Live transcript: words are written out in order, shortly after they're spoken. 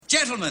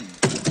Gentlemen,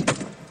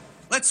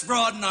 let's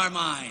broaden our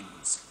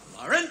minds.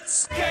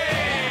 Lawrence?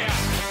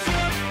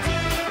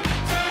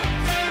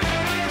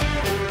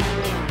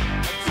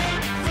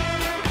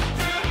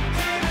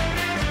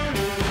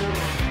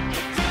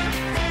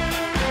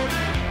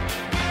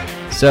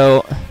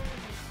 So,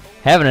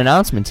 have an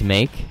announcement to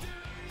make.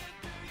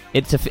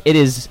 It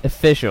is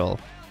official.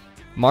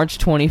 March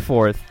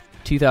 24th,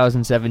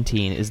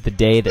 2017 is the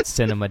day that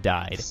cinema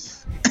died.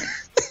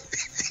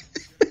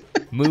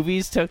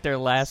 Movies took their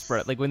last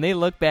breath. Like, when they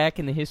look back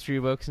in the history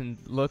books and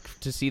look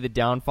to see the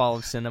downfall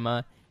of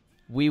cinema,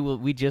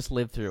 we just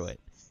lived through it.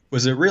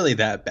 Was it really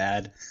that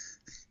bad?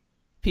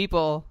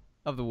 People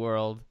of the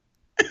world,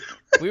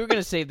 we were going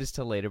to save this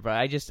till later, but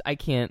I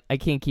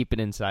can't keep it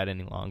inside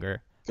any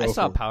longer. I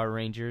saw Power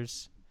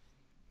Rangers,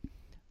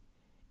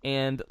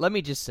 and let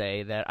me just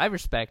say that I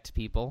respect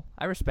people.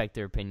 I respect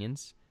their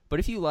opinions.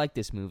 But if you like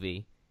this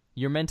movie,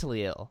 you're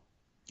mentally ill.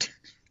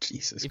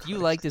 Jesus If Christ. you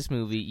like this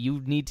movie, you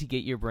need to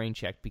get your brain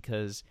checked,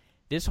 because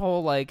this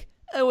whole, like,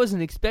 I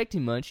wasn't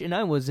expecting much, and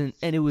I wasn't,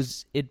 and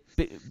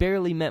it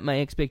barely met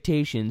my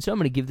expectations, so I'm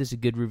going to give this a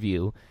good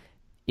review,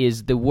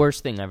 is the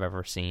worst thing I've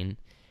ever seen.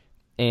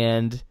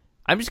 And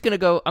I'm going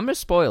to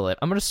spoil it.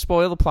 I'm going to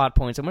spoil the plot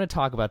points. I'm going to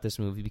talk about this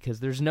movie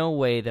because there's no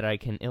way that I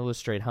can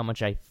illustrate how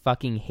much I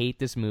fucking hate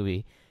this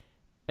movie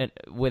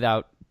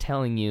without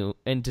telling you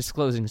and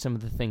disclosing some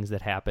of the things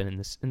that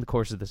happen in the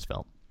course of this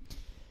film.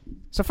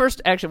 So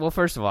first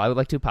of all, I would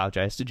like to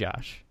apologize to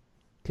Josh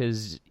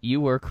because you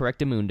were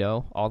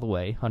correctamundo all the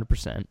way,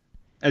 100%.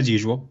 As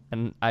usual.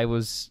 And I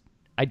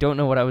don't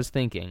know what I was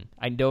thinking.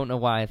 I don't know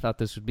why I thought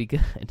this would be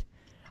good.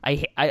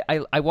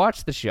 I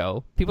watched the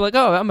show. People are like,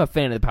 oh, I'm a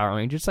fan of the Power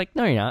Rangers. It's like,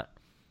 no, you're not.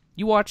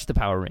 You watch the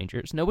Power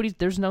Rangers.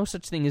 There's no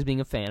such thing as being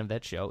a fan of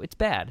that show. It's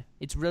bad.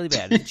 It's really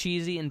bad. It's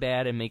cheesy and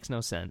bad and makes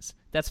no sense.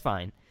 That's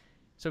fine.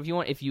 So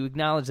if you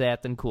acknowledge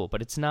that, then cool.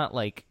 But it's not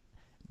like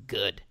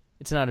good.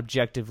 It's not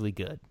objectively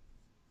good.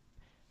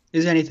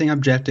 Is anything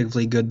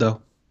objectively good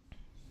though?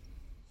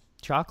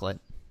 Chocolate.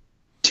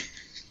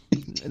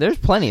 There's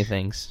plenty of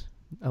things.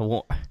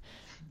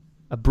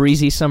 A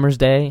breezy summer's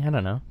day. I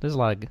don't know. There's a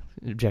lot of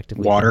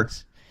objectively water.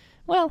 Things.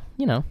 Well,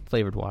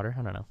 flavored water.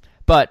 I don't know.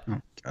 But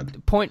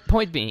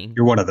point being,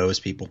 you're one of those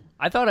people.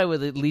 I thought I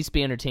would at least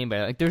be entertained by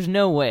it. Like, there's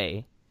no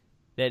way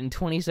that in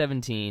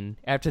 2017,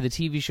 after the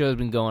TV show has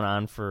been going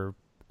on for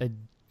at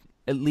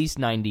least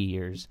 90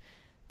 years,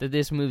 that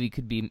this movie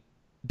could be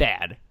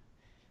bad.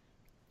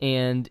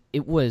 And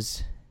it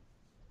was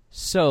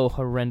so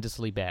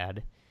horrendously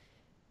bad.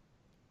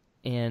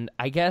 And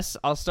I guess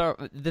I'll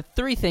start. The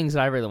three things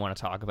that I really want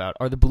to talk about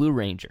are the Blue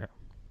Ranger.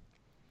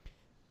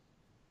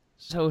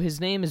 So his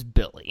name is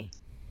Billy.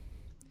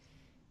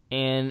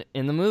 And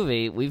in the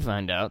movie, we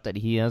find out that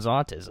he has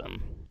autism.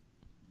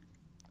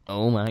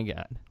 Oh my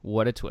god.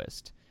 What a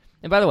twist.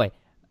 And by the way,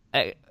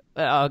 I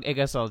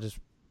guess I'll just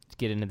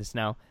get into this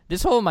now.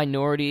 This whole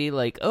minority,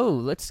 like, oh,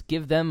 let's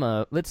give them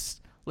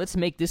let's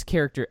make this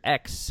character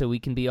X so we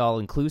can be all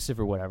inclusive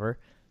or whatever.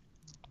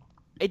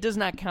 It does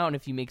not count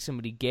if you make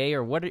somebody gay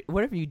or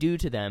whatever you do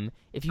to them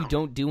if you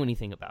don't do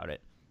anything about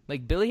it.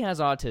 Like, Billy has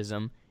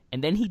autism,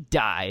 and then he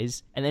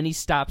dies, and then he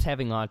stops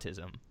having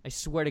autism. I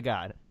swear to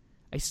God.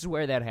 I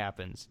swear that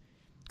happens.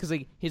 Because,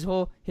 like, his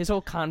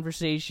whole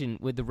conversation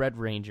with the Red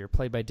Ranger,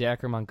 played by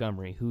Dacre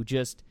Montgomery, who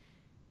just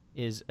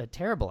is a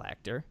terrible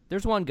actor.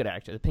 There's one good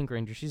actor, the Pink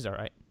Ranger. She's all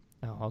right.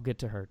 Oh, I'll get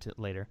to her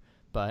later.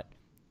 But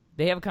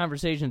they have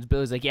conversations.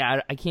 Billy's like,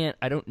 yeah,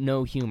 I don't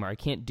know humor. I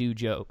can't do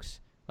jokes.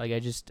 Like,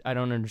 I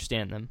don't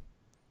understand them.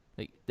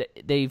 Like,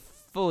 they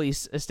fully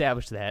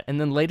established that.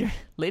 And then later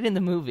in the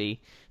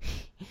movie,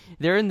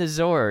 they're in the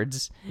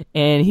Zords,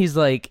 and he's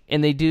like,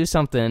 and they do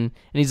something, and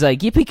he's like,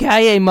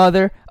 yippee-ki-yay,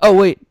 mother. Oh,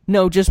 wait,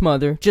 no, just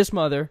mother.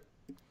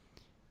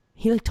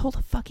 He, like, told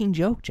a fucking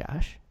joke,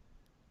 Josh.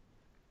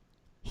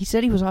 He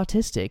said he was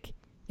autistic,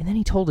 and then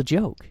he told a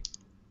joke.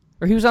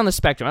 Or he was on the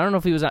spectrum. I don't know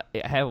if he was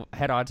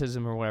had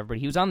autism or whatever, but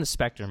he was on the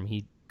spectrum,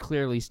 he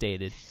clearly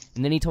stated.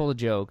 And then he told a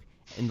joke,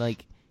 and,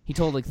 like, he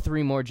told, like,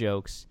 3 more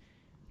jokes,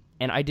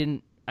 and I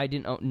didn't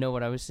know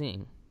what I was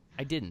seeing.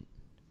 I didn't.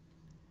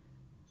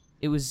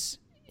 It was...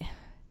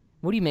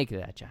 What do you make of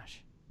that,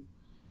 Josh?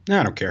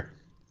 I don't care.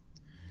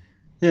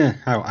 Yeah,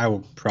 I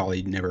will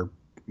probably never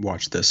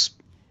watch this.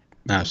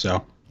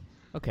 So...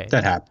 Okay.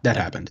 That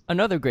happened.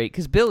 Another great...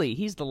 Because Billy,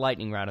 he's the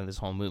lightning rod of this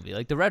whole movie.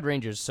 Like, the Red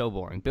Ranger's so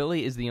boring.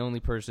 Billy is the only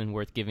person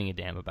worth giving a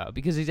damn about,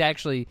 because he's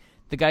actually...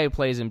 The guy who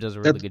plays him does a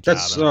really good job.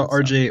 That's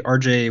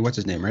RJ, what's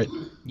his name, right?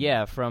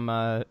 Yeah, from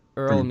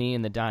Earl, Me,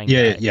 and the Dying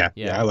Guy. Yeah,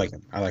 I like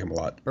him. I like him a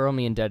lot. Earl,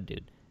 Me, and Dead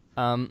Dude.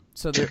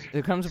 So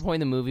there comes a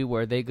point in the movie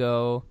where they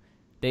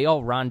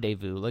all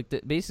rendezvous. Like,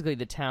 basically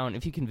the town,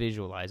 if you can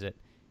visualize it,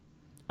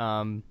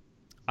 on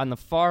the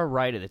far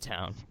right of the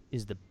town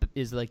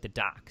is like the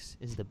docks,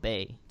 is the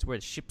bay. It's where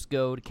the ships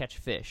go to catch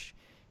fish.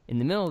 In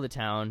the middle of the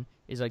town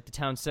is like the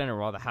town center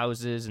where all the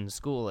houses and the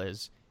school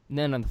is. And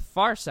then on the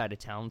far side of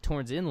town,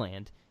 towards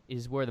inland,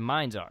 is where the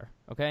mines are,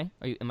 okay?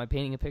 Am I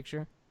painting a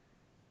picture?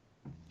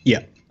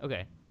 Yeah.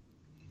 Okay.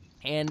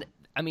 And,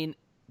 I mean,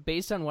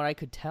 based on what I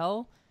could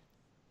tell,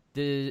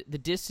 the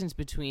distance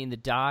between the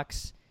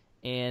docks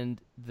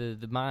and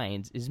the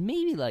mines is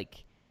maybe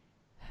like,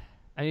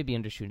 I may be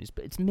undershooting this,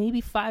 but it's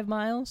maybe 5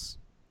 miles,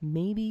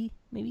 maybe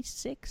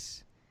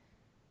 6.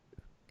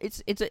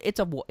 It's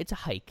a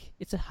hike.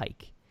 It's a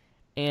hike.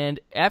 And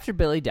after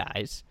Billy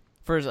dies,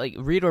 first like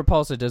Rita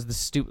Repulsa does the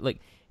stupid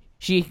like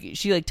she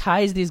like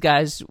ties these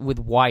guys with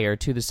wire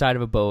to the side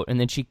of a boat, and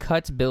then she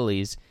cuts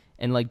Billy's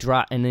and like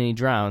and then he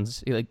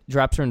drowns. He like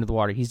drops her into the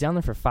water. He's down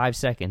there for 5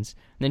 seconds,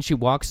 and then she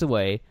walks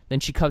away. Then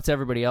she cuts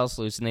everybody else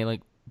loose, and they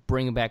like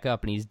bring him back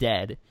up, and he's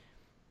dead.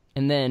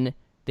 And then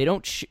they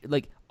don't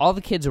like all the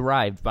kids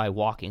arrived by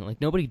walking.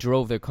 Like nobody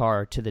drove their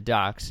car to the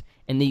docks,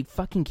 and they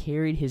fucking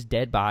carried his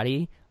dead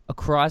body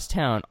across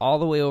town all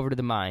the way over to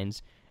the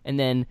mines. And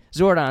then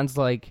Zordon's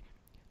like,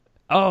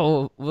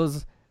 oh,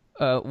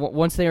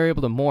 once they are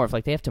able to morph,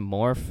 like they have to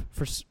morph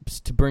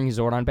to bring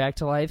Zordon back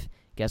to life.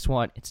 Guess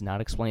what? It's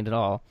not explained at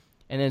all.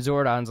 And then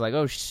Zordon's like,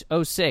 oh,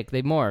 sick,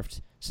 they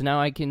morphed. So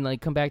now I can like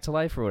come back to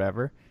life or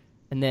whatever.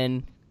 And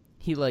then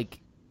he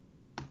like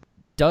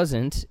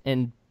doesn't,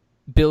 and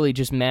Billy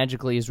just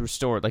magically is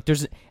restored. Like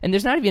there's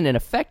not even an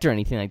effect or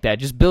anything like that.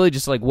 Just Billy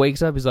just like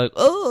wakes up. He's like,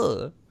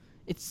 oh,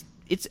 it's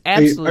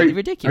absolutely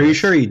ridiculous. Are you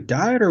sure he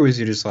died, or was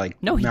he just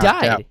like... No, he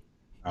died.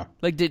 Oh.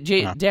 Like,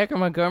 Dacre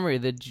Montgomery,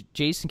 the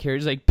Jason character,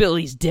 is like,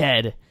 Billy's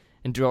dead.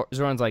 And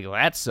Zordon's like, well,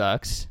 that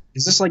sucks.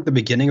 Is this like the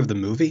beginning of the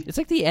movie? It's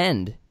like the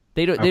end.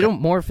 They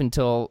don't morph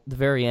until the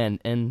very end.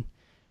 And,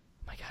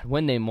 my God,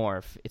 when they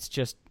morph, it's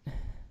just...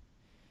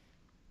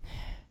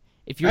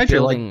 If you're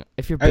building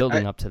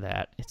up to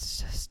that,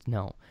 it's just,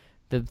 no.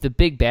 The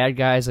big bad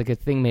guy's like a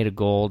thing made of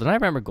gold. And I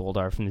remember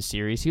Goldar from the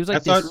series. He was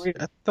like I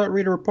thought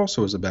Rita Repulsa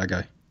was a bad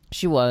guy.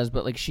 She was,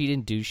 but like she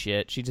didn't do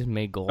shit. She just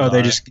made Goldar. Oh,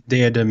 they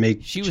had to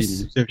make. She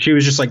was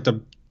just like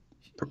the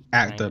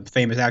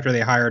famous actor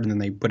they hired, and then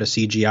they put a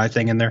CGI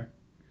thing in there.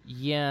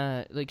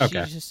 Yeah, like she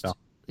was just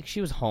like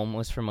she was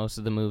homeless for most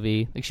of the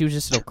movie. Like she was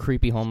just a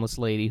creepy homeless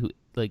lady who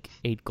like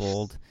ate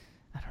gold.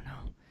 I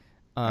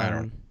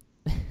don't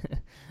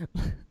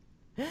know.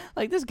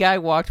 Like this guy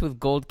walked with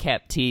gold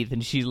capped teeth,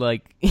 and she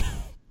like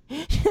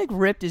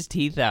ripped his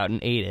teeth out and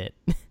ate it.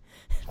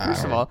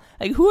 First of all,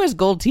 like who has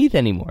gold teeth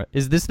anymore?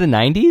 Is this the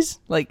 90s?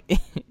 Like,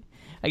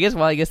 I guess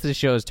the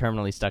show is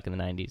terminally stuck in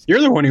the 90s.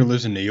 You're the one who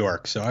lives in New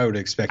York, so I would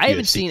expect. I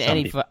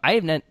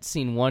have not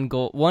seen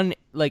one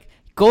like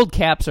gold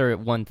caps are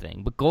one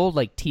thing, but gold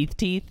like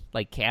teeth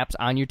like caps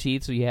on your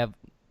teeth, so you have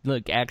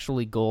like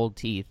actually gold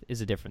teeth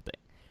is a different thing.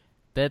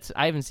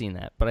 I haven't seen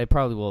that, but I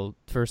probably will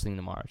first thing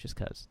tomorrow, just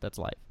because that's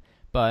life.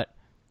 But.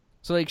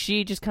 So, like,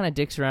 she just kind of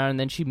dicks around, and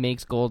then she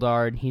makes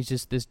Goldar, and he's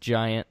just this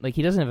giant... Like,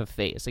 he doesn't have a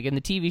face. Like, in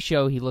the TV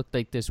show, he looked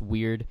like this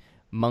weird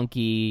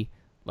monkey,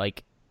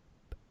 like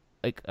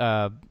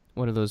one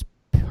of those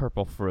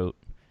purple fruit.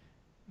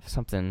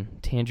 Something.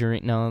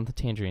 Tangerine... No, the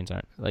tangerines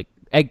aren't. Like,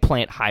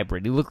 eggplant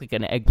hybrid. He looked like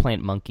an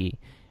eggplant monkey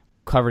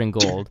covered in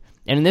gold.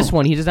 And in this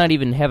one, he does not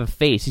even have a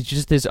face. He's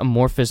just this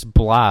amorphous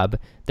blob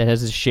that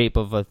has the shape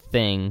of a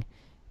thing.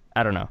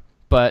 I don't know.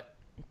 But...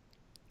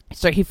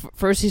 So he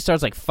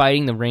starts like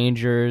fighting the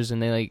Rangers, and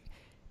they're like,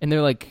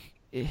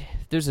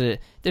 there's a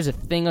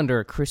thing under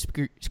a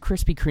Krispy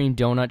Kreme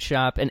donut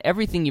shop, and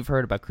everything you've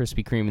heard about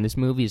Krispy Kreme in this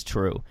movie is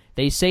true.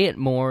 They say it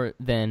more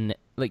than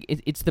like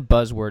it's the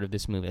buzzword of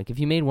this movie. Like if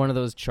you made one of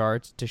those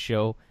charts to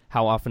show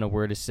how often a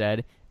word is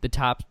said, the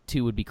top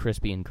 2 would be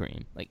Krispy and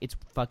Kreme. Like it's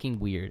fucking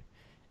weird,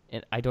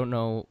 and I don't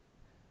know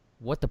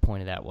what the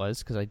point of that was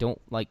because I don't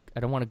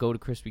want to go to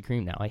Krispy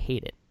Kreme now. I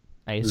hate it.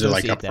 Is it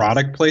like a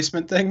product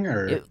placement thing,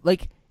 or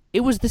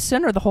It was the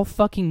center of the whole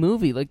fucking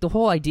movie. Like, the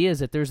whole idea is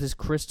that there's this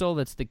crystal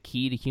that's the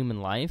key to human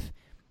life,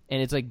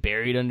 and it's, like,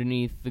 buried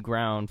underneath the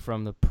ground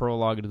from the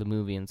prologue to the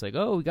movie, and it's like,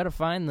 oh, we gotta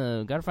find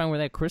where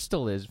that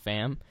crystal is,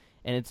 fam.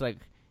 And it's like,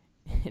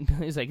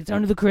 it's like, it's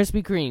under the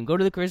Krispy Kreme. Go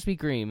to the Krispy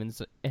Kreme.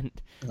 And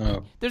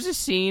there's a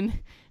scene...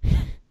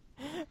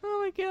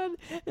 Oh, my God.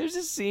 There's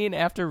a scene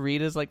after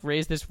Rita's, like,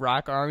 raised this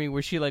rock army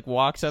where she, like,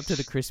 walks up to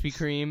the Krispy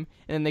Kreme,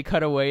 and then they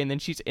cut away, and then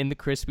she's in the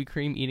Krispy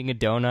Kreme eating a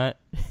donut.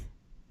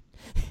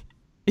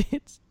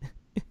 It's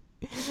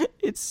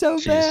so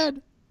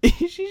bad.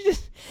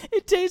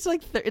 It tastes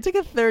like it's like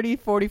a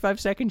 30-45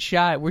 second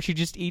shot where she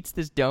just eats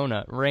this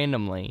donut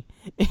randomly.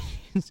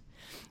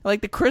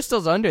 Like the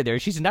crystal's under there,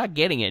 she's not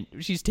getting it.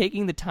 She's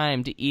taking the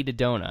time to eat a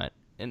donut,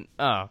 and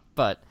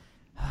but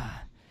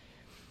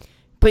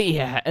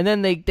yeah. And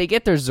then they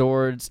get their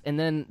Zords, and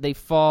then they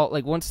fall.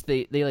 Like once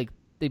they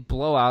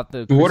blow out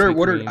the. What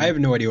are I have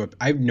no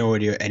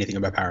idea anything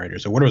about Power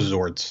Rangers. So what are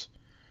Zords?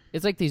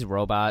 It's like these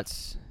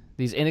robots.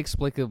 These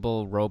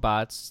inexplicable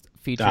robots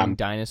featuring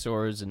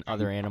dinosaurs and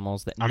other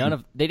animals that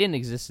they didn't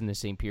exist in the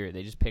same period.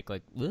 They just pick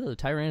like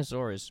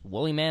Tyrannosaurus,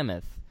 woolly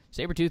mammoth,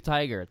 saber-toothed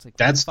tiger. It's like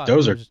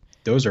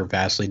those are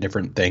vastly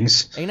different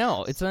things. I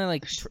know. It's not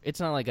like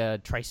a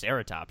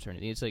Triceratops or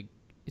anything. It's like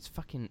it's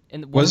fucking.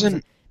 And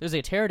there's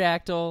a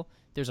pterodactyl.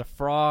 There's a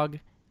frog.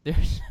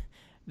 There's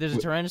a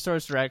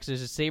Tyrannosaurus Rex.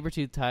 There's a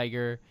saber-toothed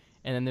tiger,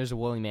 and then there's a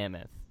woolly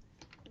mammoth.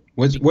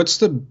 What's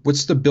the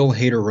Bill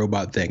Hader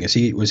robot thing?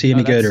 Was he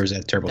any good, or is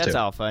that terrible too? That's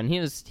Alpha, and he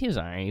was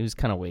alright. He was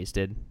kind of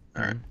wasted.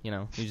 All right. You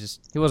know, he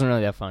wasn't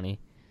really that funny.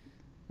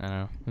 I don't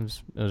know.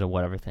 It was a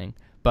whatever thing.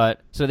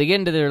 But so they get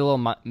into their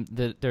little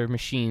their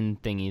machine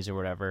thingies or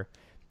whatever,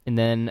 and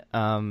then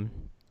and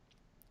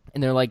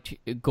they're like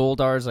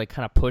Goldar's like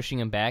kind of pushing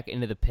him back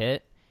into the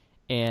pit,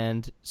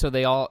 and so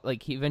they all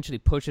like he eventually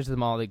pushes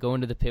them all. They go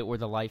into the pit where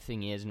the life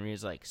thing is, and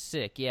Rhea's like,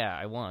 "Sick, yeah,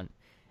 I won."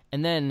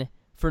 And then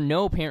for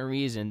no apparent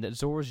reason, the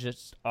Zords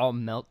just all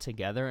melt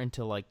together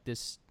into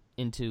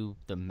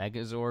the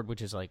Megazord,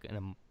 which is like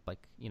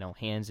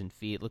hands and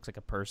feet. It looks like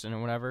a person or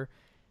whatever.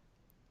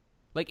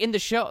 Like in the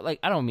show, like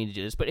I don't mean to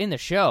do this, but in the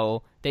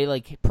show, they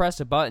like press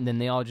a button, then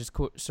they all just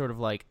sort of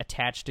like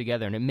attach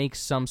together, and it makes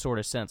some sort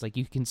of sense. Like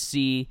you can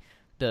see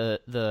the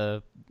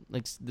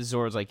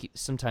Zords, like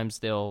sometimes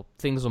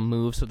things will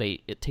move, so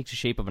it takes the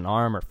shape of an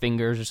arm or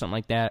fingers or something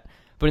like that.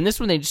 But in this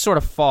one, they just sort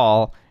of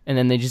fall, and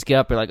then they just get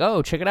up. They're like,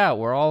 "Oh, check it out,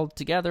 we're all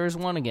together as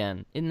one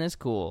again. Isn't this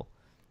cool?"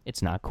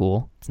 It's not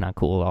cool. It's not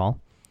cool at all.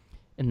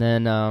 And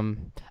then,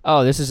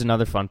 this is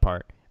another fun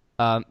part.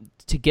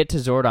 To get to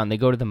Zordon, they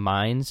go to the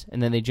mines,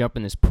 and then they jump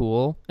in this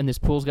pool, and this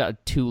pool's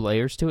got 2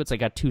 layers to it. It's like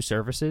got 2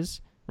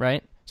 surfaces,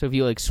 right? So if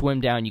you like swim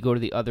down, you go to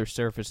the other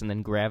surface, and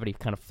then gravity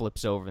kind of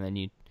flips over, and then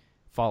you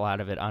fall out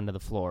of it onto the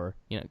floor.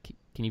 You know,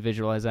 can you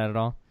visualize that at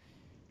all?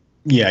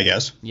 Yeah, I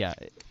guess. Yeah.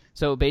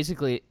 So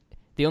basically,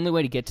 the only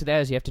way to get to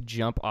that is you have to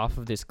jump off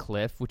of this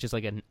cliff, which is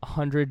like a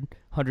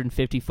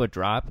 150-foot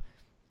drop.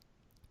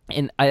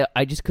 And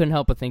I just couldn't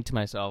help but think to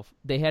myself,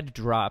 they had to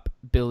drop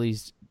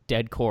Billy's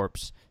dead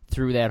corpse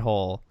through that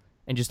hole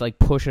and just like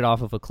push it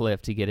off of a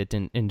cliff to get it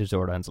into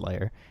Zordon's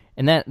lair.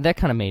 And that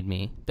kind of made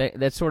me,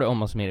 that sort of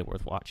almost made it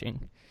worth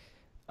watching.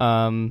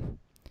 And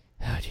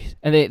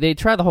they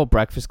try the whole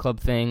Breakfast Club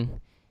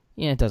thing.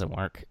 Yeah, it doesn't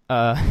work,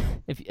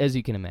 as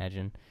you can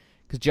imagine.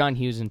 Because John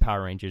Hughes in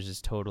Power Rangers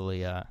is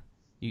totally,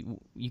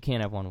 you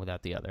can't have one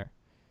without the other.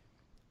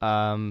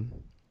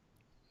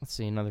 Let's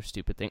see, another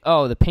stupid thing.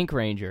 Oh, the Pink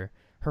Ranger.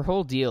 Her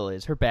whole deal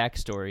is, her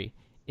backstory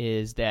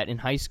is that in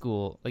high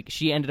school, like,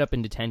 she ended up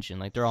in detention.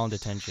 Like, they're all in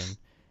detention.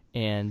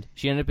 And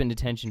she ended up in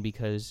detention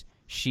because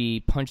she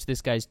punched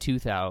this guy's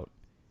tooth out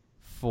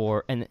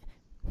and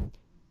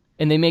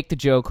they make the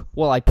joke,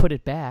 well, I put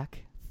it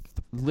back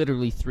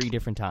literally 3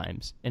 different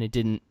times, and it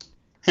didn't.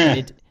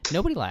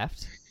 Nobody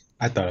laughed.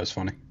 I thought it was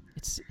funny.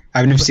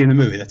 I've never seen the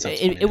movie. That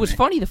sounds funny. It was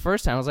funny the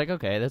first time. I was like,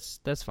 okay,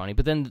 that's funny.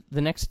 But then the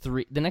next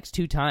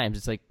 2 times,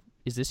 it's like,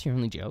 is this your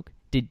only joke?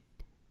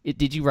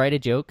 Did you write a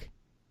joke,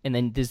 and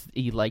then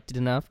you liked it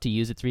enough to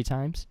use it 3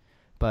 times?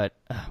 But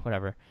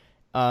whatever.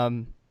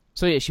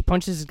 So yeah, she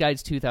punches this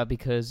guy's tooth out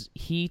because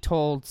he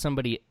told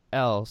somebody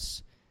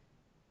else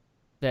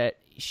that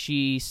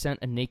she sent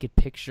a naked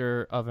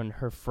picture of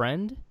her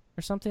friend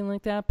or something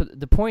like that. But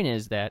the point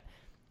is that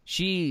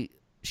she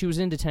was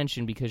in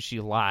detention because she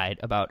lied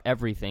about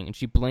everything, and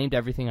she blamed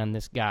everything on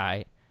this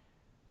guy.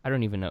 I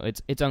don't even know.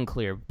 It's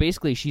unclear.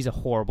 Basically, she's a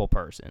horrible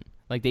person.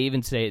 Like, they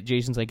even say,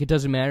 Jason's like, it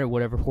doesn't matter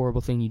whatever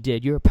horrible thing you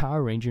did. You're a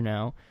Power Ranger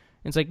now.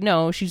 And it's like,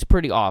 no, she's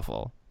pretty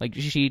awful. Like,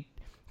 she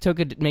took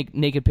a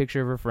naked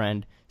picture of her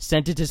friend,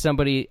 sent it to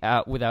somebody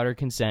out without her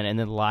consent, and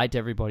then lied to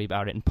everybody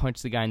about it and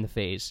punched the guy in the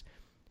face.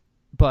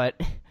 But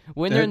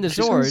when they're in the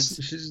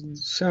Zords... She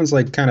sounds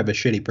like kind of a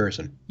shitty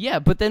person. Yeah,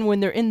 but then when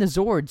they're in the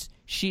Zords,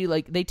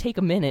 they take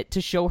a minute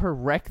to show her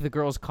wreck the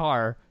girl's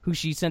car who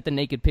she sent the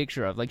naked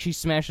picture of. Like, she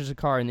smashes a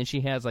car, and then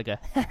she has like a,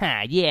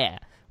 haha, yeah,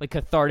 like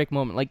cathartic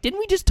moment. Like, didn't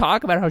we just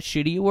talk about how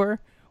shitty you were?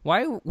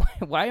 Why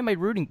am I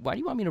rooting? Why do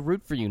you want me to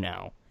root for you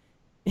now?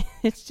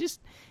 It's just,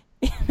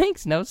 it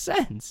makes no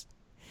sense.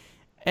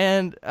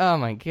 And, oh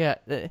my god.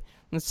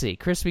 Let's see,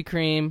 Krispy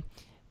Kreme,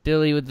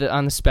 Billy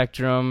on the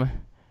spectrum.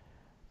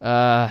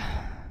 And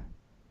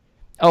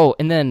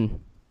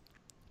then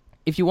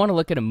if you want to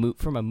look at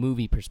from a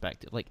movie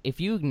perspective, like if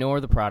you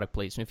ignore the product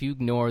placement, if you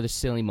ignore the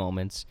silly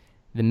moments,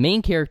 the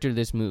main character of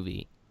this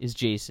movie is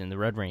Jason, the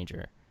Red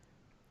Ranger,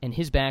 and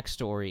his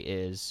backstory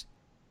is...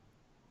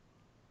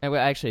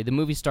 Actually, the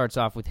movie starts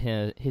off with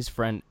his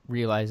friend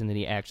realizing that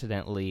he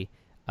accidentally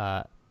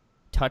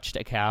touched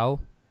a cow.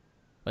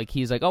 Like,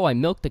 he's like, oh, I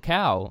milked the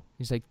cow.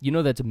 He's like, you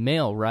know that's a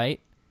male, right?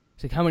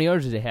 He's like, how many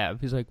udders does it have?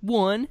 He's like,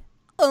 1.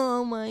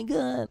 Oh my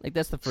god! Like,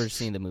 that's the first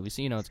scene of the movie,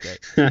 so you know it's great.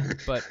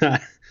 But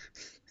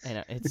I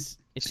know it's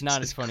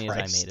not as funny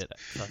Christ. as I made it.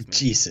 Trust me.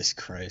 Jesus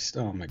Christ!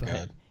 Oh my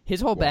god! His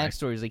whole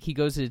backstory is like he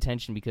goes to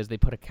detention because they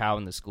put a cow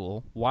in the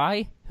school.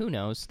 Why? Who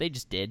knows? They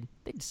just did.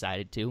 They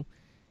decided to.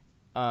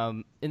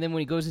 And then when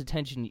he goes to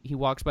detention, he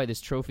walks by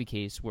this trophy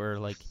case where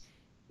like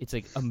it's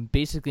like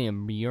basically a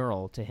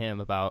mural to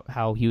him about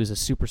how he was a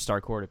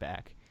superstar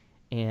quarterback.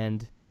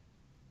 And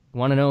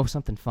want to know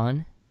something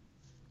fun?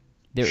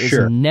 There is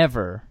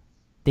never.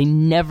 They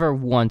never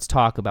once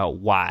talk about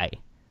why.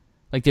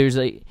 Like,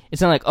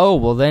 it's not like, oh,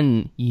 well,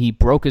 then he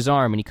broke his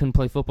arm and he couldn't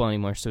play football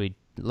anymore, so he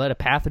led a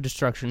path of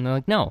destruction. And they're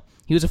like, no,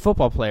 he was a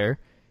football player,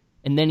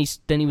 and then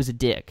he was a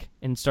dick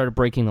and started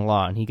breaking the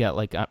law, and he got,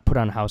 like, put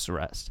on house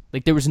arrest.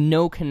 Like, there was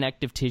no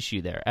connective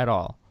tissue there at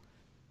all.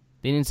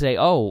 They didn't say,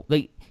 oh,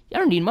 like, I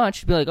don't need much.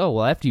 It'd be like, oh,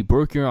 well, after you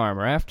broke your arm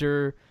or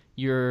after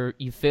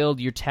you failed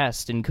your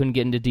test and couldn't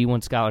get into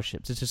D1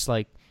 scholarships. It's just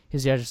like,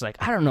 his dad's just like,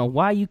 I don't know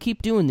why you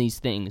keep doing these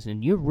things,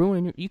 and you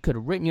could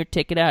have written your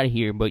ticket out of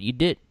here, but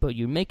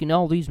you're making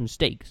all these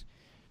mistakes.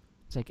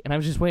 It's like, and I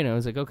was just waiting. I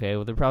was like, okay,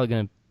 well, they're probably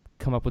going to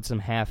come up with some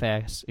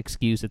half-ass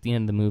excuse at the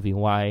end of the movie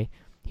why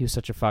he was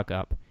such a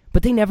fuck-up.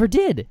 But they never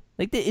did.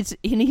 Like,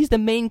 and he's the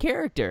main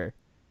character.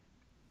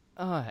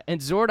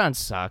 And Zordon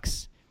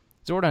sucks.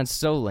 Zordon's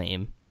so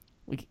lame.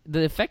 Like,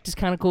 the effect is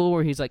kind of cool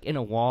where he's, like, in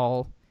a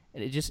wall,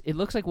 and it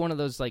looks like one of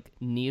those, like,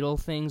 needle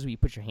things where you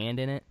put your hand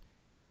in it.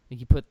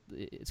 Like,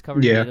 it's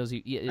covered in needles.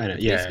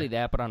 It's basically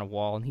that, but on a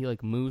wall, and he,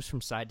 like, moves from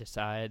side to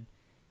side,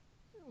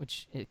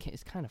 which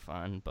is kind of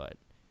fun, but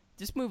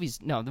the movie's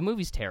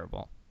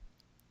terrible.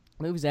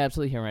 The movie's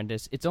absolutely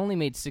horrendous. It's only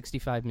made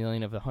 $65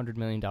 million of a $100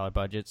 million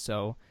budget,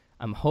 so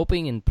I'm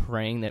hoping and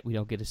praying that we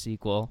don't get a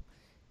sequel,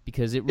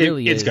 because it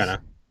really is.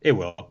 It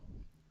will.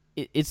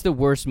 It's the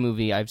worst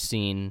movie I've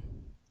seen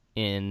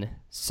in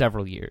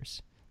several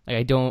years. Like,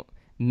 I thought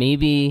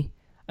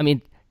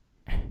it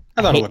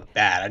looked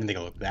bad. I didn't think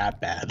it looked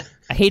that bad.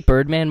 I hate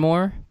Birdman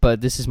more,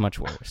 but this is much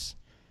worse.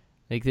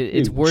 Like,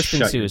 it's worse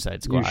than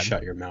Suicide Squad. You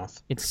shut your mouth.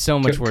 It's so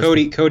much worse.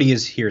 Cody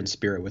is here in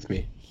spirit with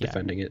me,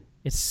 defending it.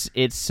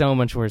 It's so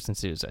much worse than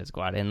Suicide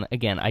Squad, and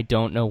again, I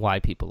don't know why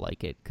people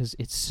like it, because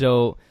it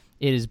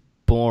is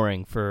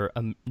boring for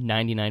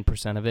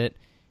 99% of it,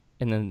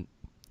 and then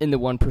in the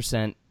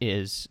 1%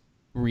 is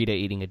Rita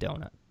eating a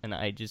donut, and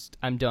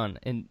I'm done,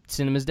 and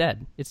cinema's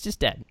dead. It's just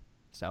dead.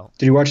 So,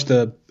 did you watch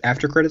the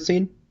after credit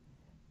scene?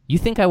 You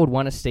think I would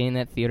want to stay in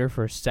that theater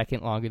for a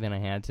second longer than I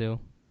had to?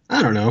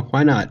 I don't know.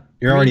 Why not?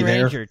 You're already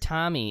there. Ranger,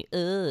 Tommy.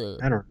 Ugh.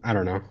 I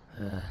don't know.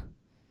 Ugh.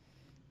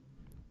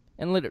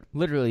 And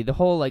literally, the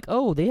whole, like,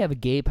 oh, they have a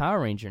gay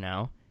Power Ranger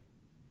now.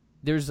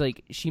 There's,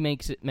 like, she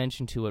makes it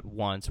mention to it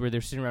once, where they're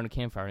sitting around a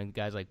campfire, and the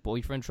guy's like,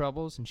 boyfriend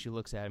troubles? And she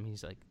looks at him,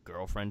 he's like,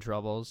 girlfriend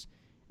troubles?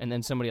 And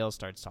then somebody else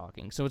starts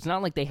talking. So it's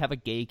not like they have a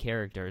gay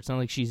character. It's not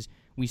like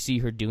we see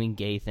her doing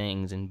gay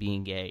things and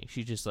being gay.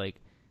 She's just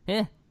like,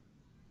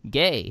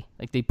 gay.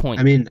 Like, they point,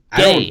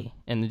 gay,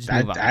 and they just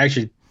move on. I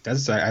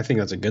think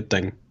that's a good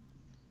thing.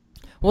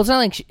 Well, it's not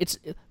like it's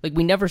like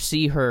we never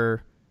see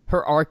her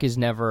arc is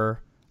never,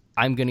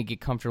 I'm going to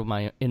get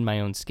comfortable in my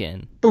own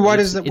skin. But why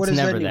does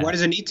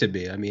it need to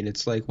be? I mean,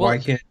 it's like, why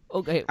can't...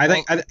 Okay,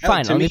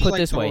 fine, let me put it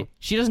this way.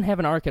 She doesn't have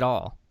an arc at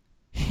all.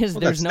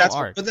 There's no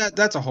arc. But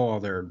that's a whole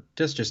other...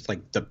 Just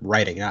like the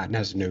writing, it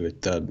has to do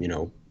with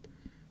the,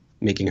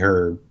 making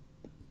her,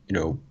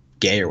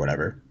 gay or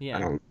whatever.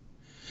 Yeah.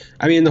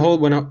 I mean,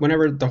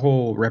 whenever the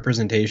whole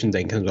representation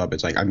thing comes up,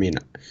 it's like, I mean,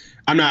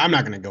 I'm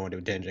not going to go into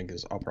a tangent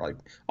because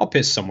I'll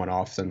piss someone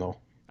off, then they'll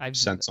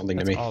send something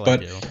to me.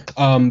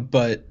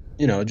 But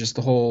just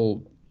the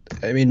whole,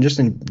 I mean, just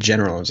in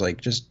general, it's like,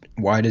 just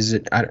why does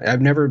it?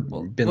 I've never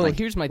been like.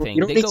 Here's my thing.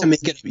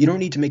 You don't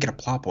need to make it a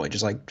plot point.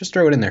 Just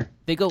throw it in there.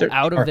 They go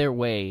out of their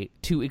way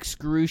to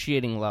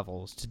excruciating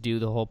levels to do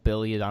the whole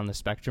Billy is on the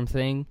spectrum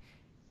thing,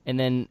 and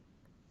then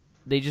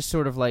they just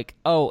sort of like,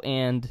 oh,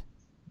 and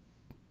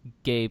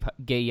gay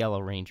Yellow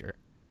Ranger.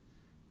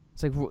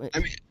 It's like, I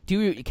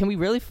mean, can we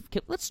really?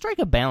 Let's strike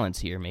a balance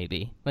here,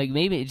 maybe. Like,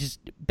 maybe just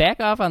back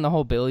off on the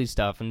whole Billy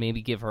stuff, and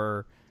maybe give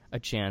her a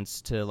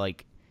chance to,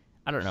 like,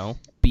 I don't know,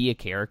 be a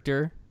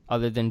character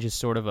other than just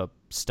sort of a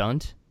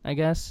stunt, I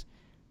guess.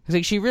 Because,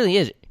 like, she really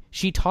is.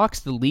 She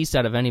talks the least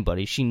out of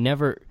anybody. She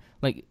never,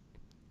 like,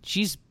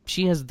 she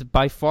has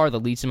by far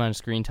the least amount of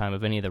screen time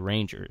of any of the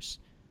Rangers.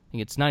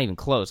 Like, it's not even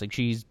close. Like,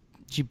 she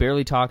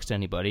barely talks to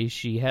anybody.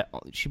 She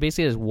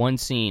basically has one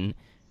scene,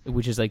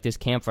 which is like this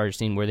campfire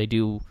scene where they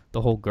do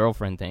the whole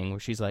girlfriend thing, where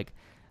she's like,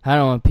 I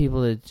don't want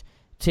people to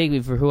take me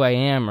for who I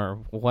am or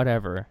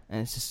whatever.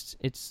 And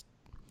it's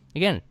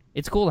again,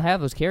 it's cool to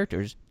have those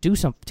characters.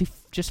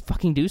 Just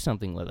fucking do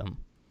something with them,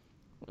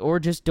 or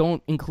just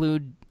don't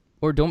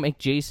make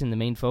Jason the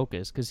main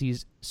focus, because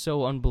he's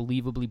so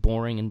unbelievably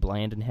boring and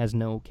bland and has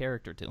no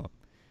character to him.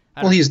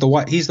 He's the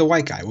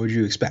white guy. What would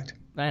you expect?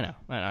 I know.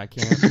 I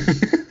can't.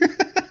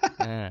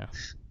 I know.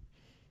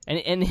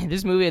 And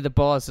this movie had the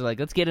balls to, like,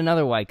 let's get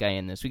another white guy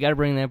in this. We got to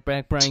bring that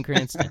back, Bryan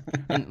Cranston.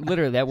 And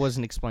literally, that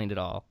wasn't explained at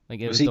all.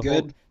 Like, was he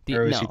good?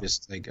 Or was he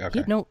just like,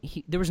 okay?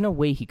 There was no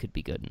way he could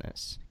be good in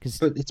this.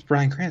 But it's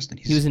Bryan Cranston.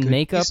 He was in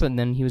makeup, and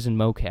then he was in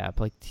mocap.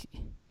 Like,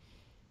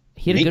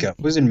 he had makeup.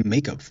 What was in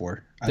makeup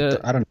for? I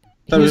don't know.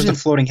 I thought it was the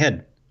floating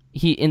head.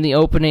 In the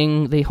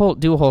opening, they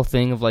do a whole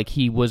thing of, like,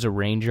 he was a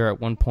ranger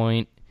at one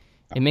point.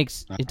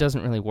 It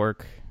doesn't really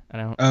work. I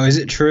don't. Oh, is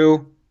it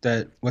true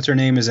that what's her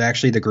name is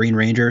actually the Green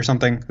Ranger or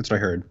something? That's what I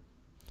heard.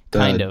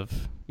 Kind of.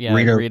 Yeah,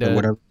 Rita,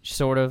 whatever.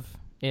 Sort of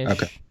ish.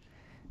 Okay.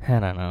 I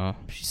don't know.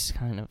 She's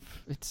kind of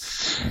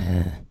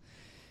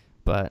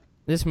But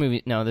this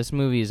movie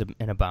is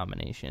an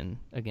abomination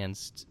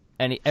against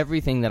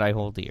everything that I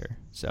hold dear.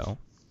 So,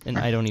 and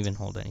I don't even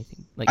hold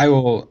anything.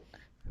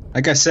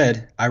 Like I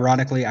said,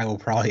 ironically, I will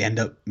probably end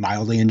up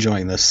mildly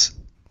enjoying this,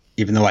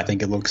 even though I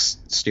think it looks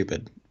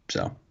stupid.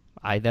 So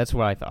that's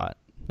what I thought.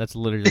 That's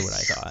literally what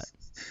I thought.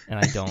 And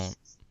I don't.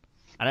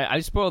 I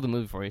spoiled the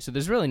movie for you, so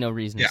there's really no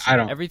reason to see I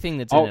don't. Everything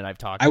that's in it I've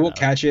talked about. I will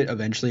catch it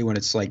eventually when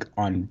it's, like,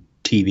 on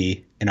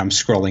TV and I'm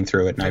scrolling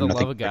through it. For the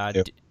love of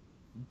God,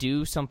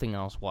 do something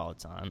else while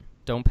it's on.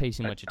 Don't pay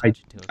too much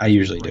attention to it. I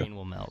usually do. Your brain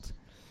will melt.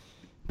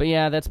 But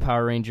yeah, that's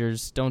Power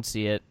Rangers. Don't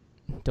see it.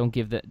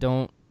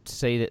 Don't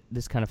say that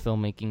this kind of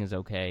filmmaking is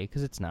okay,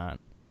 because it's not.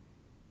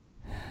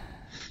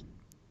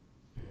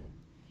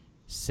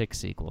 6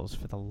 sequels,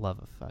 for the love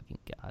of fucking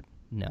God.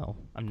 No,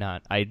 I'm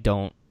not. I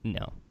don't.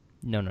 No.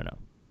 No.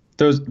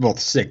 Well,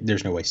 6.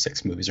 There's no way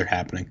 6 movies are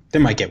happening. They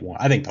might get one.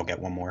 I think they'll get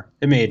one more.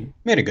 It made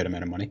a good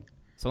amount of money.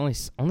 It's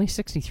only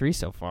 63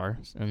 so far.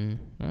 And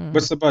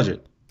what's the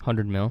budget?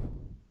 100 mil.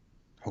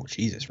 Oh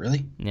Jesus,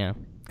 really? Yeah.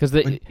 Because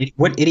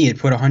what idiot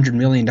put $100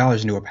 million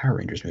into a Power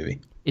Rangers movie?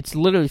 It's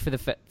literally for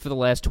the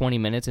last 20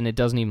 minutes, and it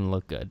doesn't even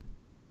look good.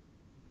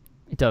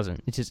 It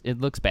doesn't. It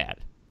looks bad.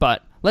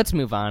 But let's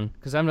move on,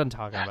 because I'm done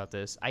talking about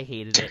this. I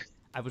hated it.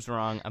 I was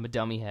wrong. I'm a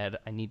dummy head.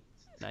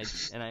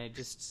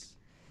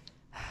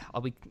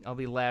 I'll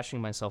be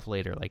lashing myself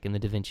later, like in the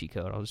Da Vinci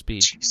Code. I'll just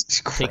be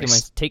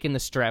taking the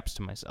straps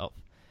to myself.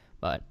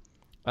 But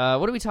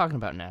what are we talking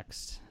about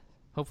next?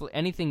 Hopefully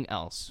anything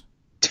else.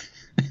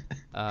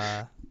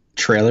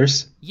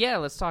 Trailers? Yeah,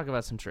 let's talk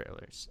about some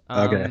trailers.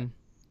 Okay.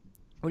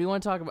 What do you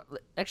want to talk about?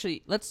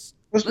 Actually, let's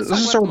talk about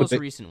the most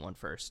recent one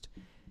first.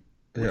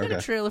 We got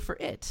a trailer for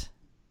It.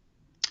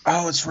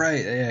 Oh, that's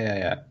right.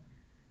 Yeah.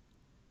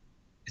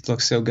 It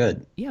looks so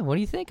good. Yeah, what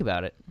do you think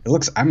about it?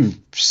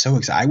 I'm so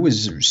excited. I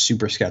was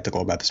super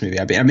skeptical about this movie.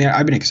 I've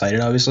been excited,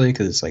 obviously,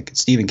 because it's like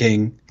Stephen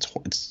King.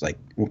 It's like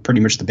pretty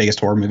much the biggest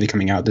horror movie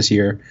coming out this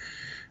year.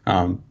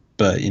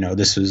 But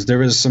there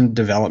was some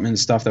development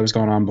stuff that was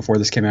going on before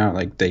this came out.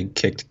 Like they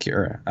kicked,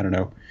 or I don't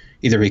know,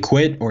 either he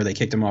quit or they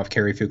kicked him off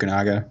Cary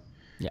Fukunaga.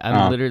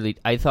 Yeah,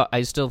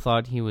 I still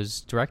thought he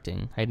was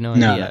directing. I had no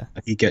idea.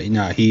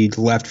 He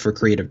left for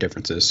creative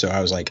differences. So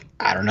I was like,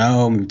 I don't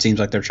know. It seems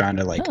like they're trying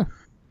to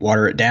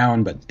water it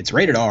down, but it's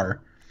rated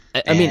R.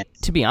 I mean,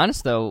 to be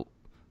honest though,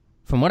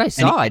 from what I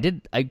saw,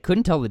 I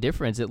couldn't tell the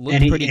difference. It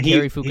looked pretty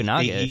Cary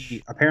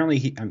Fukunaga-ish.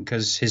 Apparently,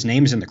 because his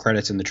name's in the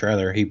credits in the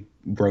trailer, he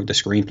wrote the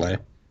screenplay.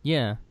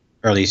 Yeah,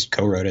 or at least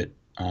co-wrote it.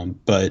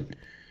 But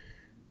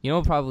you know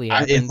what probably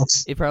happened?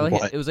 It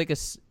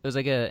was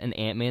like an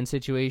Ant-Man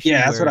situation.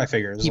 Yeah, that's what I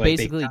figured. He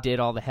basically did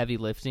all the heavy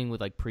lifting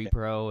with like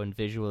pre-pro and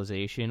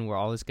visualization, where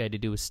all this guy had to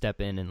do was step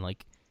in and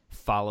like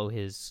follow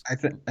his. I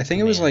think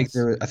it was like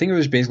there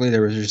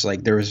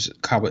was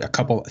a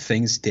couple of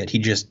things that he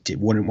just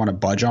wouldn't want to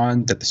budge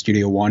on that the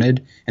studio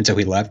wanted, and so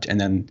he left,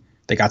 and then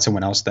they got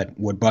someone else that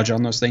would budge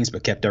on those things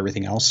but kept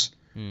everything else.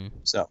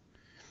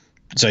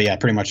 So yeah,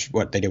 pretty much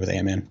what they did with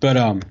Ant-Man.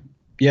 But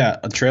yeah,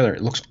 a trailer.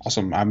 It looks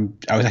awesome. I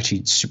was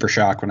actually super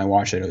shocked when I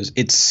watched it.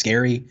 It's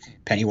scary.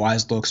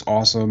 Pennywise looks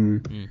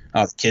awesome.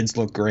 The kids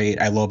look great.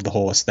 I love the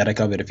whole aesthetic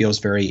of it. It feels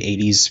very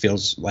 80s.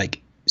 Feels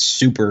like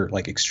super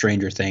like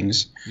Stranger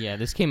Things. Yeah,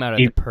 this came out at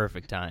the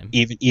perfect time.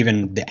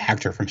 Even the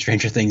actor from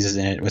Stranger Things is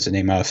in it. What's his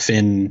name?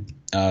 Finn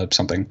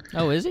something.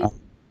 Oh, is he?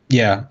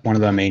 Yeah, one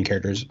of the main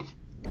characters.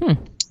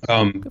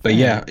 But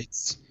yeah,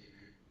 it's.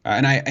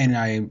 And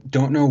I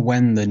don't know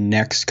when the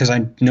next, because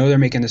I know they're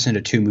making this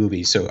into 2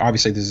 movies. So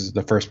obviously this is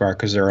the first part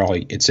because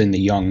it's in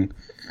the young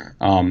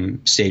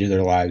stage of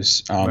their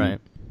lives. Right.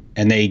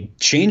 And they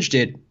changed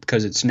it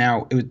because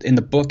in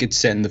the book it's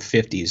set in the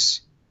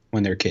 50s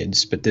when they're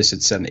kids, but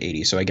it's set in the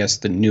 80s. So I guess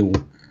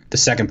the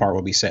second part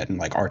will be set in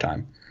like our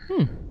time.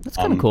 That's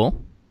kind of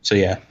cool. So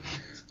yeah.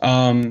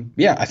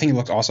 Yeah, I think it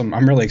looks awesome.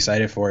 I'm really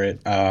excited for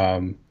it.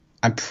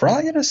 I'm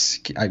probably gonna.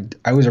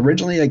 I was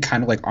originally like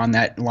kind of like on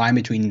that line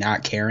between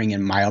not caring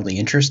and mildly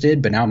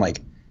interested, but now I'm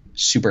like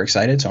super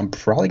excited. So I'm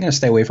probably gonna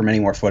stay away from any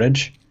more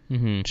footage,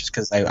 just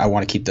because I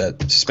want to keep the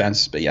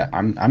suspense. But yeah,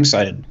 I'm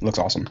excited. It looks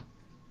awesome.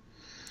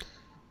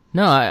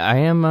 No, I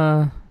am.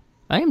 I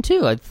am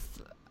too.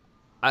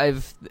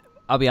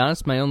 I'll be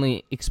honest. My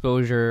only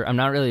exposure. I'm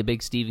not really a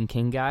big Stephen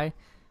King guy.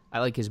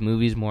 I like his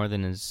movies more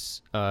than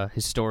his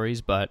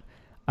stories, but.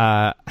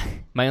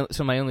 My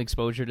only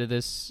exposure to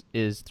this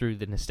is through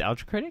the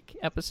Nostalgia Critic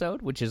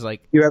episode, which is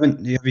like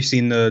did you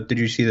see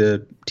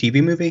the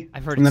TV movie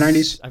from the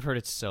 90s? I've heard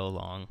it's so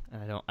long,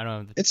 and I don't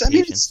have the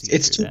patience to get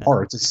it's 2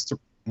 parts. It's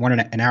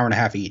an hour and a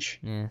half each.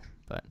 Yeah,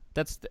 but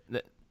that's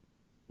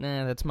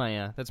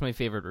my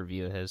favorite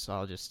review of his. So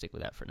I'll just stick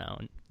with that for now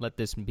and let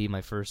this be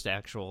my first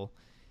actual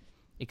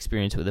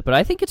experience with it. But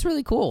I think it's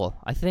really cool.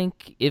 I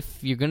think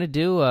if you're gonna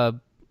do it,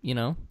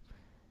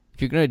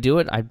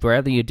 I'd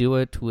rather you do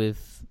it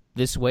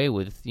this way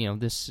with,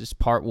 this is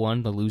part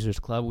 1, the Losers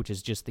Club, which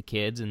is just the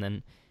kids, and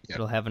then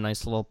it'll have a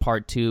nice little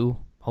part 2,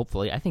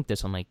 hopefully. I think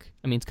this will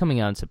it's coming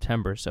out in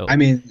September, so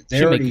they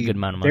should make a good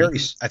amount of money.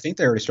 I think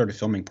they already started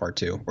filming part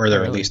 2, or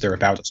at least they're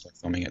about to start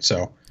filming it,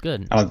 so.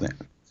 Good. I don't think,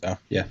 so,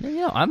 yeah.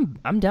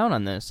 I'm down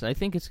on this. I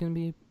think it's going to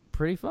be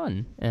pretty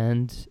fun,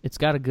 and it's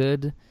got a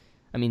good,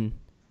 I'm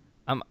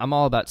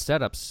all about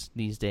setups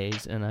these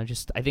days, and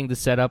I think the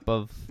setup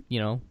of,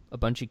 a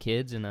bunch of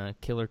kids and a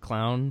killer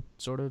clown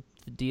sort of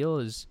deal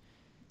is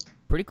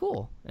pretty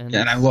cool. And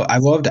I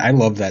loved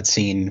that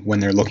scene when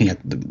they're looking at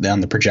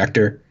on the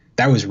projector.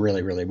 That was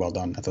really, really well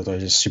done. I thought that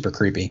was just super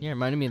creepy. Yeah, it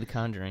reminded me of The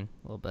Conjuring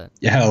a little bit.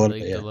 Yeah, a little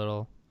bit.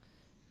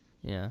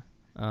 Yeah.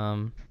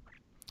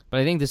 Yeah. But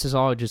I think this is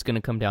all just going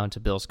to come down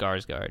to Bill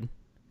Skarsgård.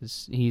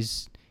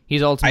 He's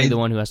ultimately the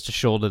one who has to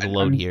shoulder the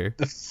load here.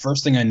 The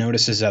first thing I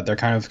noticed is that they're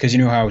kind of, because you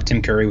know how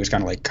Tim Curry was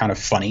kind of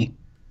funny.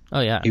 Oh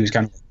yeah, he was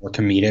kind of more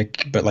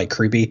comedic, but like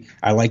creepy.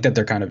 I like that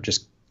they're kind of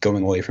just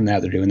going away from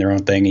that. They're doing their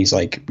own thing. He's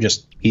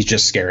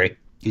just scary.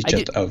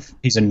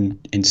 He's an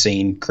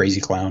insane,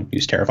 crazy clown.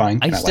 He's terrifying.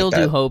 I still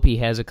do hope he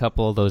has a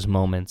couple of those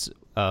moments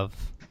of.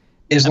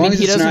 He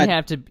doesn't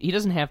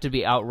have to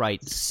be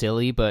outright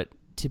silly, but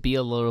to be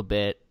a little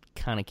bit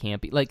kind of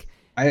campy. Like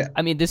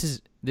I mean, this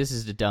is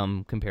the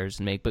dumb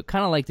comparison to make, but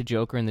kind of like the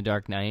Joker in The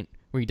Dark Knight,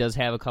 where he does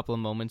have a couple of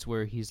moments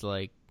where he's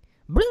like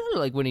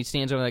when he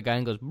stands over that guy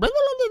and goes,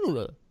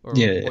 or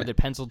the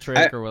pencil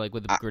trick, or like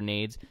with the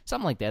grenades,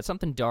 something like that.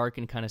 Something dark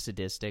and kind of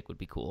sadistic would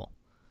be cool.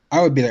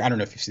 I would be like, I don't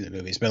know if you've seen the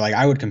movies, but like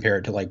I would compare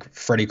it to like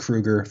Freddy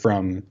Krueger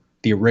from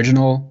the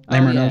original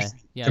Nightmare on Elm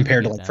Street,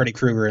 compared to like Freddy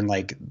Krueger in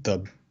like the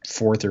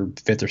 4th or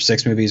 5th or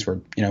 6th movies,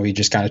 where he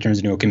just kind of turns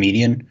into a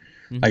comedian.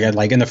 Mm-hmm.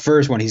 Like in the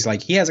first one, he's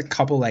like, he has a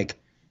couple like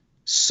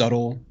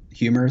subtle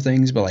humor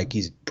things, but like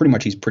he's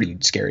pretty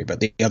scary. But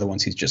the other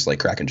ones, he's just like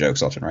cracking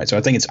jokes left and right.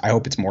 So I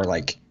hope it's more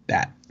like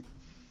that.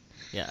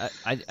 Yeah,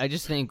 I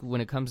just think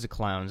when it comes to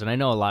clowns, and I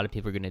know a lot of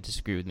people are going to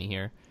disagree with me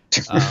here,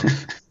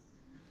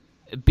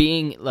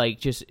 being like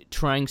just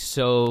trying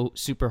so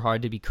super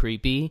hard to be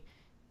creepy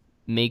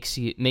makes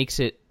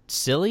it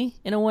silly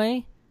in a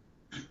way,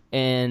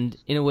 and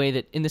in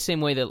the same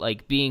way that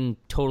like being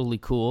totally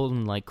cool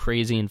and like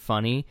crazy and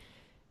funny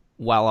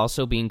while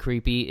also being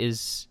creepy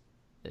is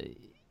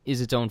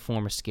its own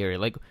form of scary.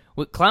 Like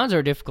clowns are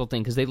a difficult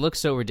thing because they look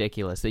so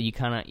ridiculous that you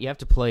have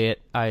to play it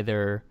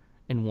either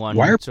in one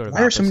why sort of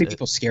why are so many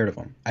people scared of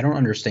them? I don't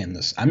understand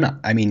this.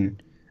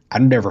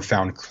 I've never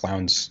found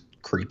clowns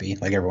creepy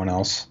like everyone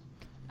else.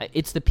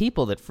 It's the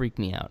people that freak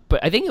me out.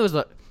 But I think it was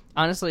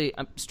honestly,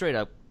 straight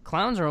up,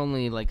 clowns are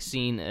only like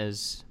seen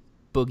as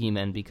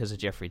boogeymen because of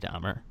Jeffrey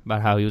Dahmer,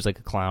 about how he was like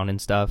a clown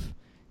and stuff.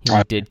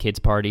 He did kids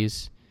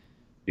parties.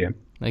 Yeah.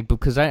 Like,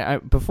 because I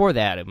before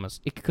that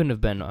it couldn't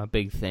have been a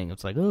big thing.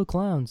 It's like, oh,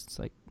 clowns. It's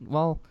like,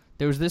 well,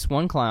 there was this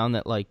one clown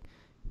that like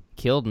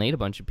killed and ate a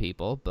bunch of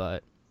people,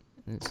 but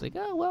it's like,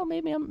 oh well,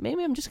 maybe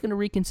I'm just gonna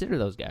reconsider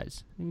those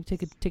guys. Maybe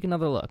take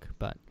another look.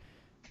 But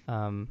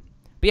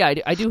yeah,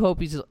 I do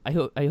hope I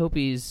hope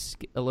he's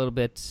a little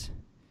bit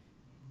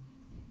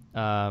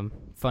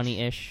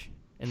funny-ish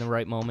in the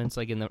right moments,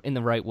 like in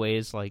the right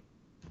ways, like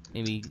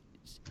maybe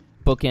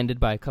bookended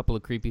by a couple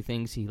of creepy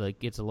things. He like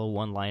gets a little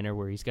one-liner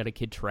where he's got a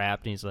kid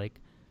trapped and he's like,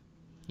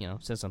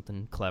 says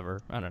something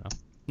clever. I don't know,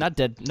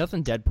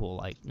 nothing Deadpool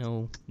like.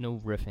 No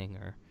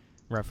riffing or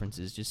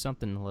references, just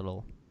something a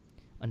little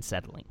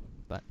unsettling.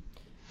 But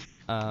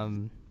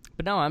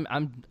no,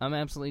 I'm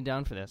absolutely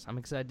down for this. I'm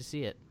excited to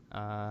see it.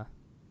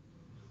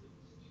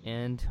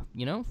 And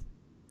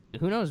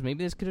who knows?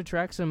 Maybe this could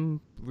attract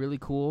some really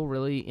cool,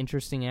 really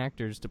interesting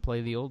actors to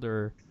play the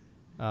older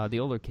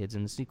kids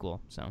in the sequel.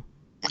 So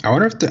I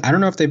wonder if I don't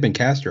know if they've been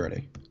cast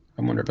already.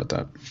 I wonder about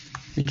that.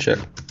 Let me check.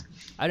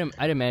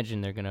 I'd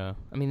imagine they're gonna.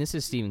 I mean, this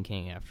is Stephen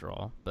King after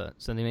all, but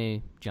so they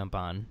may jump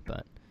on.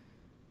 But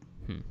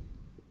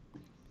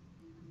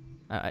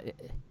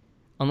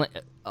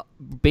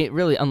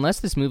unless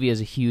this movie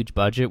has a huge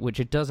budget, which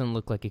it doesn't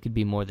look like it could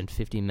be more than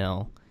 $50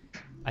 million,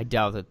 I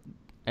doubt that.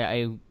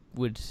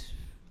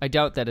 I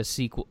doubt that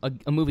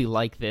a movie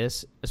like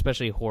this,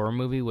 especially a horror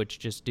movie, which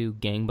just do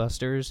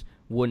gangbusters,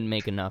 wouldn't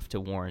make enough to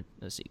warrant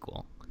a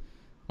sequel,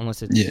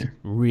 unless it's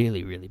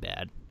really, really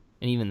bad,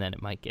 and even then,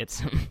 it might get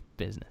some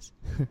business.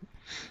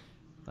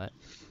 But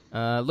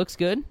looks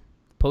good.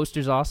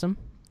 Poster's awesome.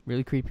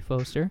 Really creepy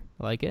poster.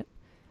 I like it.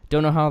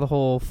 Don't know how the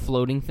whole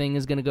floating thing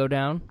is going to go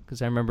down,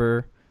 because I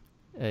remember,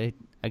 again,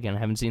 I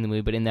haven't seen the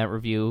movie, but in that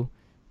review,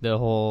 the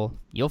whole,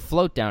 you'll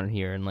float down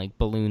here, and like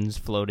balloons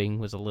floating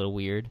was a little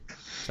weird.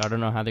 So I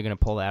don't know how they're going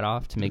to pull that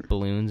off to make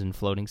balloons and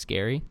floating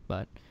scary,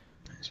 but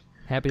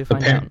happy to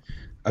find out.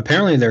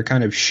 Apparently they're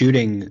kind of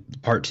shooting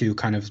part 2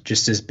 kind of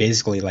just as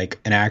basically like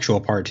an actual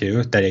part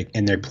 2,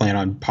 and they plan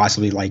on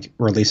possibly like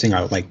releasing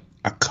a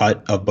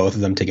cut of both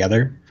of them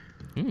together.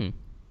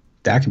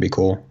 That could be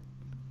cool.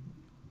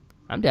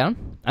 I'm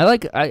down.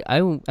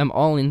 I'm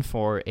all in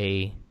for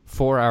a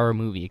 4-hour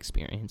movie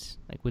experience,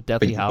 like with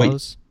Deathly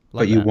Hallows.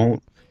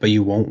 But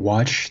you won't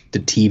watch the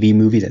TV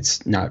movie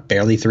that's not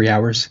barely 3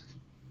 hours.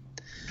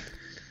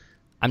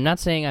 I'm not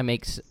saying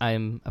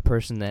I'm a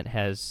person that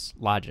has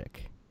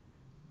logic,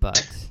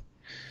 but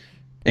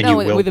with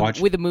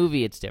a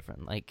movie it's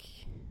different. Like,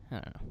 I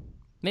don't know.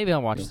 Maybe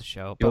I'll watch the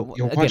show, but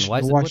what's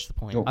the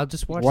point? I'll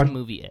just watch the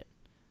movie.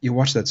 You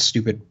watch that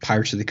stupid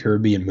Pirates of the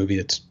Caribbean movie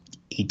that's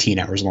 18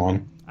 hours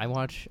long. I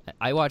watch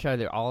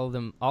either all of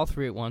them, all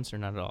 3 at once, or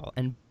not at all.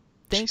 And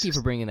thank you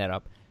for bringing that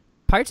up.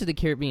 Pirates of the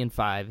Caribbean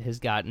 5 has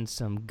gotten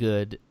some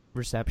good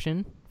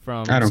reception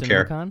from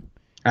CinemaCon.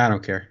 I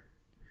don't care.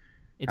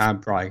 I'm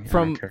probably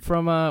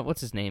from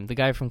what's his name? The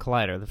guy from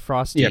Collider, the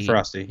Frosty. Yeah,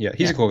 Frosty. Yeah,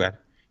 he's a cool guy.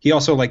 He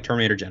also liked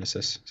Terminator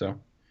Genesis, so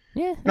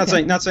yeah. Not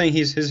saying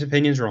his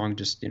opinion's wrong.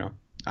 Just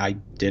I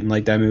didn't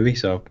like that movie,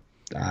 so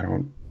I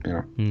don't.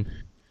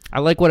 I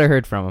like what I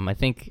heard from him. I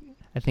think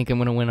I think I'm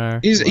gonna win our.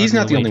 He's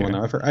not the only one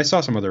though. I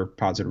saw some other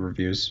positive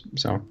reviews.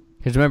 So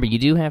because remember, you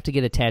do have to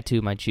get a tattoo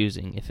of my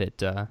choosing if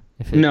it.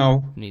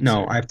 No,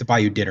 I have to buy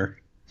you dinner.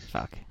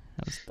 Fuck,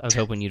 I was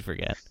hoping you'd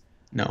forget.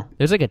 No,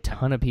 there's like a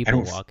ton of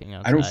people walking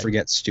outside. I don't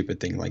forget stupid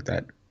things like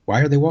that.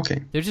 Why are they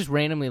walking? They're just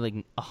randomly like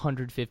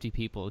 150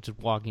 people just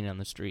walking down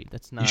the street.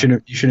 That's not.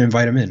 You should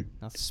invite them in.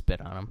 I'll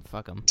spit on them.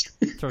 Fuck them.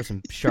 Throw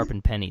some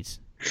sharpened pennies.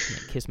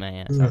 Kiss my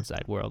ass,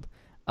 outside world.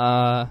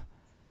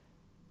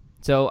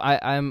 So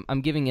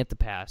I'm giving it the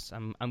pass.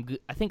 I'm good.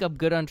 I think I'm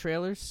good on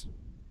trailers.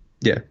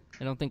 Yeah.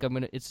 I don't think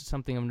it's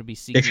something I'm gonna be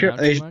seeking out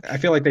too much. I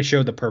feel like they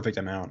showed the perfect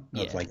amount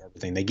of like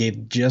everything. They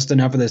gave just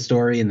enough of the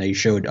story, and they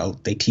showed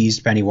they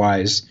teased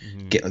Pennywise,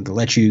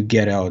 let you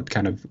get out,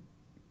 kind of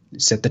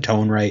set the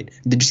tone right.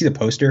 Did you see the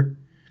poster?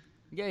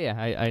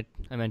 Yeah.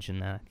 I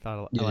mentioned that. I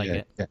thought I liked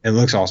it. Yeah. It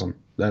looks awesome.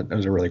 That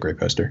was a really great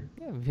poster.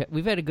 Yeah,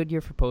 we've had a good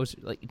year for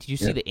posters. Like, did you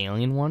see the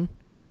Alien one?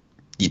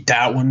 Yeah,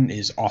 that one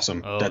is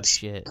awesome. Oh, that's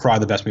shit.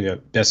 Probably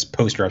the best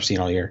poster I've seen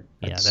all year.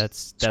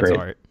 That's great.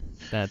 art.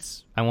 I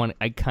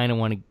kind of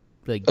want to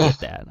like get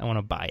that. I want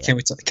to buy it.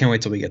 Can't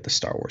wait till we get the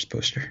Star Wars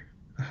poster.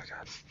 Oh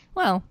god.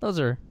 Well, those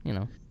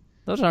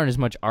aren't as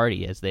much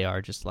arty as they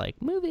are just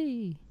like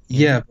movie.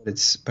 Yeah, but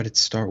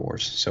it's Star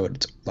Wars, so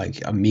it's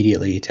like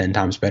immediately 10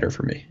 times better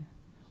for me.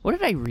 What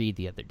did I read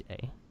the other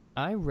day?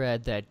 I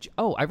read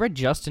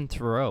Justin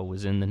Theroux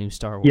was in the new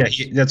Star Wars.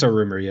 Yeah, that's a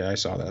rumor. Yeah, I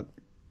saw that.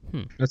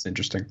 That's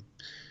interesting.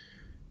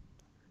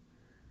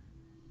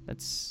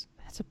 That's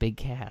a big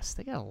cast.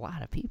 They got a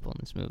lot of people in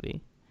this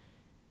movie.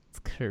 It's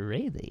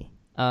crazy.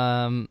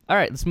 All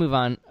right, let's move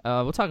on.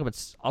 I'll talk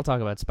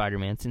about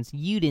Spider-Man since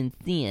you didn't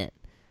see it.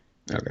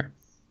 Okay.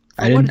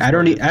 I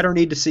don't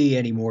need to see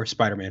any more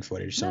Spider-Man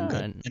footage, so I'm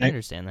good. I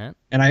understand that.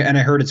 And I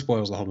heard it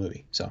spoils the whole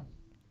movie, so.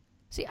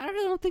 See, I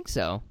really don't think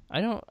so.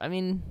 I don't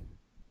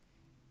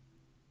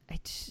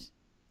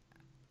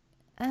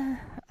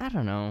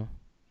know.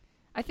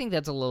 I think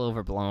that's a little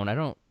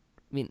overblown.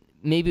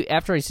 Maybe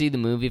after I see the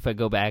movie, if I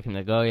go back and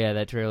like, oh yeah,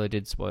 that trailer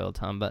did spoil a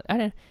ton, but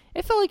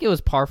it felt like it was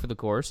par for the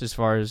course as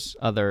far as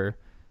other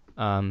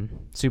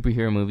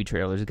superhero movie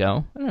trailers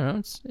go. I don't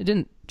know. It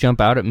didn't jump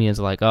out at me as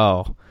like,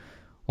 oh,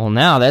 well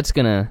now that's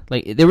gonna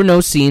like. There were no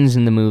scenes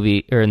in the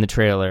movie or in the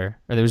trailer,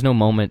 or there was no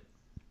moment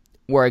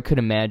where I could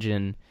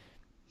imagine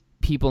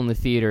people in the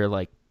theater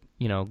like,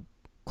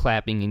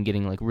 clapping and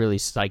getting like really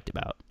psyched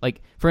about.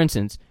 Like, for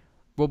instance,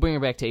 we'll bring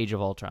it back to Age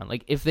of Ultron.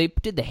 Like, if they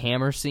did the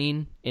hammer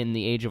scene in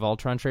the Age of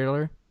Ultron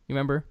trailer, you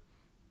remember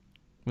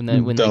when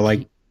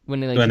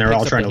they're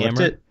all trying to lift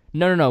it?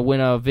 No.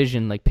 When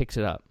Vision like picks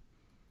it up.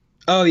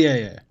 Oh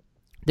yeah.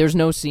 There's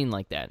no scene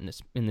like that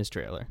in this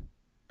trailer.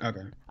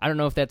 Okay. I don't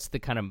know if that's the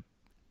kind of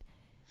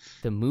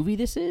the movie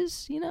this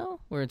is,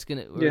 where it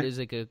is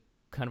like a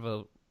kind of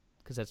a,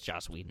 because that's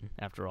Joss Whedon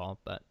after all,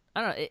 but. I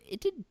don't know.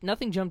 It did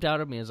nothing jumped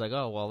out at me as like,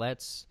 oh well,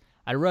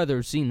 I'd rather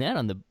have seen that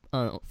on the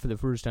for the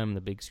first time on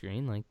the big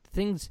screen. Like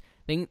the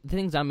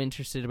things I'm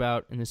interested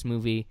about in this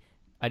movie,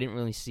 I didn't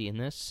really see in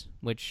this,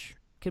 which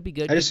could be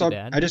good. I just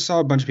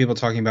saw a bunch of people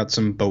talking about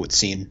some boat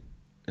scene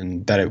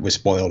and that it was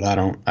spoiled. I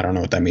don't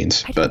know what that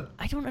means, but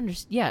I don't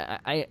understand. Yeah,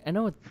 I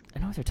know what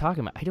they're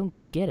talking about. I don't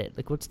get it.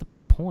 Like, what's the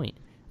point?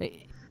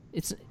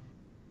 It's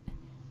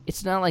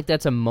not like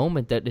that's a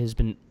moment that has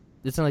been.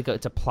 It's not like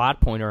it's a plot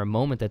point or a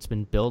moment that's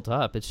been built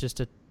up. It's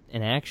just an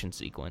action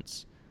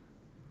sequence.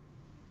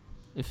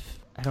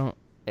 I don't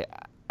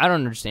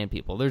understand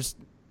people. There's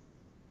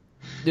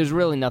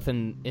really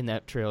nothing in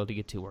that trailer to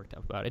get too worked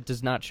up about. It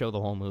does not show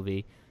the whole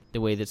movie the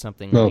way that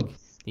something like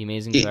The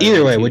Amazing.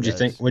 Either way, what'd you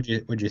think? What'd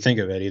you think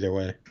of it? Either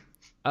way.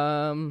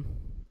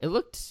 It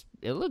looked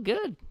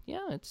good.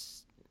 Yeah,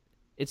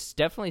 it's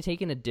definitely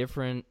taken a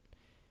different.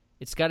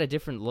 It's got a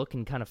different look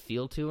and kind of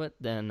feel to it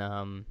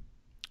than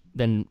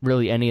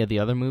really any of the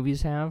other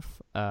movies have.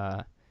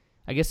 I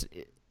guess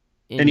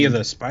any of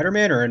the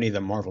Spider-Man or any of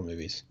the Marvel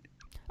movies.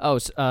 Oh,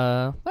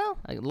 well,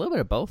 a little bit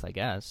of both, I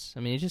guess. I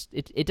mean,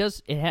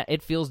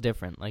 it feels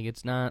different. Like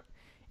it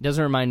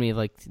doesn't remind me of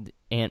like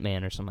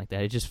Ant-Man or something like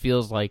that. It just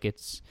feels like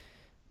it's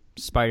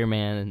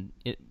Spider-Man,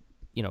 and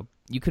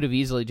you could have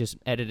easily just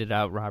edited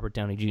out Robert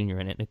Downey Jr.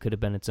 in it, and it could have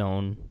been its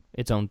own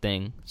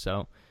thing.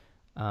 So,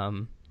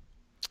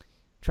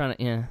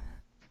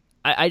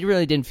 I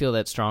really didn't feel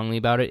that strongly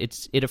about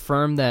it. It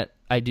affirmed that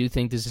I do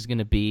think this is going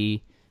to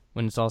be,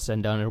 when it's all said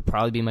and done, it'll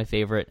probably be my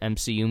favorite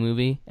MCU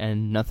movie,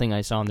 and nothing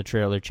I saw in the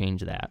trailer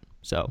changed that.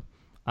 So,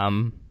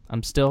 I'm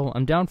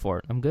down for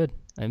it. I'm good.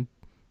 I'm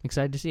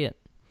excited to see it.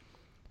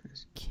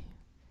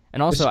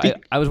 And also,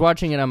 I was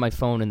watching it on my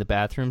phone in the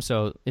bathroom,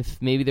 so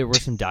if maybe there were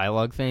some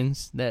dialogue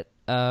things that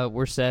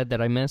were said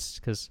that I missed,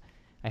 because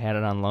I had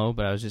it on low,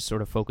 but I was just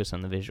sort of focused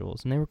on the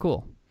visuals, and they were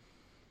cool.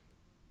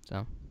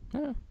 So, I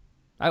don't know.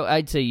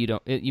 I'd say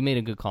you made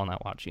a good call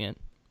not watching it.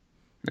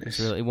 Nice.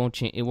 Really,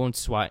 it won't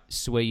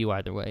sway you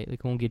either way. Like,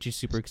 it won't get you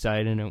super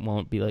excited, and it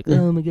won't be like,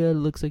 oh my god, it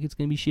looks like it's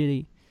gonna be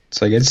shitty. It's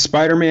like, it's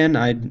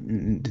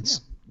Spider-Man.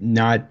 It's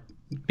not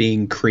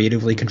being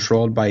creatively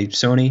controlled by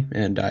Sony,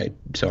 and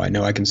so I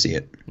know I can see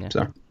it. Yeah.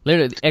 So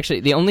literally,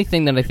 actually, the only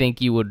thing that I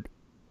think you would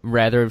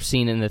rather have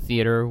seen in the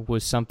theater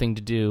was something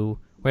to do.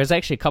 Well, there's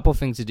actually a couple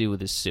things to do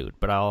with his suit,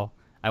 but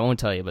I won't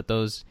tell you. But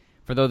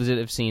for those that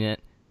have seen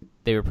it,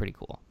 they were pretty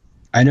cool.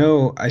 I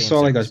know. I saw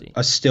like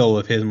a still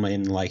of him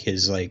in like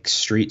his like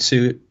street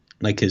suit,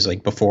 like his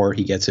like before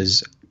he gets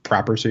his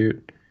proper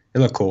suit. It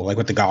looked cool, like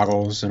with the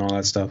goggles and all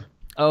that stuff.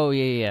 Oh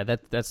yeah.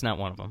 That's not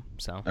one of them.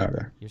 So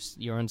okay.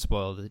 You're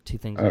unspoiled. The two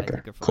things that I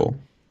think are fun. Cool.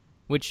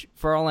 Which,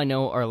 for all I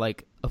know, are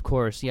like, of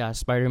course, yeah,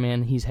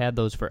 Spider-Man. He's had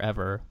those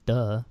forever,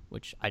 duh.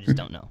 Which I just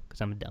don't know because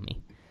I'm a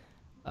dummy.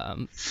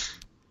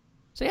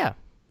 So yeah,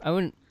 I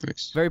went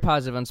very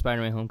positive on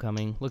Spider-Man: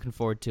 Homecoming. Looking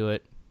forward to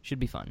it. Should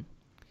be fun.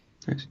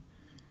 Nice.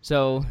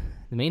 So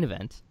the main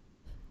event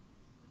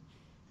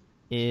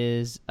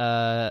is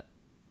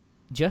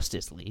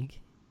Justice League.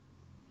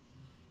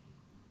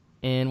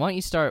 And why don't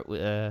you start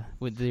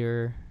with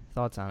your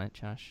thoughts on it,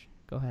 Josh?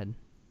 Go ahead.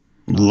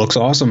 Looks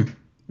awesome.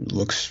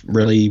 Looks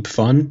really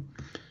fun.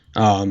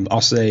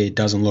 I'll say it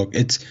doesn't look.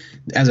 It's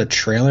as a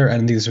trailer. I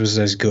don't think this was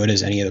as good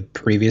as any of the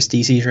previous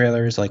DC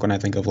trailers. Like when I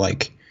think of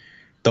like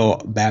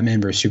the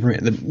Batman vs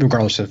Superman,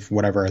 regardless of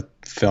whatever I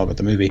felt about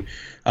the movie,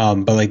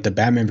 but like the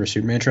Batman vs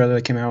Superman trailer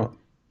that came out.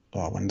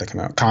 When did that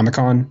come out?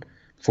 Comic-Con.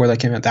 Before that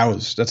came out,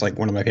 that's like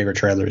one of my favorite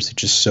trailers.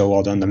 It's just so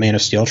well done. The Man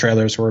of Steel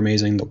trailers were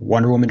amazing. The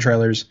Wonder Woman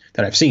trailers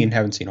that I've seen,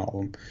 haven't seen all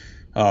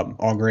of them.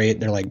 All great.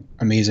 They're like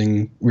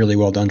amazing, really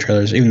well done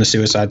trailers. Even the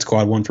Suicide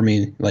Squad one for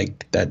me,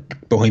 like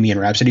that Bohemian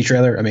Rhapsody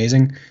trailer,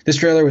 amazing. This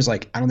trailer was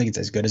like, I don't think it's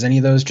as good as any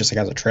of those, just like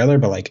as a trailer,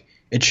 but like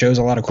it shows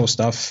a lot of cool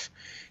stuff.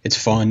 It's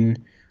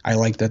fun. I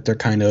like that they're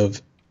kind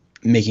of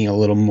making a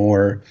little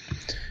more.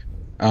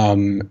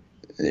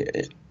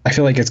 I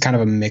feel like it's kind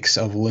of a mix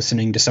of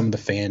listening to some of the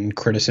fan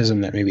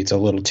criticism that maybe it's a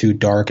little too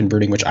dark and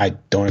brooding, which I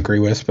don't agree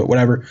with, but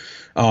whatever.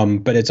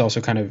 But it's also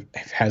kind of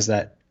has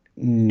that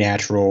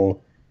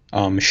natural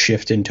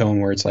shift in tone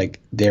where it's like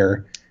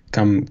they're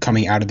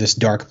coming out of this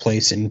dark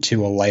place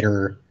into a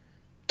lighter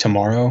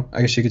tomorrow,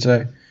 I guess you could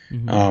say.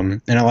 Mm-hmm.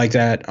 And I like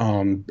that.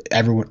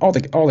 Everyone, all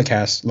the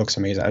cast looks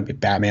amazing. I mean,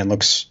 Batman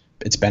looks.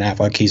 It's Ben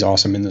Affleck. He's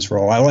awesome in this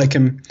role. I like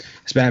him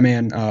as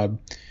Batman. And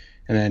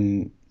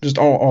then. Just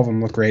all of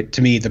them look great.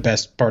 To me, the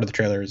best part of the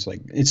trailer is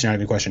like it's not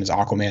even a question. Is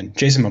Aquaman.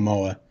 Jason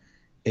Momoa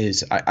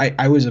is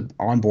I was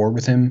on board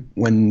with him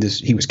when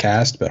he was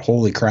cast, but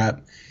holy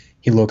crap,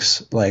 he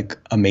looks like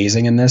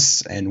amazing in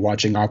this. And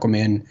watching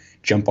Aquaman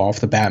jump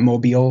off the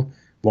Batmobile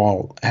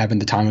while having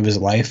the time of his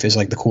life is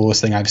like the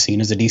coolest thing I've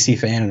seen as a DC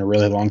fan in a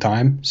really long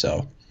time.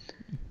 So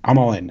I'm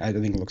all in. I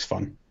think it looks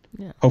fun.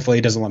 Yeah. Hopefully,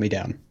 it doesn't let me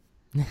down.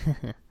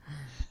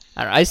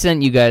 I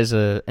sent you guys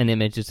an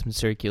image that's been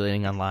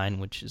circulating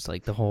online, which is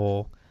like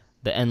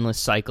the endless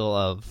cycle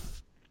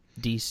of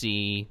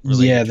DC.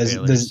 Yeah,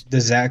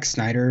 the Zack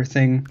Snyder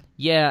thing.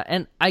 Yeah,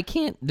 and I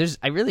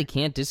really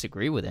can't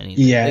disagree with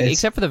anything. Yeah,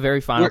 except for the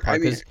very final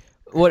part. Because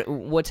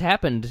what's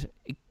happened?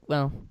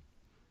 Well,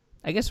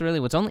 I guess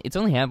really it's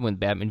only happened with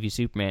Batman v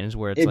Superman is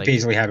where it like,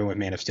 basically happened with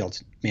Man of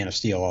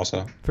Steel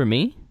also. For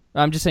me,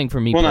 I'm just saying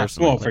for me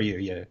personally. For you,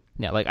 yeah.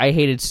 Yeah, like I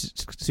hated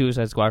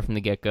Suicide Squad from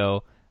the get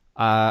go.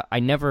 I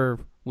never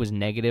was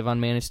negative on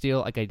Man of Steel.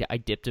 Like I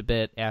dipped a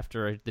bit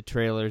after the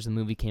trailers, the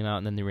movie came out,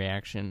 and then the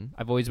reaction.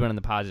 I've always been on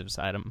the positive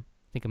side. I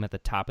think I'm at the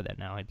top of that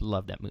now. I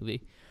love that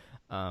movie.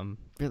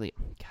 Really,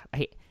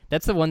 God,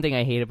 that's the one thing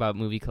I hate about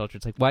movie culture.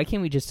 It's like, why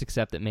can't we just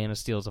accept that Man of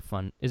Steel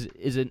is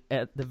is it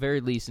at the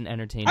very least an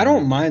entertaining? I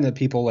don't mind that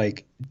people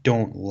like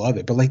don't love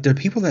it, but like there are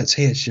people that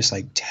say it's just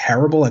like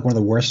terrible, like one of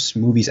the worst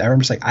movies ever. I'm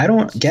just like, I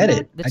don't get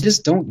it. I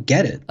just don't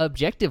get it.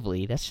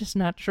 Objectively, that's just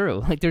not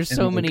true. Like there's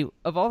so many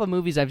of all the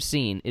movies I've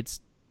seen. It's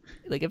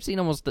like I've seen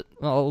almost a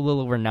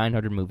little over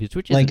 900 movies,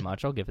 which isn't like,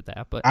 much. I'll give it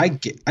that. But I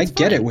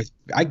get it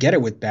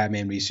with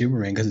Batman v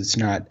Superman because it's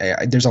not.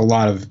 There's a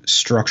lot of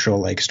structural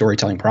like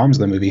storytelling problems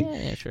in the movie.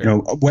 Yeah, sure. You know,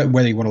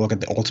 whether you want to look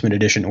at the Ultimate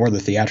Edition or the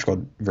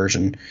theatrical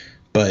version,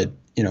 but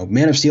you know,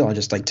 Man of Steel, I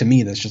just like to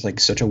me that's just like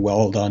such a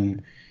well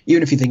done.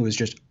 Even if you think it was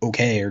just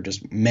okay or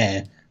just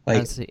meh,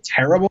 like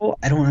terrible,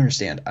 I don't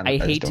understand. I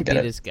hate to be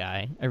this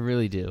guy, I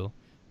really do,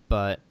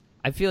 but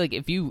I feel like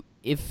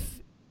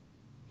if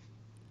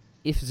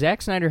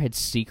Zack Snyder had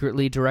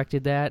secretly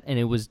directed that and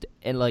it was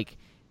like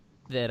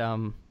that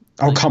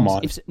oh come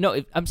on.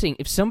 I'm saying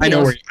if somebody I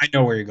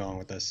know where you're going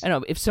with this. I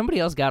know if somebody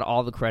else got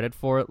all the credit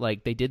for it,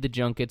 like they did the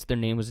junkets, their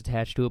name was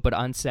attached to it, but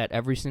on set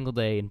every single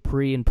day in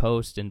pre and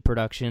post and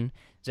production,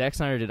 Zack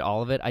Snyder did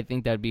all of it, I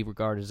think that'd be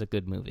regarded as a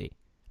good movie.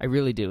 I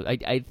really do.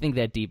 I think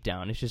that deep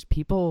down. It's just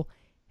people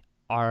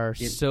are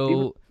he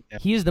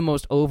is the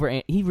most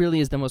he really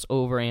is the most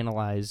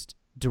overanalyzed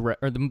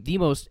the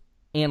most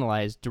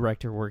analyzed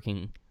director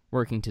working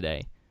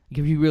today. Like,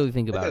 if you really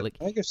think about it,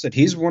 like I said,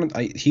 he's one of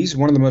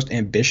the most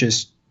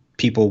ambitious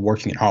people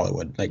working in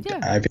Hollywood. Like yeah.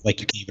 I feel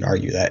like you can't even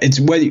argue that. It's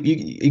whether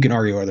you can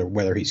argue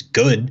whether he's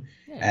good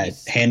at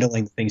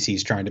handling the things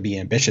he's trying to be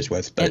ambitious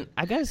with. But and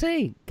I gotta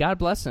say, God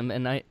bless him.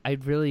 And I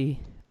really,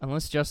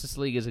 unless Justice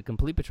League is a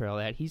complete betrayal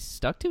of that, he's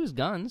stuck to his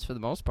guns for the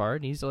most part.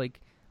 And he's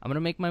like, I'm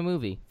gonna make my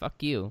movie.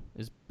 Fuck you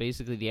is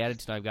basically the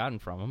attitude I've gotten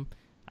from him.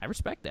 I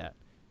respect that.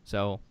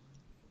 So,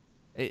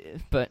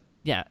 but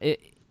yeah,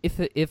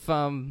 if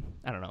I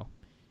don't know,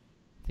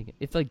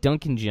 if like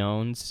Duncan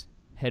Jones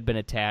had been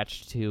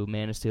attached to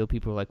Man of Steel,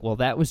 people were like, well,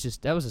 that was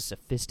a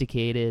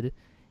sophisticated,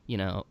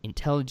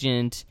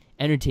 intelligent,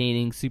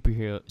 entertaining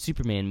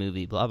Superman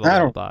movie, blah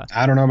blah blah.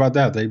 I don't know about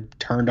that. They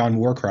turned on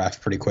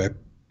Warcraft pretty quick.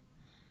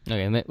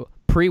 Okay,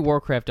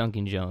 pre-Warcraft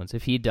Duncan Jones,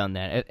 if he'd done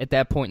that at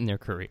that point in their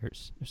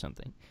careers or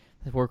something,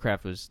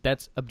 Warcraft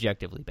that's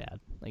objectively bad.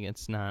 Like,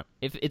 it's not.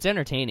 If it's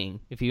entertaining,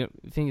 if you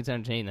think it's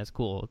entertaining, that's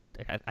cool.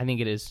 I think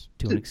it is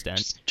to an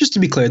extent. Just to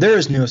be clear, there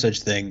is no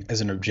such thing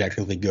as an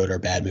objectively good or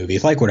bad movie.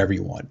 It's like whatever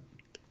you want.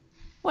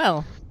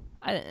 Well,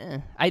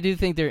 I do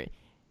think there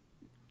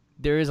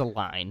is a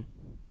line.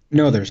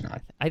 No, there's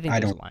not. I think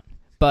there's a line.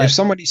 But if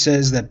somebody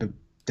says that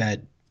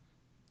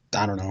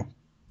I don't know,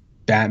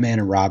 Batman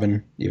and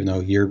Robin, even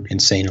though you're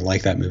insane and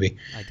like that movie,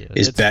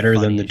 is better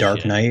than The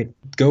Dark Knight,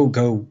 go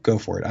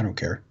for it. I don't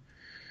care.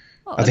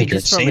 Well, I think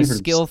just from a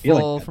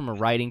skillful, from a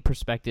writing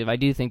perspective, I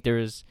do think there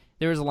is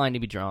a line to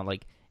be drawn.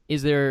 Like,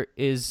 But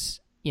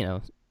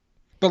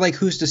like,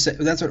 who's to say?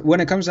 When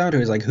it comes down to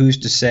it, is like, who's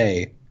to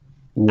say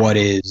what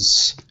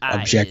is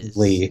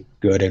objectively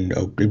good and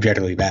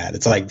objectively bad?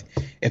 It's like,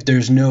 if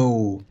there's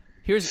no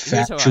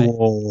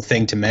factual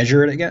thing to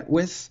measure it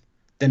with,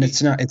 then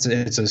it's not. It's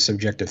a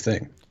subjective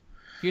thing.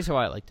 Here's how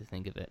I like to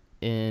think of it.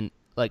 And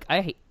like,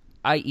 I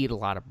eat a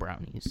lot of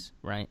brownies,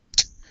 right?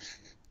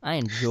 I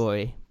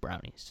enjoy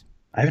brownies.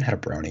 I haven't had a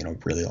brownie in a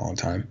really long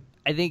time.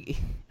 I think,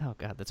 oh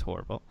God, that's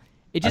horrible.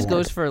 It just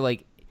goes for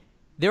like,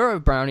 there are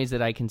brownies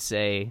that I can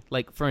say,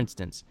 like, for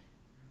instance,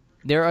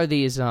 there are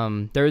these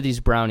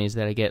brownies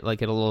that I get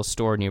like at a little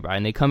store nearby,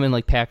 and they come in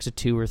like packs of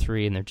 2 or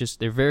 3, and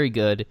they're very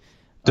good.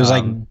 There's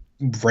like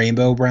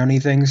rainbow brownie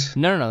things.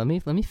 No. Let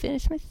me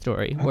finish my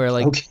story. Where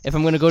like, if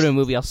I'm gonna go to a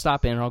movie, I'll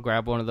stop in and I'll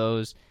grab one of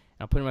those,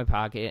 and I'll put it in my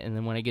pocket, and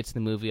then when I get to the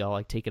movie, I'll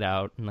like take it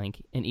out and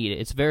eat it.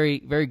 It's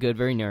very, very good,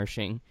 very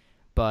nourishing.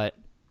 But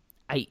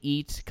I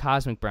eat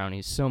cosmic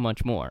brownies so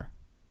much more.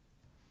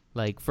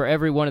 Like, for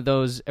every one of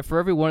those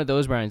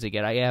brownies I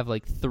get, I have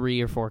like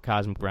 3 or 4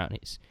 cosmic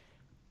brownies.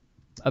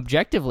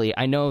 Objectively,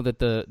 I know that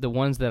the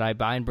ones that I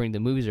buy and bring to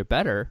movies are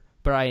better,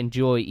 but I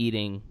enjoy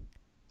eating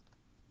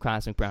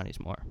cosmic brownies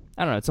more.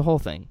 I don't know. It's a whole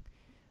thing.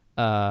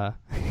 So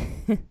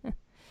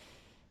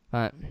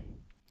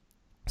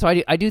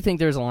I do think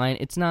there's a line.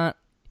 It's not.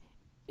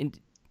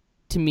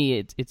 To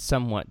me, it's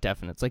somewhat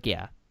definite. It's like,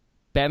 yeah,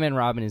 Batman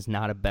Robin is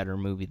not a better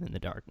movie than The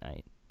Dark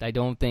Knight. I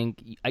don't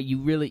think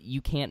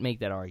you can't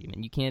make that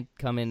argument. You can't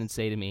come in and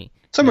say to me,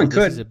 someone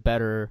could. This is a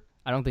better.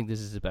 I don't think this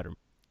is a better.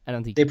 I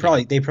don't think they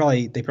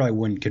probably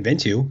wouldn't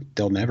convince you.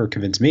 They'll never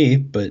convince me,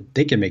 but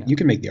they can make. You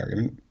can make the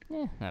argument.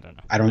 Yeah, I don't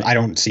know. I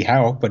don't see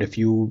how, but if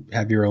you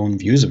have your own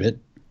views of it,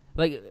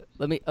 like,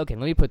 let me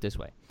put it this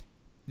way.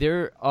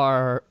 There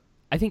are,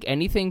 I think,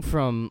 anything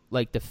from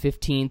like the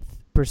 15th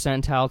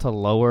percentile to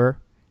lower,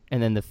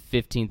 and then the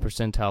 15th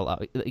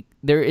percentile. Like,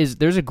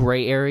 there's a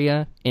gray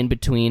area in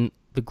between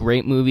the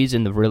great movies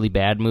and the really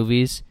bad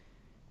movies.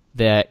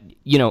 That,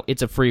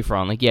 it's a free for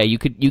all. Like, yeah, you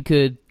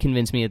could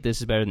convince me that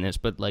this is better than this,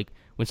 but like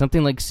when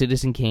something like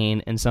Citizen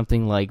Kane and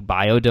something like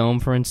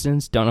Biodome, for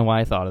instance, don't know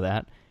why I thought of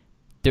that.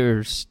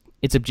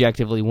 It's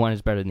objectively one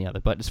is better than the other.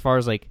 But as far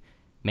as like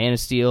Man of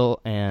Steel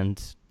and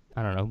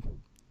I don't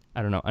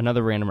know,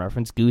 another random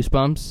reference,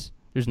 Goosebumps,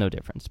 there's no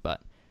difference.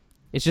 But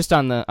it's just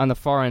on the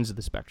far ends of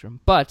the spectrum.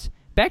 But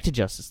back to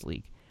Justice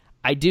League,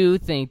 I do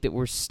think that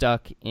we're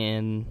stuck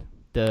in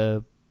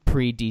the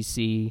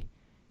pre-DC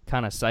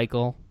kind of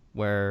cycle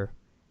where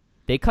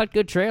they cut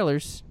good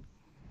trailers.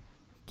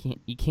 You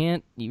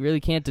really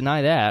can't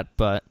deny that.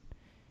 But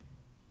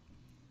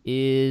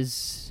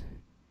is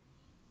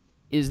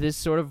this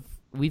sort of,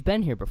 we've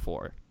been here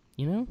before,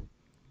 and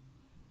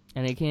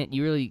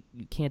you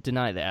can't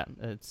deny that.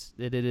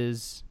 It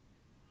is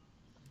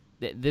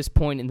this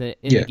point in the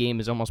game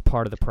is almost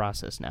part of the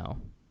process now.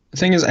 The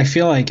thing is, I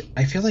feel like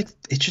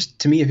it's just,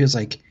 to me, it feels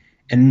like,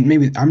 and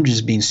maybe I'm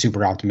just being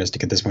super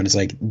optimistic at this point. It's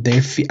like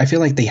I feel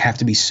like they have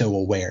to be so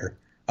aware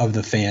of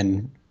the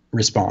fan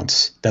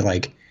response that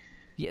like.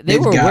 Yeah, they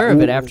were aware of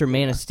it after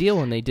Man of Steel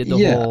when they did the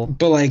whole.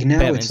 But like now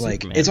Batman it's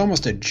like Superman. It's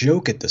almost a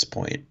joke at this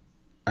point.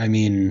 I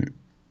mean,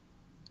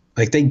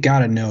 like, they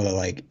gotta know that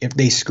like if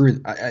they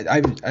screw,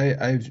 I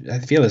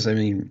feel this. I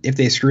mean, if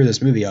they screw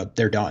this movie up,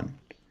 they're done.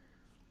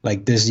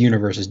 Like, this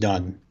universe is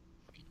done.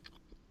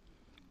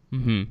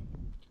 Mm-hmm.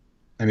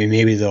 I mean,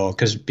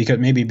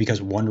 maybe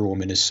because Wonder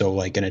Woman is so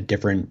like in a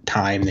different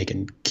time, they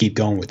can keep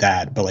going with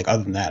that. But like,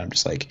 other than that, I'm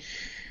just like,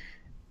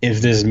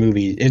 if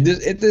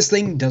this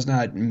thing does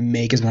not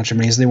make as much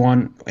money as they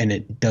want, and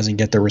it doesn't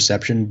get the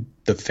reception,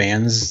 the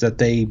fans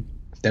that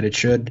it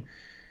should,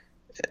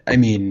 I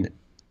mean,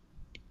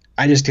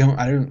 I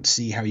don't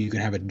see how you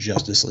can have a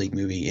Justice League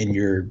movie in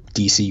your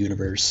DC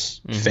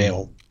universe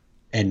fail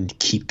and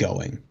keep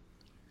going.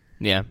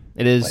 Yeah,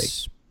 it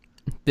is.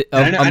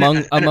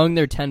 Among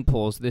their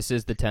tentpoles, this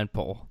is the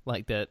tentpole,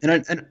 like that.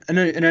 And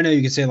I know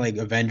you could say like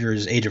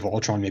Avengers: Age of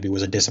Ultron maybe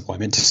was a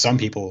disappointment to some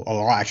people.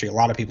 Actually, a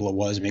lot of people it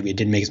was. Maybe it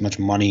didn't make as much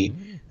money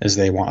as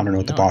they want. I don't know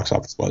what the box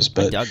office was,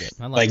 but I dug it.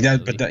 I like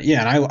that. Movie. But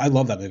yeah, and I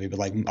love that movie. But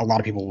like a lot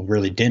of people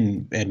really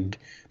didn't.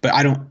 But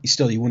I don't.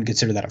 Still, you wouldn't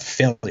consider that a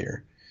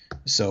failure.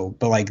 So,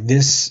 but like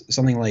this,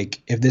 something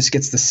like if this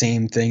gets the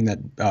same thing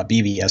that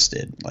BVS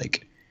did,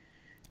 like,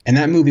 and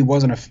that movie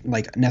wasn't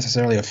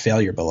necessarily a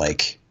failure, but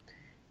like.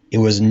 It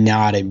was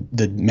not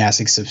the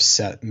massive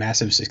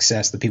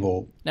success that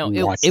people. No,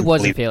 it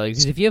was a failure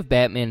because if you have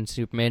Batman and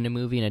Superman in a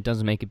movie and it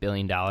doesn't make $1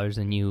 billion,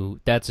 then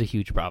that's a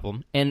huge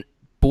problem. And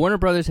Warner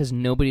Brothers has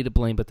nobody to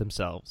blame but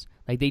themselves.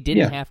 Like they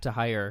didn't have to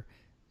hire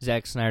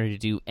Zack Snyder to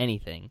do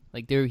anything.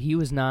 Like there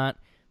was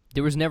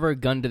never a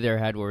gun to their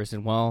head where it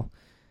said, "Well,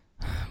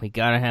 we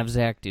gotta have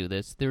Zack do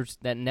this."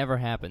 That never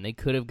happened. They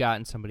could have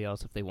gotten somebody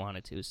else if they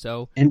wanted to.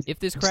 So if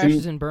this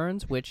crashes and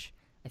burns, which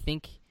I'm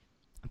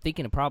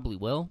thinking it probably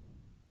will.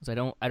 I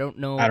don't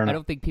know. I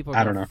don't think people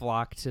are going to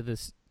flock to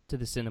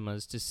the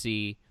cinemas to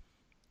see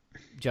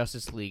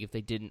Justice League if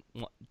they didn't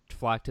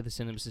flock to the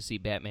cinemas to see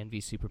Batman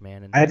v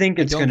Superman. And I think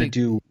it's going to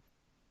do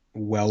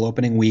well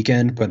opening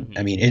weekend, but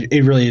I mean,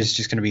 it really is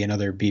just going to be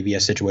another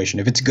BVS situation.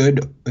 If it's good,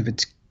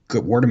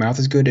 word of mouth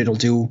is good, it'll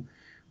do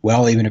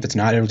well. Even if it's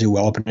not, it'll do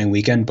well opening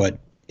weekend. But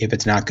if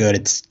it's not good,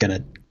 it's going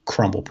to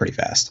crumble pretty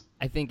fast.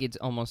 I think it's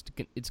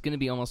going to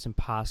be almost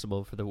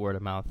impossible for the word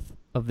of mouth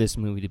of this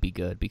movie to be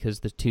good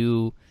because the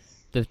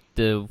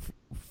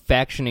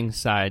factioning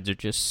sides are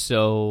just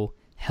so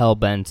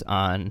hell-bent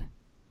on,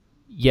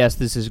 yes,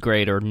 this is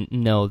great, or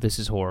no, this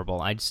is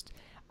horrible. I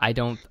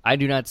do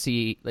not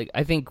see, like,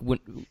 I think when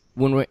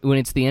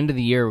it's the end of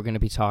the year, we're going to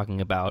be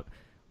talking about,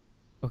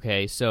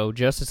 okay, so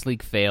Justice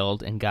League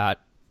failed and got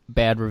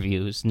bad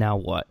reviews, now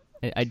what?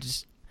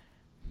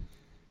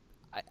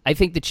 I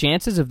think the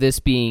chances of this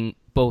being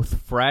both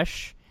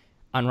fresh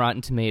on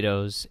Rotten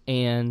Tomatoes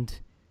and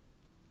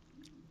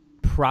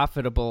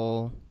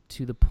profitable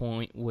to the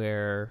point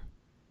where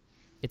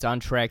it's on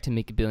track to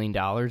make $1 billion,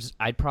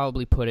 I'd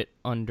probably put it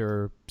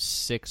under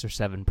 6 or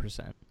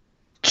 7%.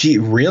 Gee,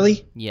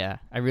 really? Yeah,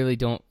 I really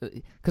don't.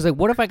 Because like,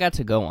 what if I got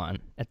to go on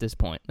at this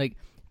point? Like,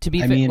 to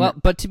be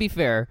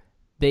fair,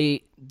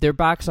 their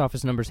box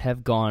office numbers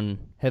have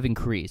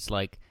increased.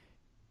 Like,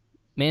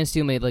 Man of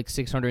Steel made like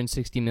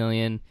 $660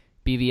 million.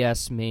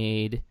 BVS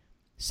made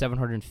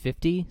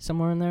 750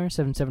 somewhere in there,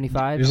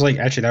 775. It was like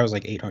that was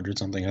like 800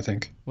 something, I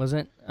think. Was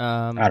it?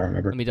 I don't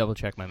remember. Let me double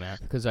check my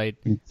math because I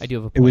do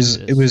have a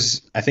point. It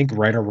was I think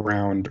right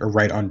around or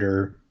right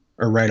under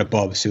or right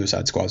above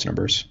Suicide Squad's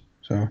numbers.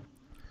 So.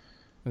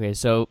 Okay,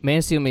 so Man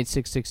of Steel made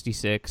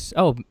 666.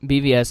 Oh,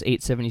 BVS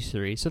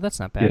 873. So that's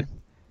not bad.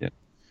 Yeah.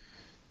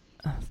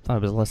 I thought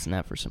it was less than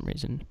that for some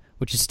reason,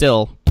 which is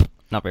still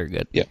not very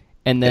good. Yeah.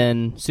 And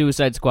then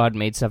Suicide Squad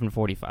made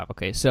 745.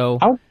 Okay, so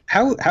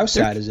how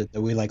sad is it that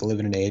we like live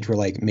in an age where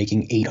like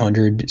making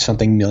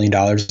 $800-something million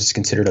is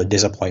considered a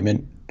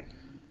disappointment?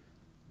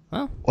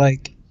 Well,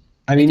 like,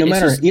 I mean,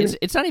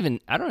 it's not even.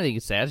 I don't think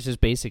it's sad. It's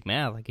just basic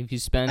math. Like if you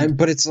spend,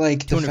 but it's like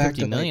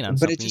 $250 million on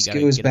something, but it just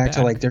goes back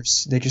to like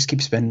they just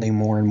keep spending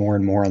more and more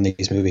and more on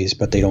these movies,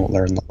 but they don't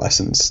learn the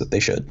lessons that they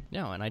should.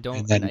 No, and I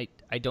don't think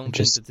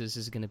that this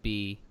is going to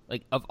be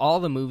like of all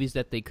the movies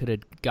that they could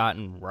have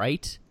gotten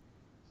right.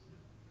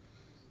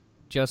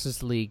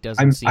 Justice League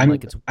doesn't seem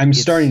like it's. I'm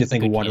starting to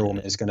think Wonder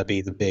Woman is going to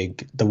be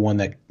the one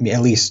that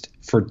at least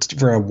for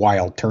a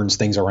while turns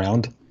things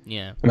around.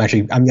 Yeah, I'm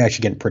actually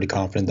getting pretty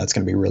confident that's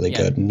going to be really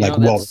good and like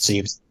well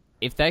received.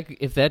 If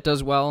that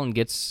does well and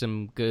gets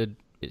some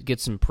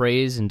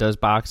praise and does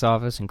box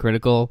office and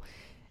critical,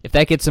 if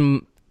that gets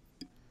some,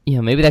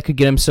 maybe that could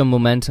get him some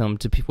momentum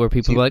to where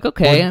people are like,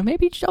 okay,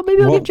 maybe I'll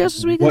give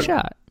Justice League a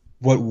shot.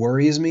 What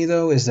worries me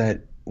though is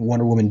that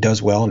Wonder Woman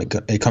does well and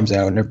it comes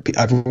out and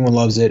everyone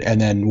loves it, and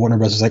then Warner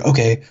Bros. Is like,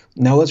 okay,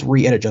 now let's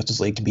re-edit Justice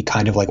League to be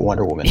kind of like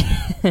Wonder Woman.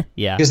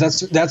 Yeah,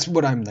 because that's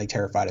what I'm like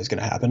terrified is going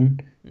to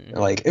happen.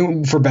 Like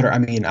for better, I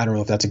mean, I don't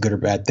know if that's a good or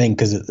bad thing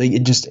because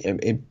it just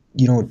seems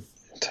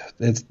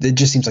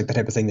like the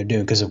type of thing they're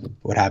doing because of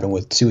what happened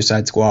with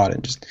Suicide Squad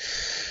and just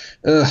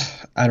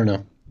I don't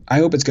know. I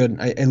hope it's good.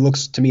 It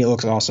looks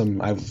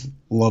awesome. I've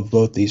loved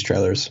both these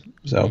trailers.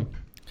 So.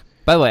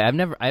 By the way, I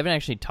haven't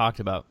actually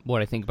talked about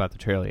what I think about the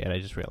trailer yet. I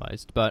just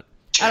realized, but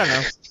I don't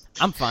know.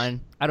 I'm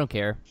fine. I don't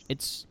care.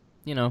 It's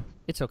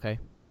it's okay.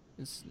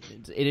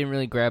 It didn't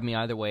really grab me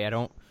either way.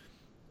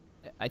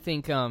 I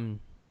think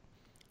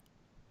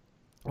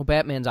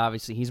Batman's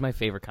obviously he's my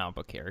favorite comic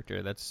book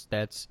character.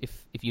 That's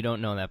if you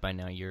don't know that by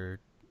now, you're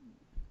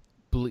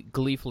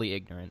gleefully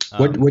ignorant.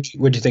 What'd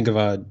you think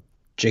of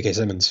J.K.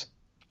 Simmons?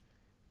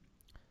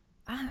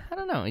 I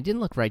don't know. It didn't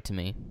look right to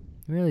me.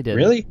 It really did.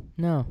 Really?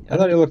 No. I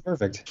thought he looked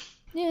perfect.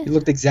 Yeah. He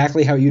looked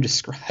exactly how you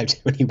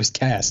described when he was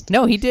cast.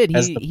 No, he did.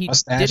 He did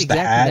exactly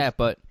that,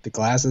 but the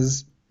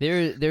glasses. There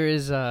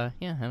is I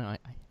don't know. I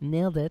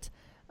nailed it.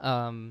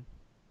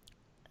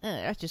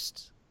 It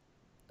just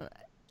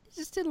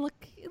didn't look.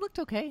 It looked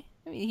okay.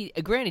 I mean,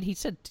 granted, he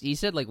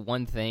said like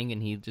one thing,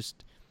 and he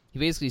just he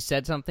basically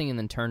said something and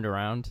then turned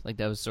around. Like,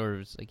 that was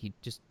sort of like he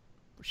just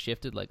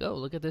shifted, like, oh,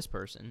 look at this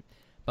person.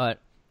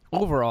 But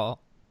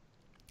overall,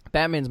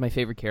 Batman's my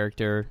favorite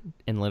character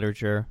in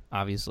literature,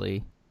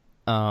 obviously.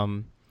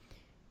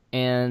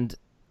 And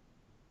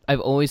I've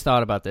always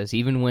thought about this,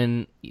 even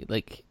when,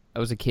 like, I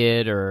was a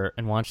kid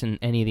and watching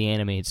any of the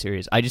animated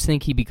series. I just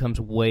think he becomes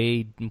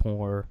way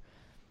more...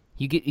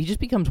 He just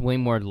becomes way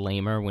more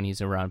lamer when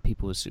he's around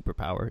people with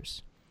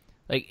superpowers.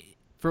 Like,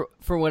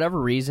 for whatever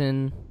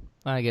reason...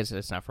 I guess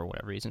it's not for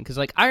whatever reason. Because,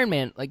 like, Iron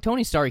Man, like,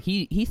 Tony Stark,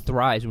 he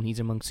thrives when he's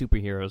among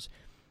superheroes.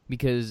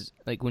 Because,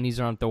 like, when he's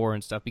around Thor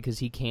and stuff, because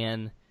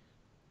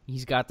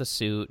he's got the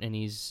suit, and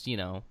he's, you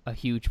know, a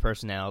huge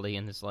personality,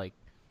 and it's like,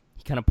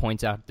 he kind of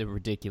points out the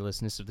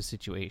ridiculousness of the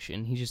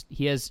situation.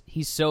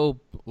 He's so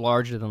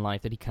larger than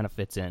life that he kind of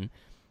fits in.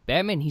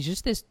 Batman, he's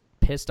just this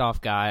pissed off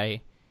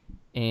guy,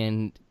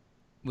 and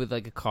with,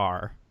 like, a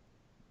car,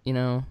 you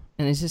know?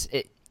 And it's just,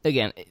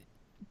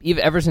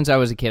 ever since I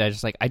was a kid,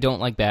 I don't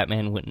like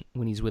Batman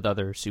when he's with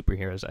other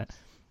superheroes,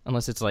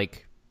 unless it's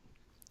like,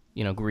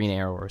 you know, Green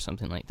Arrow or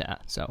something like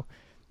that. So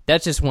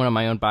that's just one of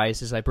my own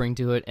biases I bring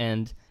to it,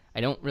 and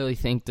I don't really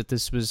think that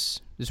this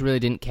really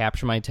didn't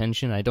capture my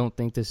attention. I don't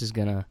think this is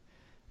gonna,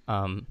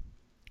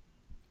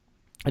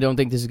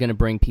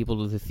 bring people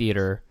to the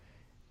theater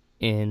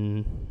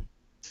in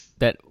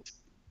that.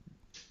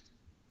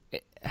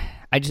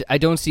 I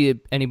don't see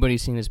anybody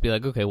seeing this be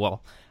like, okay,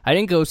 well, I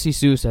didn't go see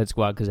Suicide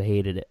Squad because I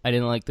hated it. I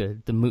didn't like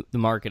the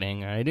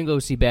marketing. Or I didn't go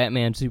see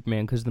Batman,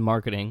 Superman because of the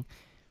marketing.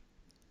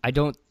 I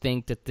don't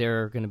think that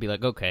they're going to be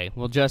like, okay,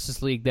 well,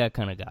 Justice League, that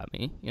kind of got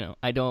me. You know,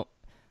 I don't.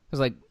 It was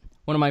like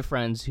one of my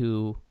friends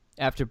who,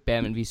 after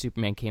Batman v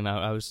Superman came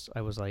out, I was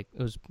like,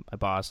 it was my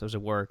boss. I was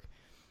at work.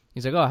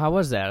 He's like, oh, how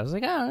was that? I was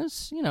like,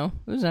 it's, you know,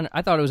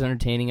 I thought it was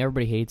entertaining.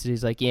 Everybody hates it.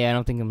 He's like, yeah, I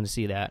don't think I'm going to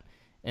see that.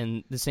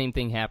 And the same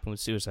thing happened with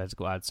Suicide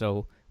Squad.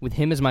 So with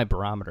him as my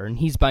barometer, and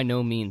he's by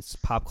no means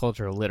pop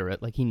culture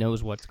illiterate, like he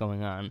knows what's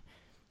going on,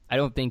 I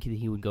don't think that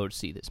he would go to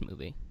see this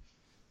movie.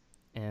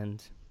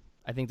 And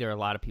I think there are a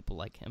lot of people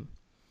like him.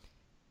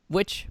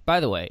 Which,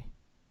 by the way,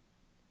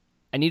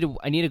 I need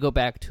to go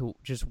back to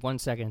just 1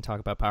 second and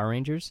talk about Power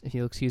Rangers, if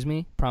you'll excuse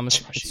me.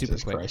 Promise, it's super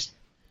quick. Christ.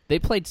 They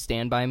played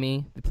Stand By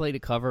Me. They played a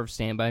cover of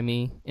Stand By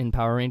Me in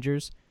Power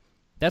Rangers.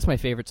 That's my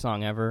favorite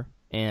song ever.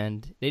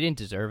 And they didn't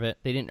deserve it.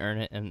 They didn't earn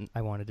it, and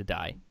I wanted to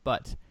die.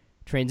 But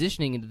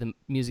transitioning into the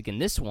music in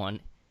this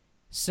one,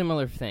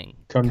 similar thing.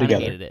 Come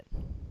together. Hated it.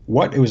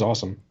 What? It was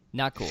awesome.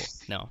 Not cool.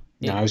 No.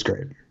 No, it was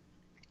great.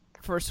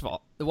 First of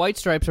all, the White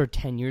Stripes are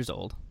 10 years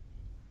old.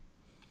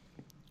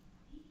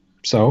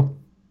 So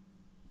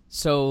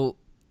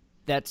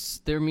that's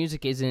their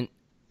music isn't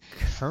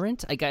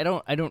current. Like I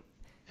don't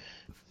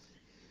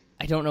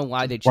know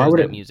why they chose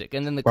that music.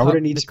 And then why would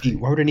it need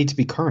to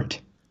be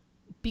current?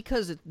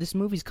 Because this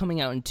movie's coming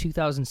out in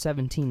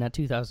 2017, not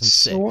 2006.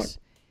 So what?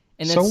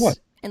 And so what?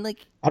 And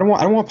like, I don't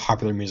want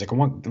popular music. I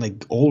want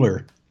like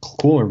older,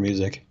 cooler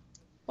music.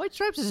 White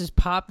Stripes is as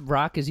pop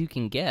rock as you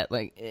can get.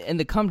 Like, and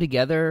the Come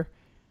Together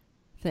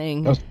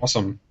thing. That was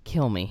awesome.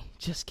 Kill me,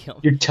 just kill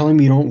me. You're telling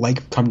me you don't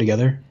like Come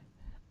Together?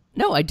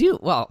 No, I do.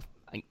 Well,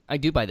 I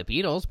do by the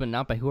Beatles, but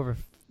not by whoever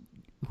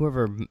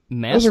massacred.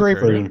 That was a great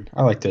version.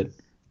 I liked it.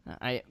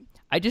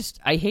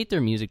 I hate their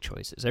music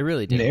choices. I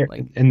really do.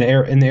 And the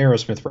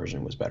Aerosmith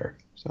version was better.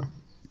 So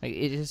like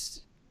it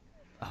just,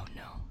 oh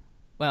no.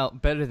 Well,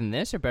 better than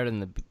this or better than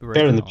the original?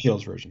 Better than the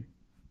Beatles version.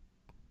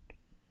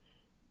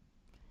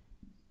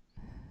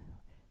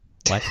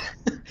 What?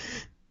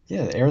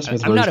 Yeah, the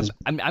Aerosmith version.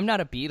 I'm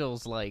not a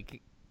Beatles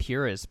like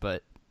purist,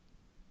 but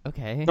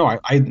okay. No,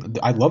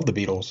 I love the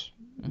Beatles.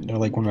 They're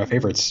like one of my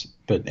favorites,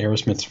 but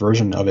Aerosmith's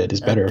version of it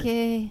is better.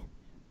 Okay.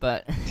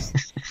 But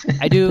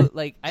I do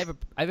like I have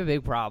a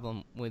big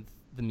problem with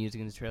the music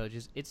in this trailer.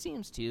 Just it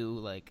seems too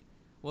like,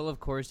 well, of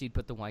course you'd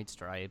put the White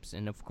Stripes,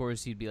 and of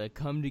course you'd be like,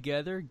 "Come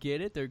together,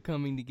 get it? They're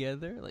coming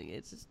together." Like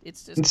it's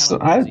just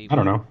I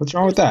don't know what's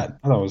wrong with that.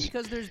 I thought it was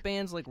because there's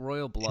bands like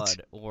Royal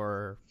Blood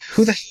or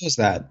who the hell is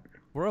that?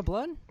 Royal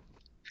Blood?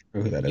 I don't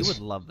know who that is. You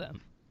would love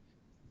them.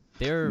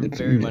 They're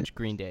very much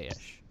Green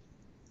Day-ish.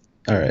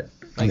 All right,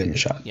 I'll give it a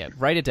shot. Yeah,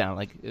 write it down.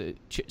 Like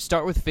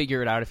start with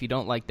Figure It Out. If you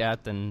don't like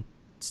that, then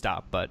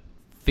stop, but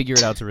Figure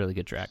It Out's a really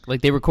good track.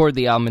 Like they recorded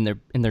the album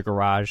in their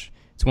garage.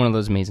 It's one of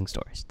those amazing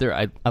stories.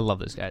 I love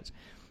those guys.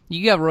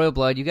 You got Royal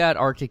Blood, you got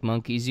Arctic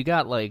Monkeys, you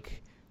got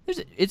like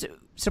it's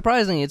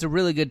surprisingly it's a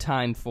really good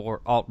time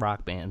for alt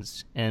rock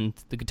bands, and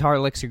the guitar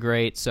licks are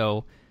great.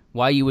 So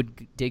why you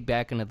would dig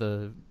back into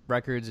the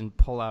records and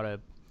pull out a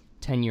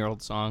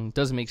 10-year-old song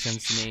doesn't make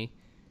sense to me.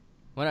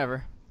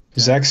 Whatever.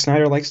 Zack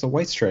Snyder likes the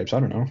White Stripes. I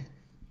don't know.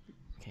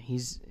 Okay,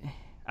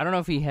 I don't know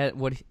if he had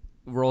what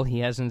role he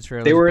has in the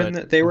trailer. They were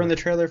in the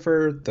trailer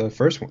for the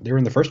first one. They were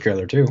in the first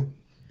trailer too.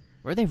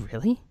 Were they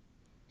really?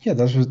 Yeah,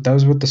 that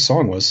was what the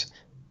song was.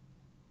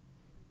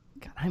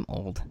 God, I'm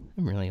old.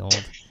 I'm really old.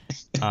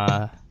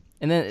 And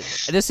then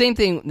the same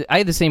thing. I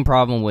had the same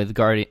problem with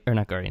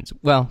not Guardians.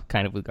 Well,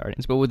 kind of with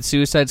Guardians, but with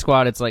Suicide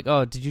Squad, it's like,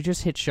 oh, did you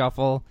just hit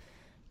shuffle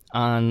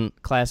on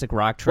classic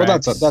rock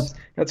tracks? Well,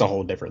 that's a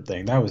whole different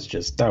thing. That was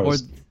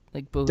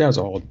Like that was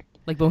old.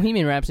 Like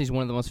Bohemian Rhapsody is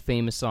one of the most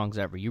famous songs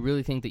ever. You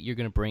really think that you're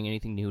going to bring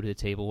anything new to the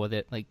table with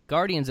it? Like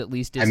Guardians at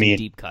least did some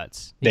deep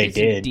cuts. They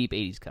did some deep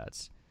 80s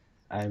cuts.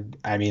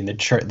 I mean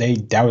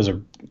that was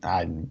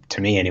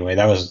to me anyway,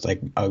 that was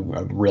like a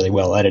really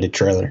well edited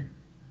trailer.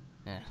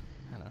 Yeah,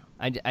 I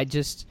don't know. I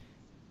just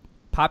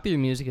popular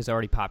music is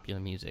already popular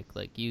music.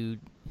 Like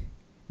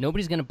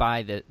nobody's gonna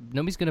buy the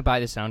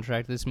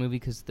soundtrack to this movie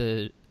because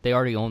they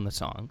already own the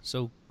song.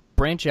 So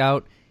branch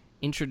out,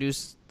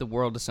 introduce the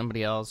world to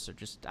somebody else, or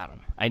just I don't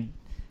know.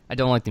 I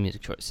don't like the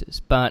music choices,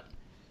 but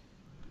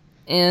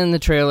in the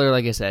trailer,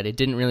 like I said, it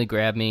didn't really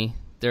grab me.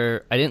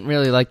 I didn't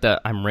really like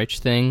the "I'm rich"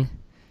 thing.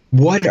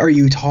 What are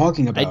you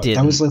talking about? I didn't.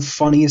 That was the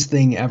funniest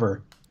thing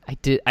ever. I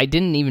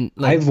didn't even.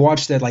 I've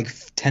watched that like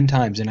 10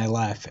 times and I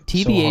laugh.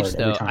 TBH so hard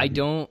every though, time.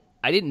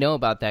 I didn't know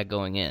about that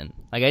going in.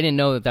 Like I didn't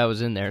know that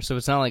was in there. So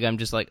it's not like I'm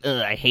just like,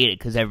 ugh, I hate it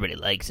because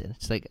everybody likes it.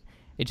 It's like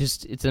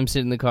it's I'm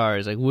sitting in the car.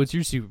 It's like, what's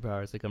your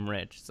superpower? It's like I'm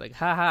rich. It's like,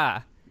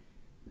 haha.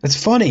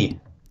 That's funny.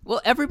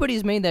 Well,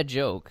 everybody's made that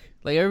joke.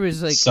 Like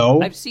everybody's like,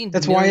 so I've seen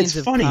that's why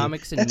it's funny.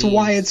 Comics and that's memes.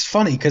 why it's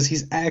funny because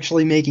he's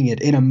actually making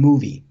it in a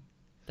movie.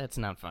 That's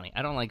not funny.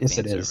 I don't like yes,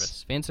 fan it service.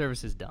 Is. Fan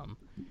service is dumb.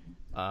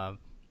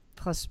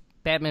 Plus,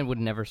 Batman would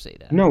never say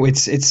that. No,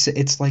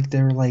 it's like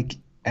they're like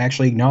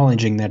actually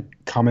acknowledging that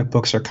comic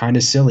books are kind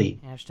of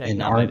silly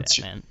and aren't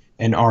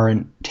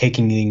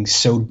taking things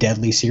so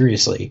deadly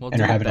seriously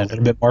and are having a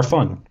little bit more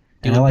fun.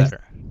 Do it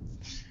better.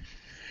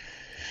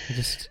 I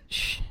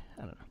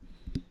don't know.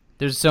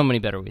 There's so many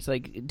better ways.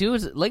 Like,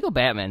 Lego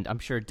Batman, I'm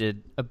sure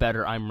did a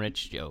better "I'm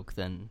rich" joke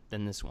than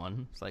this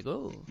one. It's like,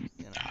 oh,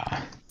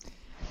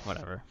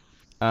 whatever.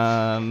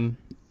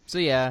 So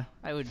yeah,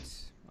 I would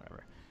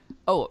whatever.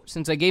 Oh,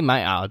 since I gave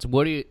my odds,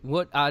 what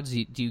odds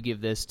do you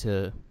give this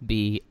to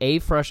be A,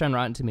 fresh on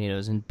Rotten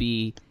Tomatoes, and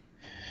B,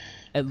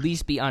 at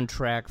least be on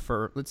track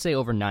for, let's say,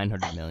 over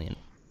 900 million?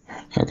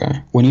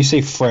 Okay. When you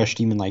say fresh,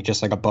 do you mean like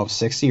just like above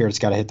 60, or it's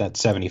got to hit that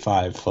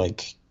 75?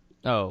 Like.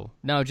 Oh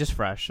no, just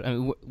fresh. I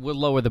mean, we'll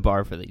lower the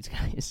bar for these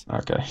guys.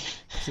 Okay.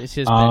 It's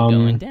just been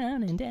going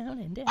down and down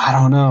and down. I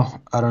don't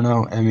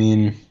know. I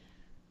mean,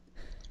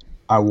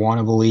 I want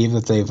to believe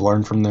that they've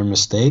learned from their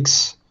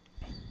mistakes.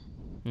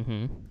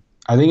 Mm-hmm.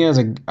 I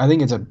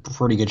think it's a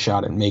pretty good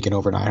shot at making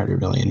over 900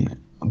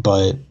 million.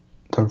 But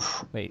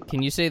wait,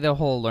 can you say the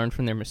whole "learn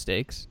from their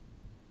mistakes"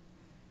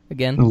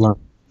 again?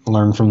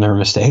 Learn from their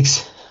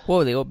mistakes.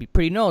 Whoa, they will be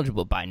pretty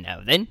knowledgeable by now.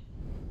 Then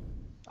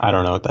I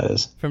don't know what that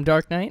is. From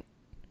Dark Knight,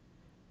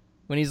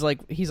 when he's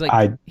like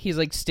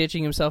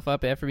stitching himself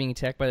up after being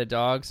attacked by the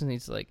dogs, and I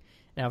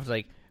was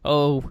like,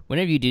 oh,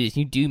 whenever you do this,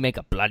 you do make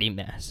a bloody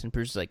mess. And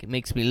Bruce is like, it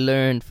makes me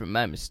learn from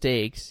my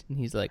mistakes. And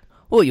he's like,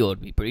 oh, you ought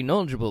to be pretty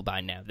knowledgeable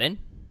by now, then.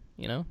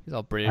 You know, he's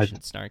all British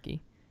and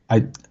snarky.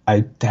 I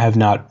have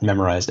not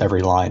memorized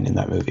every line in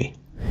that movie.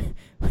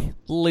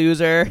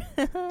 Loser.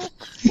 Well,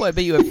 I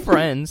bet you have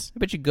friends. I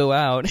bet you go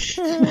out.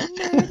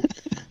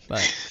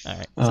 But, all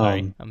right,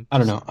 sorry. I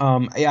don't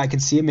know. Yeah, I can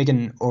see it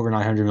making over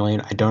 900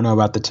 million. I don't know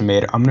about the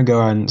tomato. I'm going to go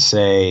ahead and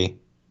say...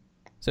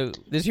 So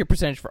this is your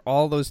percentage for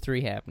all those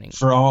three happening.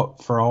 For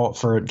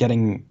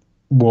getting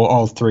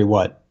all three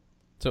what?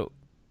 So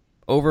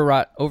over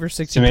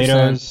 60%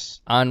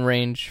 tomatoes on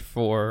range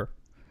for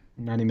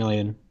 90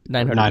 million.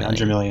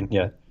 900 million,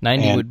 yeah.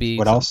 90 and would be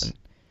what something. else?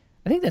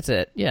 I think that's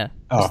it. Yeah.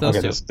 Oh,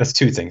 okay. That's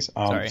two things.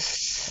 Sorry,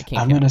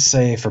 I'm going to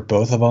say for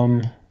both of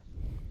them,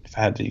 if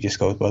I had to just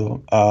go with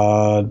both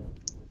of them,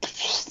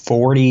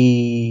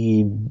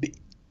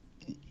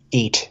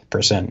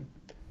 48%.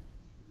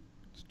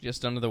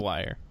 Just under the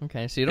wire.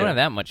 Okay, so you don't have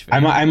that much faith.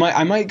 I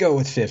might go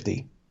with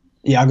 50.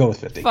 Yeah, I'll go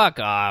with 50. Fuck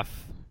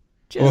off.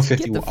 Just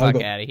get the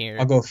fuck out of here.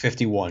 I'll go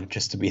 51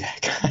 just to be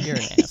that guy. You're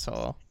an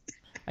asshole.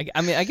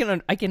 I mean, I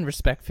can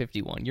respect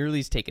 51. You're at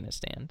least taking a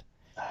stand.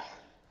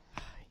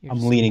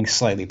 I'm leaning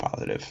slightly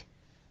positive.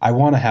 I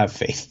want to have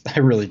faith. I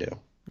really do.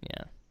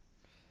 Yeah.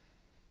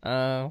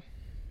 Man.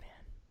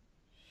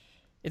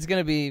 It's going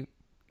to be...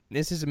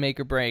 This is a make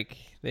or break.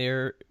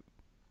 They're,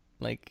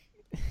 like...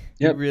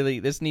 Yep. Really,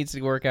 this needs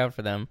to work out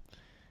for them.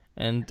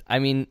 And, I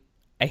mean,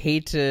 I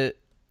hate to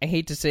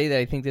say that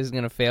I think this is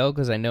going to fail,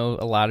 because I know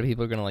a lot of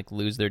people are going to, like,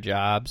 lose their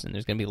jobs, and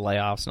there's going to be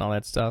layoffs and all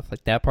that stuff.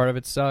 Like, that part of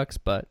it sucks,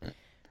 but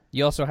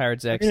you also hired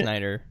Zack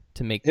Snyder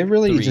to make it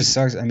really just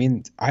sucks. I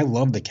mean, I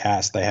love the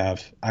cast they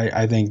have.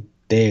 I think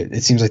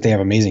it seems like they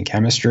have amazing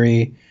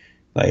chemistry.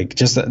 Like,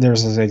 just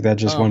there's like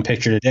that one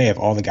picture today of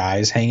all the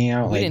guys hanging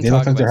out. Like, they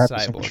look like they're having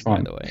so much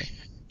fun. By the way.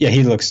 Yeah, the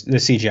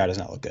CGI does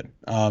not look good.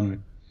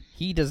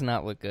 He does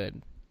not look good.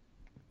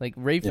 Like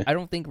I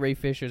don't think Ray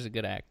Fisher's a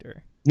good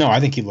actor. No, I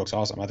think he looks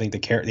awesome. I think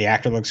the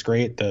actor looks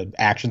great. The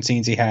action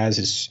scenes he has,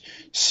 his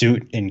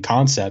suit in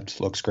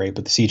concept looks great,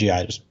 but the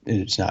CGI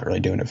it's not really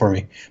doing it for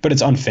me. But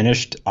it's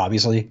unfinished,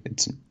 obviously.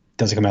 It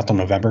doesn't come out till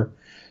November,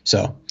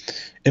 so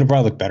it'll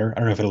probably look better. I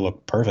don't know if it'll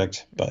look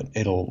perfect, but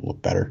it'll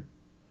look better.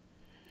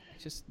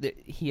 Just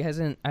he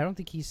hasn't. I don't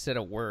think he's said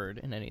a word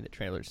in any of the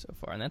trailers so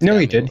far. And that's no,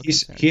 he did.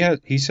 He had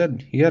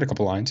a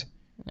couple lines.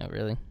 Oh,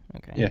 really?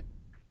 Okay.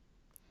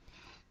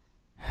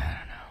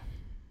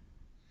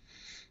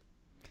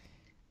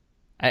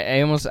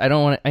 I almost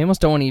don't want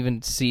to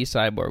even see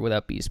Cyborg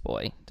without Beast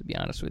Boy, to be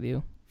honest with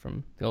you,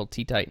 from the old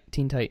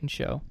Teen Titans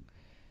show.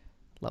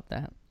 Love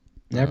that.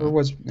 Never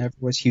was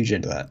huge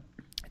into that.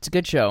 It's a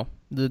good show.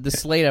 The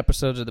Slate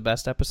episodes are the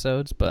best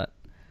episodes, but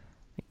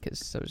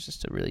because that was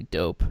just a really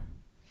dope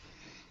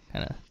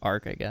kind of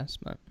arc, I guess,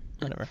 but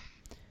whatever.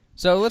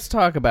 So let's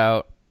talk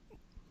about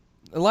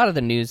a lot of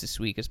the news this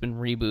week has been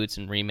reboots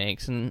and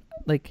remakes, and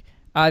like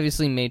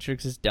obviously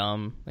Matrix is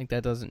dumb. Like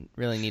that doesn't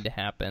really need to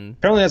happen.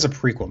 Apparently that's a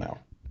prequel now.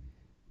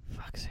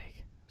 Fuck's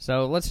sake.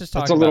 So let's just talk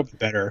about... That's a little bit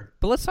better.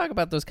 But let's talk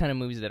about those kind of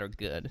movies that are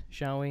good,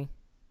 shall we?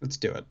 Let's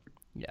do it.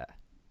 Yeah.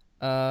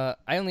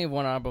 I only have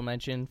one honorable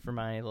mention for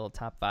my little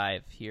top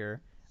 5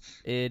 here.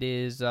 It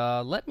is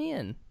Let Me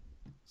In.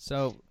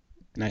 So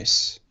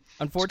nice.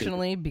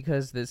 Unfortunately,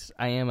 because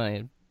I am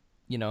a,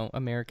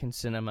 American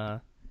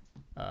cinema,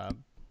 I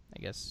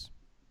guess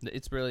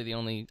it's really the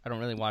only, I don't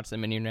really watch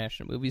them in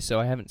international movies, so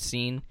I haven't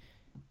seen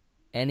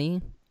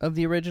any of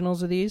the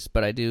originals of these,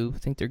 but I do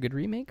think they're good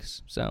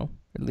remakes. So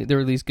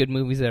they're at least good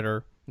movies that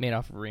are made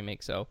off of a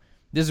remake. So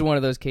this is one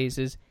of those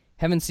cases.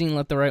 Haven't seen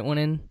Let the Right One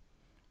In.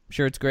 I'm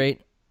sure it's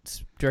great.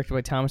 It's directed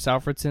by Thomas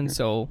Alfredson,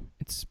 so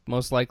it's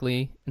most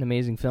likely an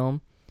amazing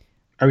film.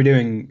 Are we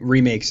doing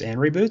remakes and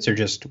reboots, or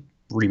just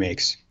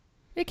remakes?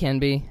 It can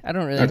be. I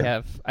don't really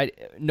have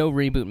no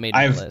reboot made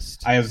the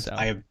list. I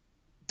have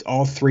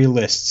all 3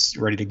 lists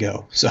ready to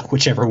go. So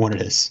whichever one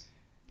it is.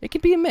 It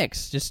could be a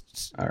mix.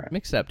 Just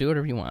mix it up. Do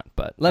whatever you want.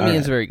 But Let Me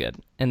In's very good.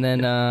 And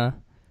then I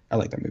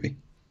like that movie.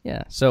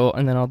 Yeah. So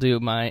and then I'll do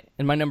my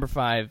number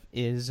 5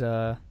 is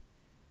a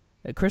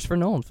Christopher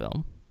Nolan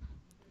film.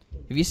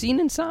 Have you seen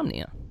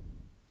Insomnia?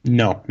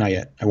 No, not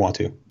yet. I want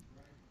to.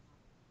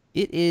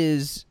 It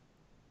is,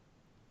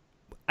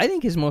 I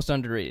think, his most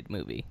underrated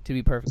movie, to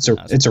be perfectly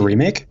honest. It's a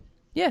remake?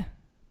 Yeah,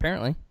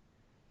 apparently.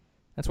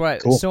 That's why.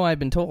 Cool. So I've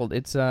been told.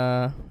 It's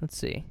let's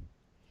see.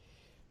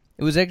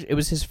 It was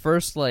his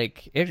first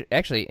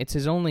actually it's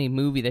his only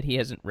movie that he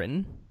hasn't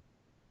written,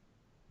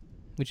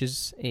 which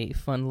is a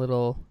fun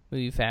little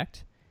movie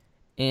fact.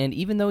 And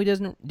even though he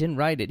didn't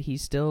write it, he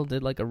still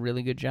did like a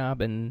really good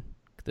job, and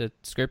the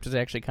script is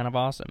actually kind of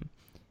awesome.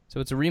 So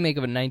it's a remake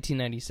of a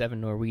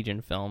 1997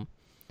 Norwegian film.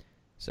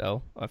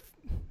 So it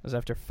was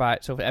after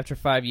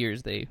 5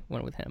 years they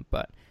went with him,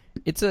 but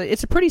it's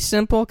a pretty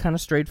simple, kind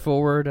of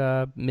straightforward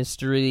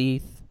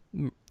mystery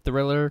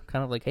thriller,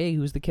 kind of like, hey,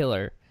 who's the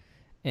killer?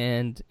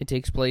 And it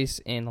takes place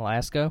in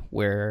Alaska,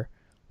 where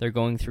they're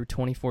going through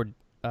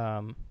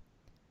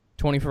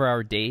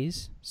 24-hour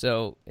days.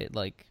 So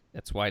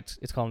that's why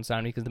it's called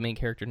Insomnia, because the main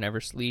character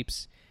never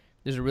sleeps.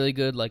 There's a really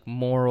good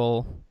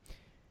moral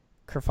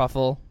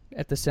kerfuffle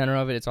at the center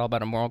of it. It's all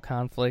about a moral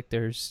conflict.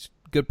 There's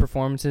good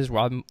performances.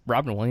 Robin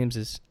Williams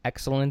is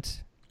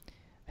excellent.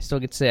 I still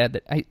get sad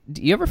that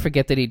do you ever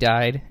forget that he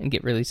died and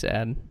get really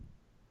sad?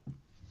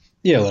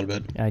 Yeah, a little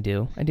bit. I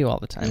do all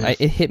the time.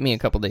 It hit me a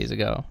couple days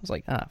ago. I was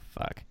like,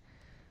 fuck,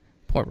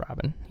 poor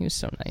Robin. He was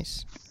so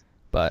nice.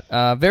 But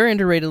very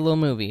underrated little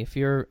movie. If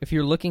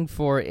you're looking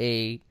for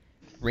a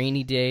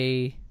rainy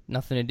day,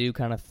 nothing to do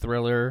kind of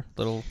thriller,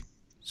 little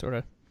sort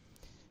of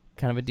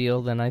kind of a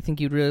deal, then I think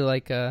you'd really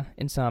like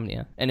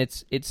Insomnia. And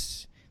it's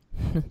it's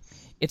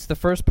the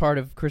first part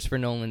of Christopher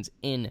Nolan's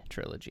In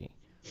trilogy,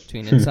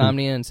 between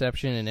Insomnia,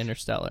 Inception, and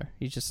Interstellar.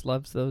 He just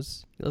loves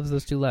those. He loves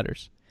those 2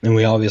 letters. And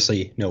we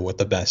obviously know what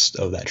the best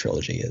of that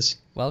trilogy is.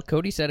 Well,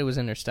 Cody said it was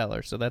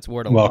Interstellar, so that's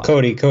word of law. Well,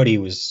 Cody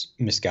was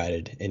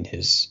misguided in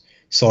his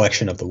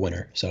selection of the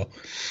winner. So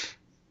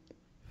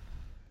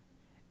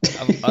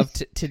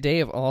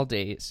today of all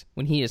days,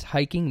 when he is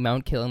hiking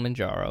Mount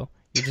Kilimanjaro,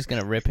 you're just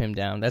gonna rip him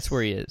down. That's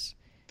where he is.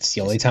 It's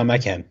the only time I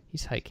can.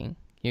 He's hiking.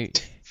 You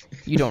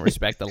don't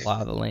respect the law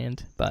of the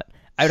land, but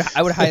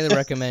I would highly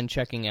recommend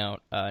checking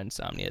out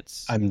Insomnia.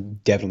 I'm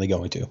definitely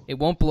going to. It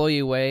won't blow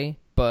you away,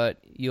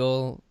 but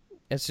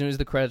as soon as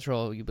the credits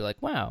roll, you'll be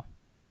like, wow,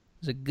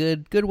 it's a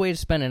good way to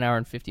spend an hour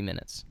and 50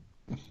 minutes.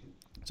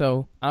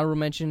 So, honorable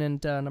mention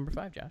and number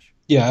 5, Josh.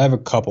 Yeah, I have a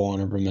couple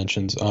honorable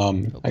mentions.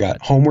 I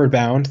got Homeward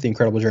Bound, The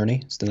Incredible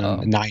Journey. It's the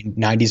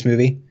 90s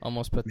movie.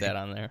 Almost put that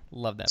on there.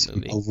 Love that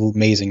movie. It's an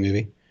amazing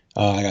movie.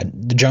 I got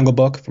The Jungle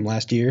Book from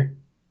last year,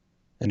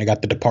 and I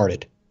got The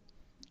Departed.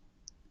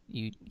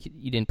 You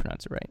didn't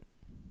pronounce it right.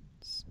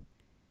 It's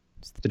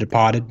The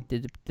Departed?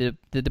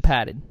 The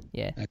Departed,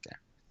 yeah. Okay.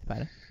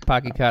 Departed.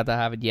 Pocket Car, The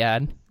Harvard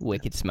Yard,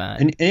 Wicked Smart.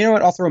 And you know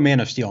what? I'll throw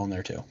Man of Steel in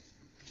there, too.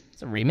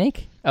 It's a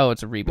remake? Oh,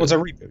 it's a reboot. Well, it's a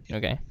reboot. Yeah.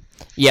 Okay.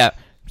 Yeah.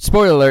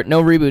 Spoiler alert,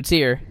 no reboots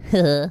here.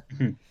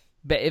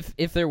 But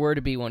if there were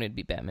to be one, it'd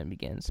be Batman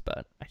Begins,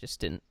 but I just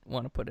didn't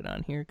want to put it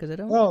on here because I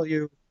don't we'll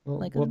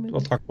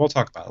talk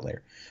about it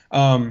later.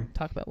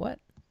 Talk about what?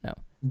 No.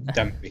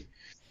 That movie.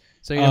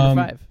 So your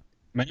number 5.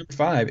 My number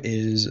 5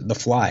 is The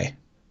Fly.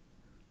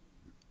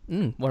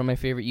 One of my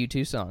favorite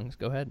U2 songs.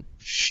 Go ahead.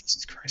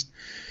 Jesus Christ.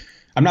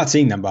 I'm not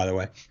seeing them, by the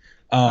way.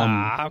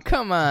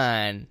 Come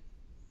on.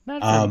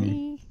 Not for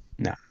me.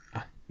 No,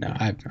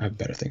 I have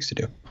better things to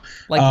do.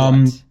 Like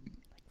what?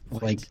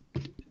 Like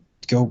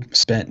go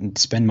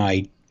spend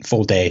my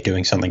full day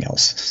doing something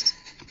else.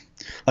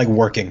 Like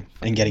working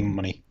and getting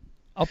money.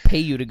 I'll pay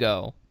you to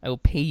go. I will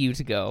pay you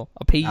to go.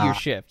 I'll pay you your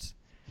shift.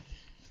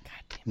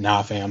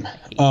 Nah, fam.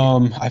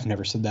 I've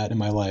never said that in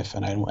my life,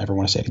 and I don't ever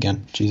want to say it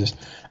again. Jesus.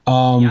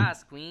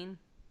 Yes, Queen.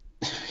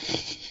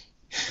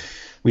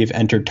 We've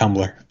entered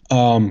Tumblr.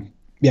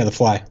 Yeah, The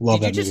Fly. Love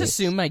that movie. Did you just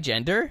assume my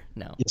gender?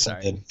 No. Yes, sorry.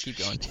 I did. Keep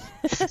going.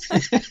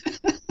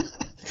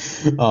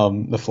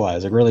 The Fly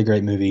is a really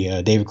great movie.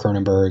 David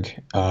Cronenberg,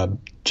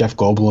 Jeff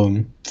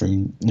Goldblum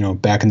from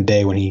back in the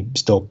day when he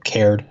still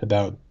cared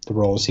about the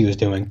roles he was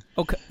doing.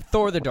 Okay,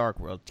 Thor: The Dark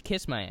World.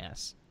 Kiss my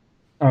ass.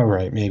 All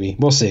right, maybe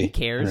we'll see. He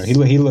cares. He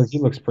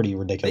looks pretty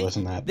ridiculous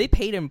in that. They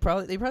paid him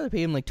They probably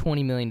paid him like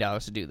 $20 million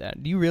to do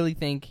that. Do you really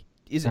think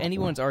is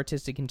anyone's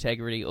artistic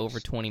integrity over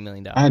 $20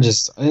 million?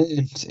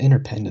 It's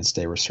Independence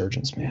Day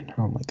resurgence, man.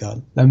 Oh my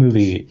god, that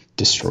movie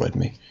destroyed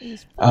me.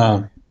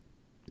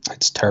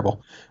 It's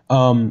terrible.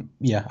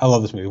 Yeah, I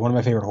love this movie. One of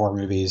my favorite horror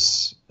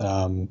movies.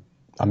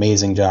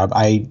 Amazing job.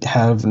 I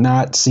have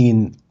not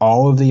seen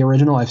all of the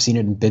original. I've seen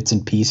it in bits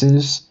and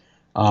pieces.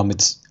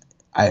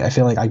 I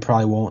feel like I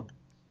probably won't.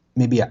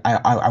 Maybe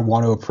I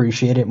want to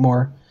appreciate it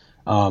more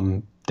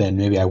than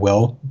maybe I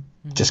will,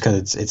 just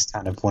because it's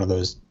kind of one of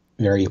those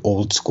very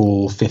old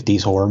school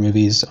 50s horror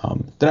movies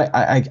that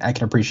I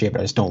can appreciate,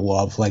 but I just don't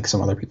love like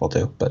some other people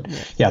do. But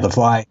yeah, The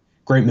Fly,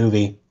 great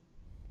movie,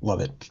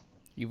 love it.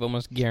 You've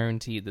almost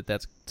guaranteed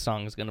that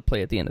song is going to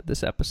play at the end of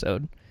this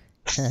episode.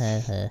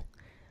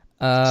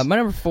 My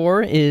number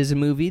 4 is a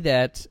movie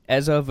that,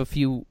 as of a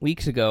few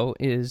weeks ago,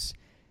 is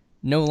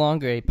no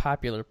longer a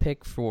popular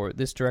pick for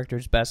this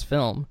director's best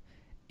film.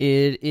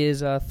 It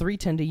is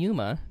 3:10 to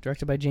Yuma,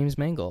 directed by James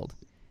Mangold.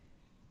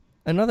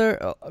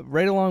 Another,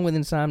 right along with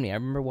Insomnia. I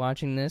remember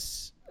watching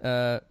this,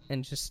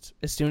 and just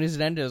as soon as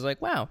it ended, I was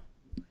like, wow,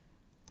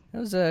 that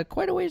was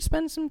quite a way to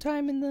spend some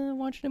time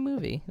watching a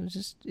movie.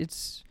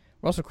 It's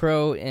Russell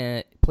Crowe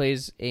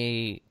plays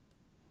a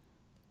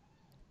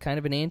kind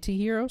of an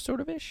anti-hero, sort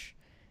of ish,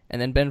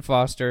 and then Ben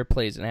Foster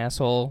plays an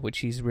asshole, which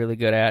he's really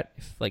good at.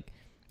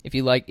 If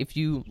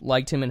you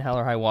liked him in Hell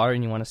or High Water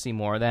and you want to see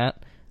more of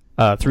that,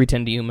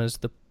 3:10 to Yuma is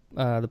the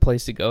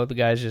place to go. The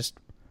guy's just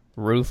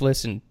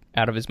ruthless and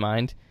out of his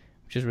mind,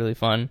 which is really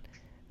fun.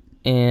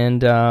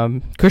 And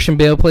Christian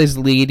Bale plays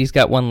the lead. He's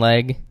got one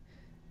leg,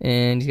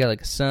 and he's got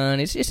like a son.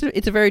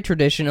 It's a very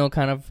traditional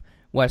kind of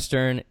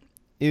Western,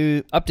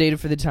 updated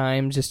for the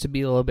time just to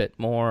be a little bit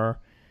more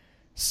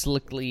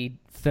slickly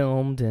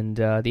filmed, and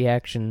the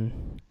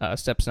action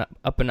steps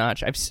up a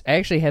notch. I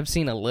actually have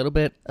seen a little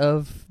bit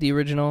of the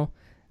original.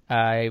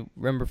 I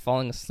remember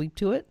falling asleep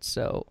to it,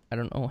 so I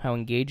don't know how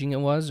engaging it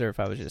was or if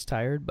I was just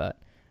tired, but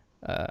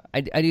I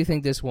do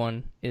think this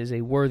one is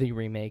a worthy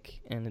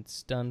remake, and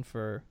it's done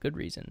for good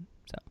reason.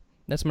 So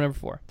that's my number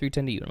 4,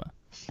 3:10 to Yuma.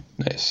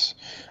 Nice.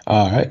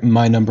 All right,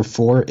 my number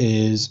 4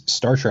 is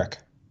Star Trek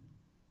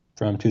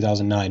from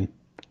 2009.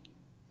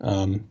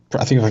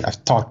 I think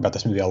I've talked about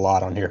this movie a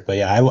lot on here, but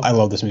yeah, I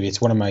love this movie.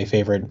 It's one of my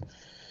favorite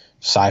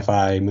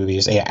sci-fi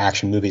movies,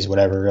 action movies,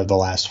 whatever, of the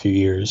last few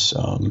years.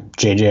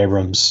 J.J.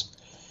 Abrams,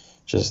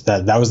 just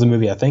that was the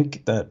movie I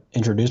think that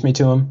introduced me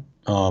to him,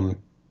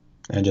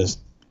 and just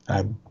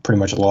I pretty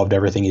much loved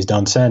everything he's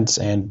done since,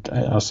 and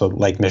I also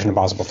like Mission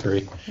Impossible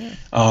 3. Yeah.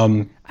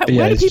 Why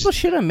do people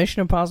shit on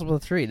Mission Impossible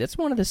 3? That's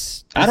one of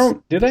the. I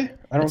don't. Do they?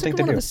 I don't think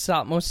they do. It's one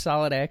of the most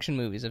solid action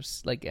movies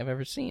I've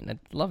ever seen. I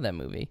love that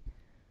movie.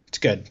 It's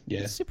good.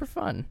 Yeah. It's super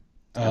fun.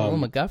 It's got a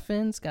little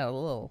MacGuffins. Got a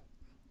little.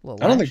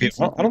 I don't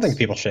think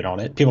people shit on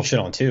it. People shit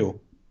on 2.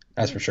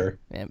 That's for sure.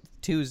 Yeah,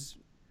 2's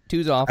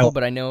awful,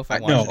 but I know if I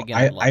watch it again,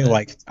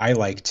 I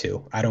like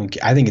 2. I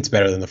think it's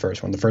better than the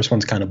first one. The first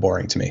one's kind of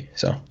boring to me.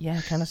 So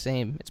yeah, kind of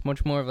same. It's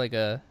much more of like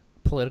a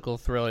political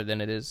thriller than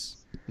it is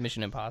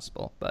Mission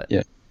Impossible. But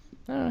yeah,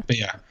 but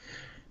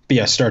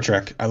yeah, Star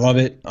Trek. I love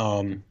it.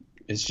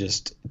 It's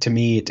just, to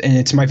me,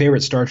 it's my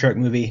favorite Star Trek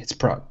movie. It's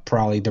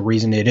probably the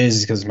reason it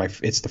is because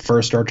it's the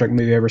first Star Trek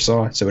movie I ever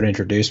saw, so it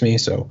introduced me.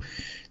 So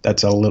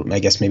that's I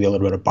guess maybe a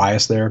little bit of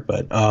bias there,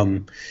 but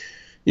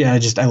yeah,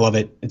 I love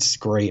it. It's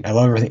great. I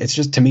love everything. It's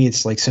just, to me,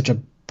 it's like such a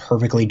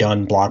perfectly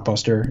done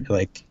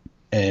blockbuster.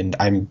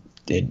 And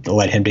it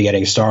led him to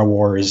getting Star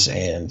Wars,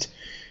 and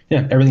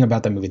yeah, everything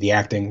about that movie, the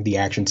acting, the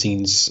action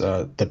scenes,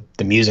 the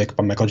music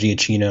by Michael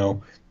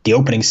Giacchino. The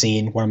opening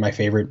scene, one of my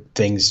favorite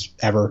things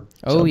ever.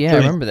 Oh, so, yeah, I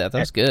remember that. That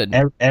was good.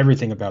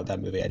 Everything about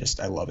that movie,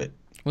 I love it.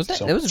 Was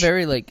that? It was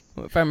very, like,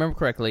 if I remember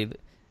correctly, it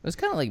was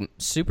kind of like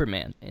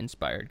Superman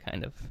inspired,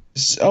 kind of.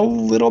 A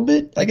little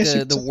bit, I guess.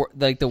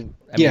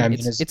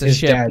 It's a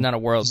ship, dad, not a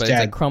world, but it's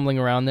like crumbling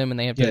around them, and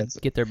they have to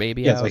get their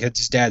baby out. Yeah, it's like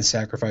his dad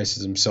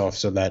sacrifices himself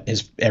so that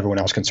everyone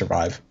else can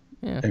survive.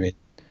 Yeah. I mean,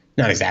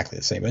 not exactly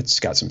the same, but it's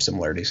got some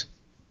similarities.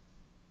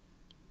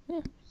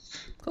 Yeah,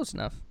 close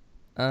enough.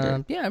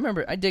 Yeah, I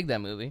remember. I dig that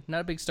movie.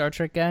 Not a big Star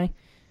Trek guy.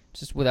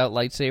 Just without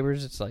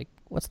lightsabers, it's like,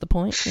 what's the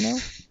point? You know,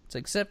 it's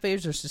like set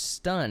phasers are just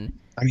stun.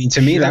 I mean,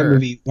 to me, that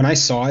movie, when I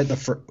saw it,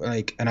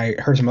 and I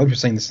heard some other people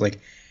saying this,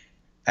 like,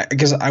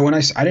 because I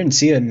didn't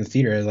see it in the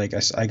theater. Like,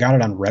 I got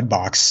it on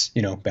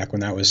Redbox, back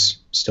when that was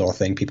still a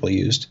thing people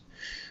used.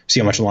 See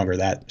how much longer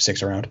that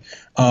sticks around.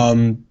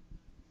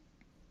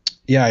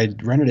 Yeah, I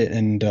rented it,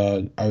 and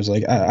I was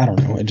like, I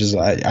don't know.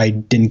 I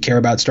didn't care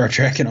about Star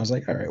Trek, and I was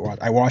like, all right, well,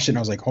 I watched it, and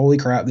I was like, holy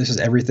crap, this is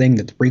everything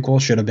that the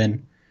prequel should have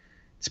been.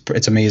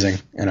 It's amazing,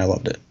 and I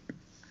loved it.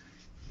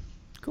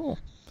 Cool.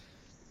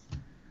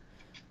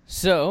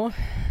 So,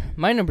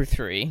 my number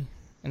 3,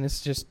 and this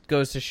just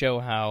goes to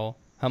show how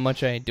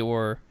much I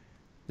adore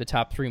the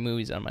top 3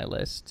 movies on my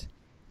list,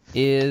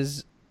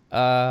 is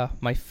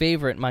my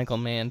favorite Michael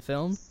Mann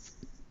film.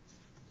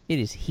 It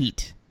is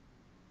Heat.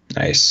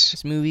 Nice.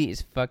 This movie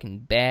is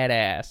fucking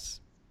badass.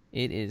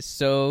 It is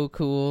so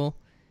cool,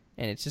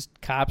 and it's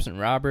just cops and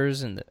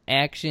robbers, and the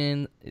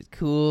action is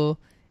cool.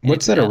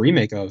 What's that a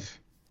remake of?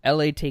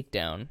 L.A.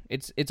 Takedown.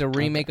 It's a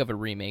remake of a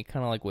remake,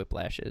 kind of like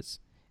Whiplash is.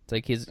 It's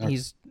like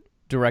he's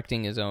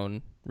directing his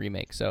own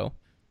remake, so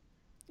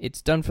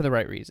it's done for the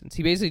right reasons.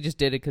 He basically just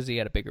did it because he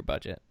had a bigger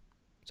budget,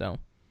 so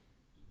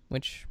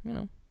which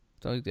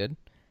it's always good.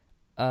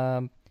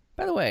 By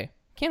the way,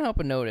 can't help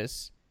but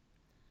notice,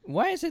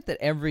 why is it that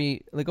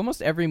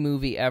almost every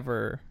movie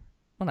ever,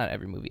 well, not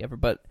every movie ever,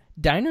 but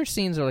diner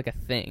scenes are like a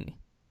thing.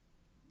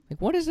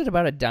 Like, what is it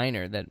about a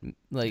diner that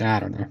I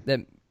don't know, that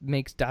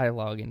makes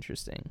dialogue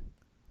interesting?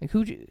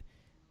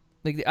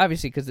 Like,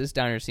 obviously, because this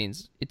diner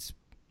scene's,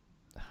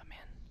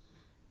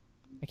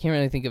 I can't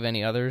really think of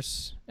any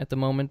others at the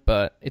moment,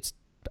 but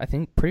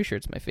pretty sure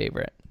it's my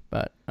favorite.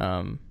 But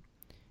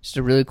just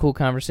a really cool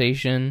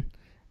conversation,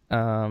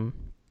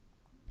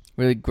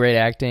 really great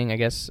acting. I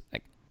guess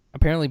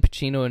apparently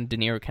Pacino and De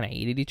Niro kind of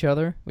hated each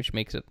other, which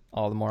makes it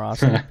all the more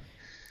awesome.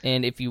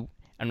 And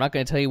I'm not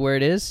going to tell you where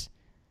it is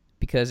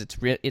because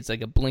it's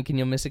like a blink and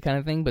you'll miss it kind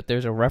of thing. But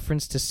there's a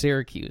reference to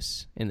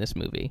Syracuse in this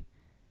movie.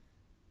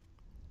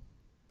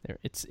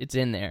 It's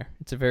in there.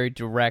 It's a very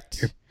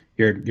direct.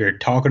 You're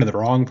talking to the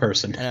wrong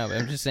person. I know, but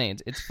I'm just saying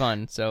it's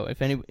fun. So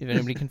if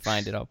anybody can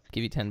find it, I'll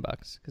give you $10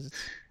 because it's,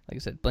 like I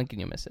said, blink and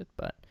you'll miss it.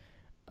 But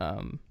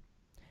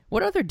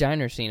what other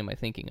diner scene am I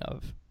thinking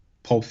of?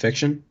 Pulp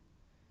Fiction?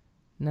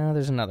 No,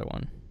 there's another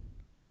one.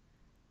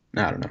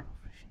 I don't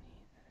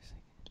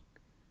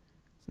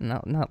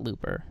know. Not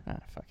Looper.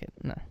 Fuck it.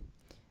 No,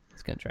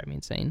 it's gonna drive me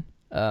insane.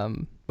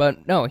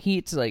 But no,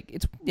 Heat's like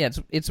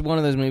it's one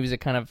of those movies that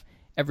kind of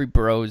every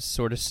bro's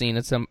sort of seen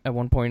at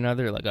one point or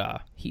another. Like,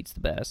 Heat's the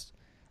best.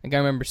 Like, I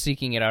remember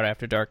seeking it out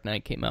after Dark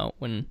Knight came out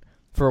when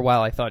for a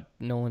while I thought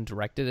Nolan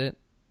directed it.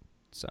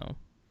 So,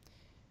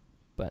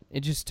 but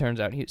it just turns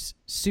out he was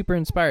super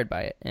inspired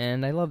by it,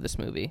 and I love this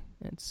movie.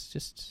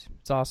 It's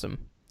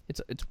awesome.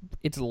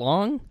 It's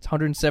long. It's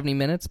 170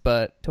 minutes,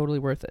 but totally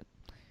worth it.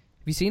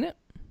 Have you seen it?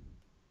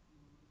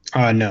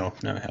 No,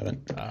 I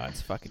haven't.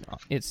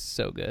 It's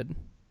so good.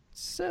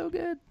 So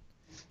good.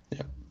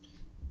 Yeah.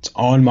 It's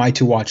on my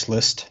to-watch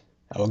list.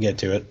 I will get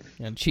to it.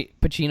 And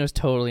Pacino's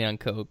totally on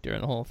coke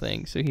during the whole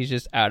thing, so he's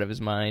just out of his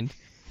mind.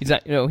 He's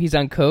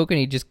on coke, and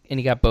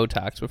he got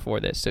Botox before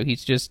this, so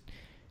he's just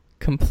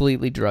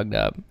completely drugged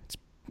up.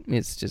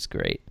 It's just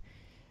great,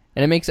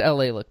 and it makes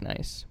LA look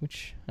nice,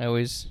 which I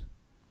always.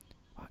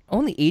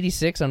 Only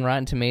 86 on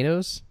Rotten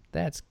Tomatoes.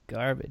 That's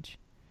garbage.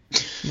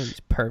 This movie's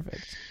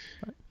perfect.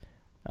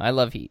 I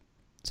love Heat.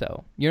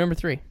 So you're number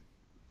 3.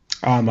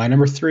 My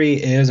number 3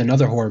 is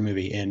another horror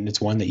movie, and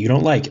it's one that you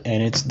don't like,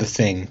 and it's The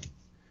Thing.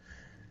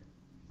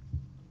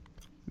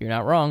 You're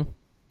not wrong.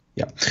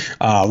 Yep.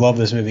 Love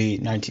this movie.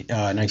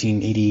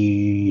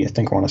 1980, I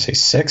think I want to say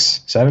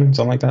 6, 7,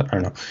 something like that. I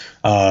don't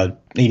know.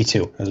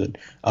 82, is it?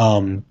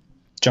 John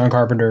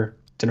Carpenter.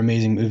 It's an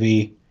amazing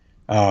movie.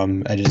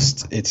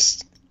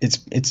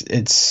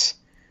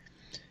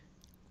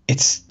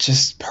 It's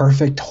just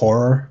perfect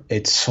horror.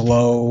 It's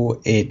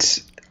slow.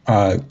 It's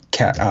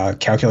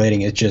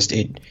calculating.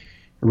 It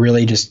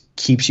really just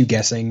keeps you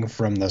guessing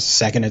from the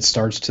second it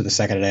starts to the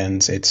second it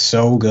ends. It's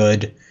so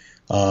good.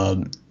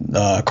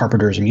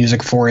 Carpenter's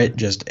music for it,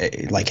 just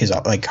like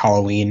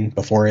Halloween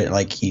before it,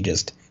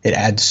 it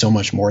adds so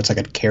much more. It's like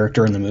a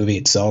character in the movie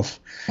itself.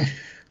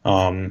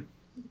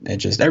 It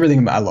just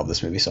everything. I love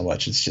this movie so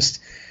much. It's just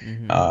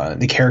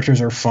the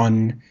characters are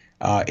fun.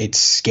 It's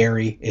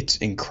scary. It's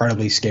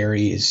incredibly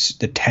scary.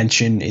 The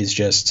tension is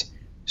just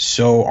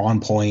so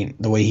on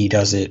point. The way he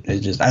does it,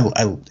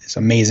 it's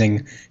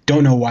amazing.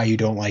 Don't know why you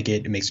don't like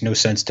it. It makes no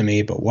sense to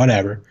me, but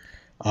whatever.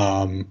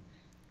 I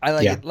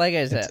like it. Like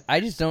I said, I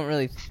just don't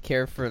really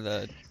care for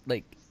the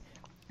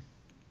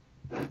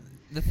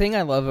thing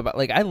I love about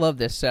I love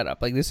this setup.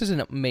 This is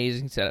an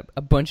amazing setup.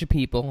 A bunch of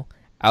people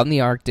out in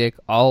the Arctic,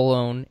 all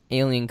alone.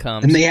 Alien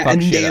comes, and they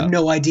have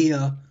no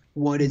idea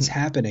what is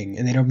happening,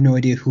 and they have no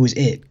idea who is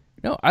it.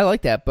 No, I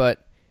like that,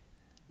 but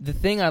the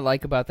thing I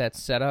like about that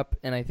setup,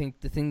 and I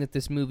think the thing that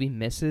this movie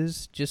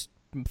misses, just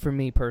for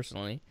me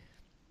personally,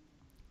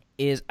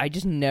 is I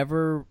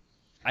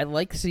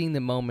like seeing the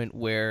moment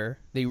where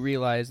they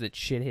realize that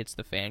shit hits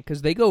the fan,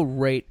 because they go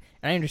right,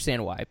 and I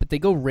understand why, but they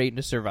go right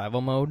into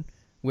survival mode,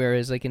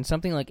 whereas in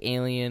something like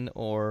Alien,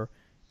 or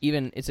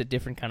even, it's a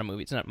different kind of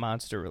movie, it's not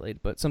monster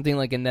related, but something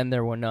like And Then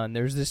There Were None,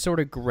 there's this sort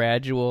of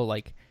gradual,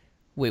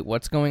 wait,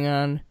 what's going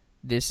on?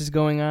 This is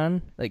going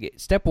on?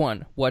 Step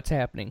 1, what's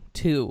happening?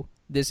 2,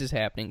 this is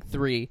happening.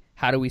 3,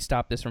 how do we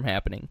stop this from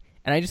happening?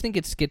 And I just think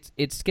it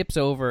skips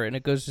over, and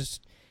it goes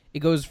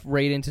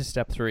right into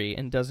step 3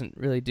 and doesn't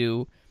really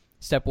do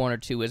step 1 or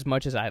 2 as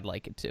much as I'd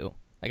like it to.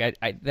 Like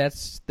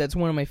that's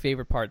one of my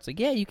favorite parts. Like,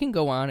 yeah, you can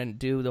go on and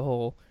do the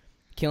whole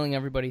killing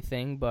everybody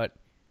thing, but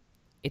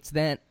it's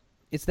that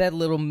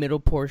little middle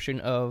portion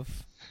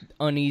of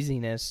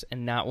uneasiness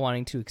and not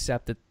wanting to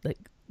accept that, like,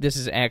 this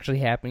is actually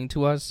happening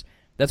to us.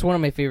 That's one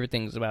of my favorite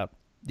things about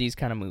these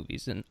kind of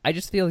movies, and I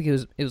just feel like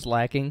it was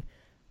lacking.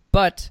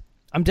 But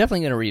I'm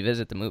definitely going to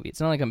revisit the movie. It's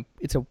not like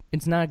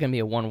it's not going to be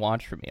a one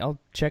watch for me. I'll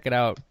check it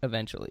out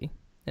eventually,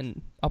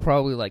 and I'll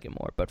probably like it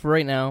more. But for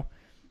right now,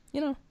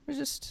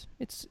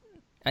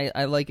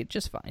 I like it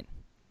just fine,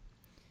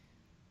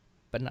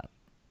 but not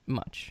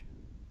much.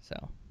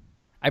 So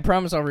I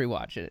promise I'll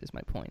rewatch it. Is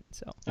my point.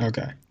 So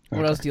okay.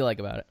 What else do you like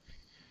about it?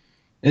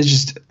 It's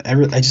just I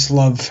just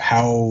love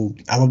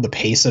the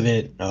pace of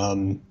it.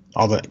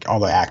 All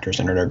the actors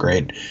in it are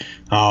great.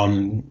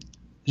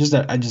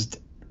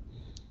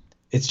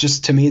 It's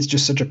just, to me, it's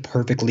just such a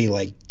perfectly,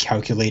 like,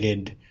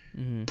 calculated,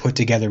 put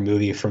together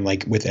movie from,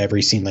 like, with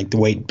every scene, like the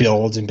way it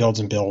builds and builds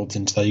and builds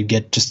until you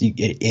get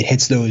it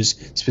hits those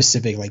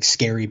specific, like,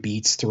 scary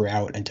beats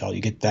throughout until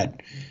you get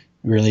that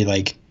really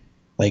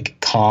like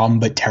calm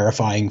but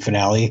terrifying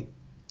finale.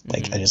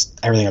 Like,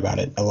 everything about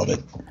it, I love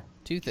it.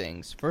 2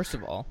 things. First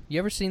of all, you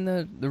ever seen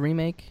the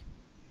remake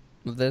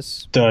of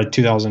this? The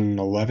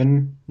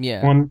 2011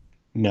 one?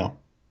 No.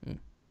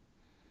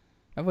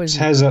 That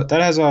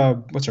has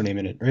what's her name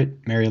in it, right?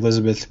 Mary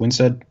Elizabeth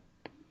Winstead.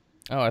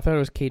 Oh, I thought it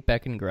was Kate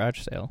Beckinsale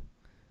Garage Sale.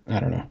 I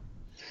don't know.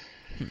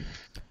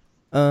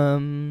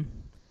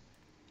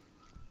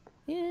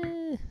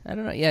 Yeah, I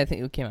don't know. Yeah, I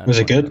think it came out. Was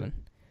it good?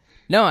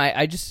 No,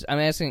 I'm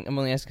only asking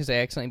because I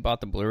accidentally bought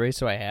the Blu-ray,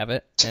 so I have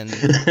it. And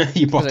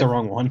you bought the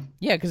wrong one.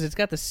 Yeah, because it's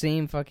got the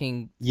same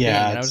fucking thing,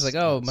 and I was like,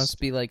 oh, it must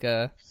be like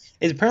a.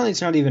 Apparently,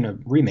 it's not even a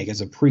remake;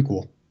 it's a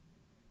prequel.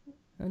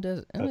 Oh,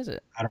 is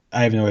it?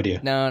 I have no idea.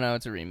 No,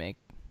 it's a remake.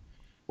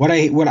 What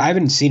I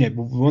haven't seen it.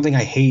 One thing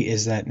I hate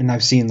is that, and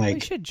I've seen, like, holy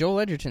shit, Joel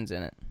Edgerton's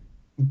in it.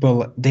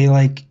 But they,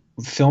 like,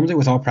 filmed it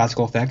with all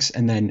practical effects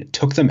and then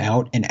took them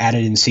out and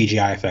added in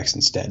CGI effects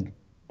instead.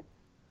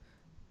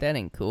 That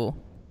ain't cool.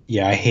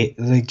 Yeah, I hate,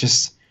 like,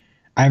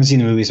 I haven't seen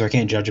the movie, so I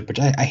can't judge it, but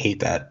I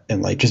hate that.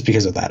 And, like, just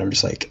because of that, I'm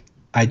just like,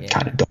 I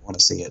kind of don't want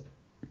to see it.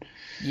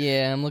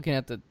 Yeah, I'm looking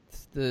at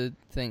the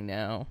thing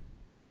now.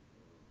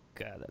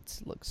 God,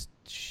 that looks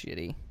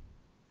shitty.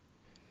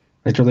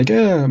 Like, they're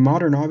like,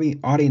 modern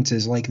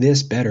audiences like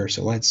this better,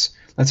 so let's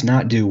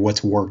not do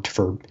what's worked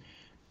for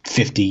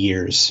 50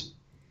 years.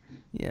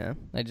 Yeah,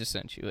 I just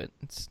sent you it.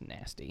 It's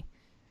nasty.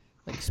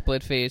 Like,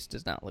 split face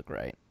does not look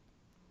right.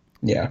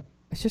 Yeah.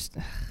 It's just,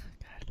 God,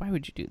 why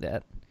would you do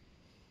that?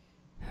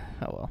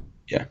 Oh well.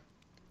 Yeah.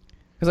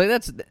 Because,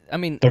 like, since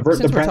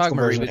we're talking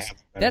about reboots,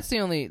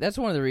 that's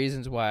one of the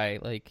reasons why,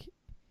 like,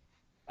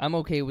 I'm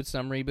okay with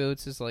some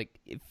reboots. Is like,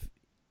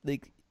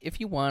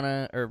 if you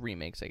wanna, or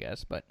remakes, I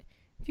guess, but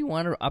if you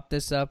want to up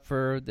this up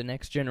for the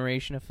next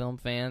generation of film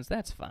fans,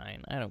 that's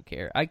fine. I don't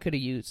care. I could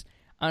have used,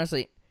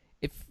 honestly,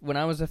 when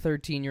I was a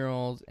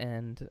 13-year-old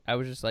and I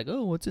was just like,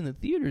 oh, what's in the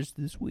theaters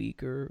this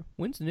week, or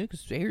when's the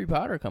next Harry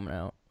Potter coming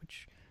out?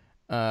 Which,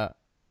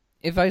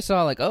 if I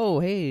saw, like,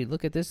 oh, hey,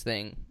 look at this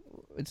thing,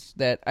 it's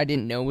that I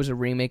didn't know was a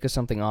remake of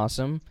something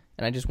awesome,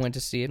 and I just went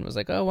to see it and was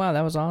like, oh wow,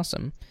 that was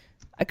awesome.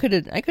 I could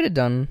have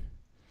done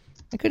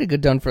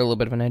for a little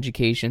bit of an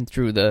education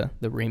through the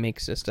remake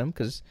system,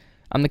 because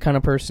I'm the kind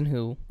of person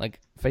who, like,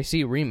 if I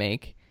see a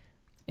remake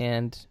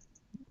and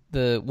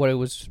the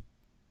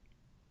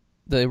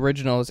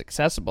original is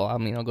accessible,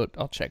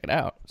 I'll check it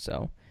out.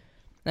 So,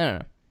 I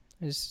don't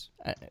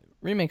know.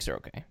 Remakes are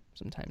okay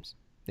sometimes.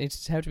 They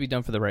just have to be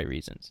done for the right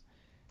reasons,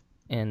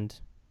 and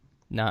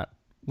not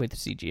with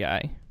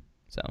CGI.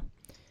 So,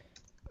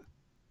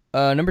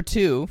 number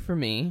 2 for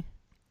me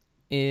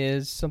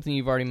is something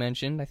you've already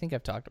mentioned. I think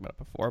I've talked about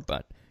it before,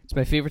 but it's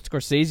my favorite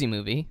Scorsese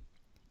movie.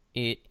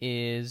 It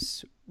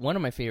is one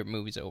of my favorite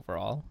movies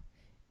overall,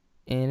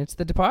 and it's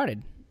The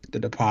Departed. The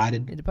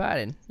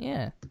Departed,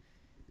 yeah.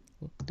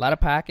 A lot of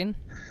parking,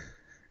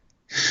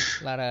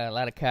 a lot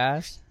of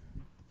cars,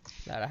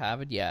 a lot of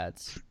Harvard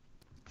yards.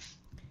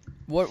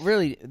 What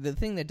really, the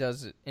thing that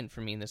does it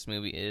for me in this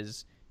movie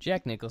is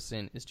Jack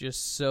Nicholson is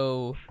just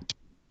so,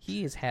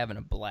 he is having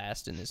a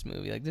blast in this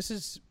movie. Like, this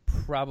is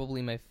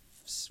probably my,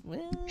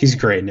 he's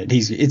great in it.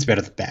 It's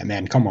better than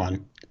Batman. Come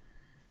on.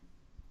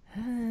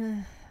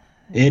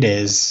 It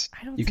is.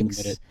 I don't you think can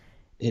admit it.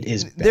 It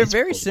is. They're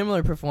very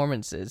similar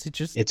performances.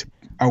 It's.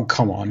 Oh,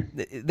 come on.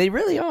 They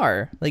really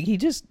are. Like, he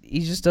just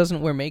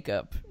doesn't wear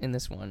makeup in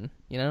this one,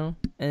 you know.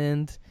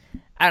 And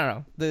I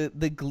don't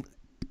know.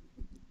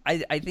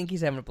 I think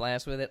he's having a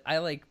blast with it.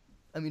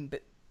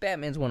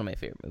 Batman's one of my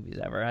favorite movies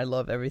ever. I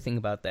love everything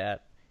about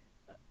that.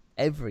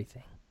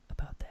 Everything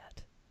about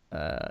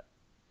that.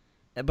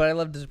 But I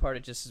love The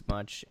Departed just as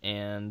much,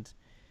 and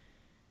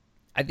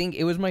I think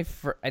it was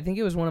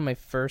one of my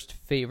first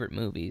favorite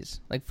movies.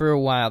 Like, for a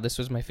while, this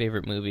was my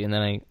favorite movie, and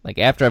then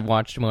after I've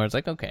watched more, I was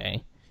like,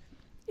 okay,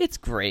 It's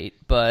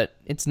great, but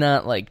it's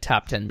not like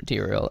top 10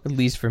 material, at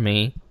least for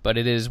me. But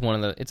it is one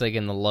of the. It's like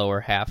in the lower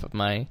half of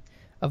my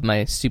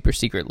super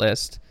secret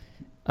list.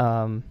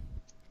 I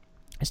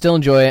still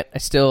enjoy it.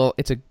 It's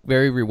a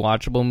very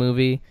rewatchable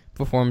movie.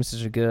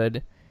 Performances are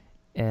good,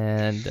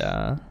 and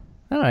I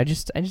don't know. I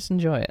just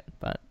enjoy it.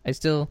 But I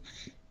still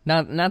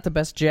not the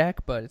best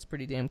Jack, but it's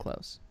pretty damn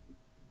close.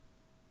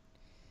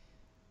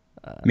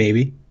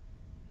 Maybe.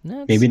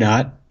 No, maybe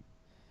not.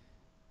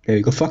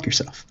 Maybe go fuck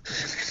yourself.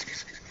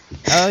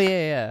 Oh,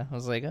 yeah. I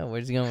was like, oh,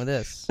 where's he going with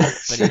this?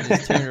 But he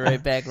just turned it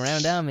right back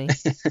around on me.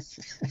 Oh,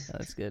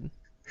 that's good.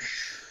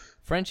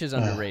 French is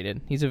underrated.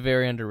 He's a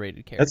very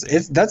underrated character.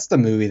 That's the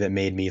movie that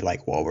made me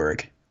like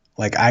Wahlberg.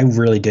 Like, I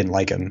really didn't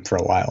like him for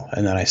a while,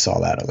 and then I saw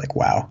that. I was like,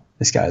 wow,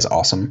 this guy is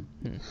awesome.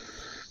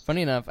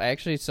 Funny enough, I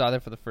actually saw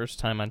that for the first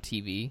time on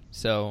TV,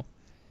 so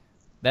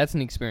that's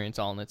an experience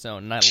all on its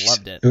own, and I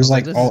loved it. It was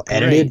like all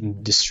edited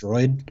and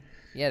destroyed.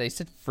 Yeah, they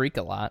said freak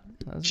a lot.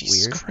 That was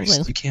Jesus weird.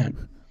 Christ, you can't.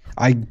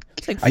 I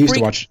like used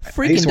to watch.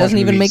 Freaking doesn't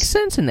even make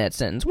sense in that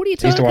sentence. What are you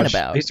talking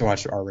about? I used to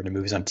watch R-rated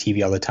movies on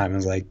TV all the time. I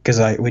was like, because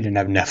we didn't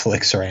have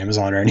Netflix or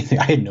Amazon or anything.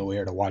 I had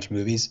nowhere to watch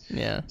movies.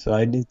 Yeah. So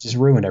it just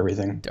ruined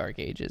everything. Dark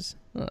Ages.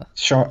 I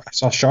saw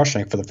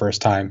Shawshank for the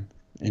first time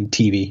in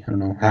TV. I don't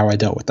know how I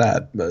dealt with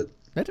that, but.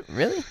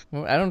 Really?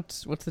 Well, I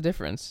don't. What's the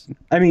difference?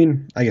 I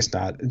mean, I guess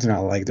not. It's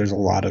not like there's a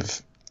lot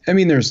of. I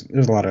mean, there's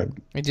a lot of.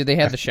 Wait, did they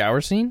have the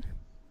shower scene?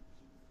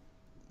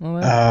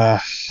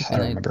 I don't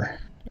remember.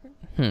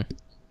 Yeah.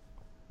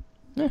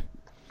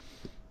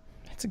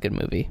 It's a good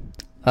movie.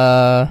 It's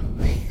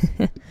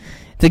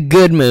a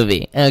good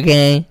movie.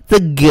 Okay, it's a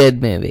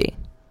good movie.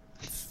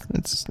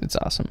 It's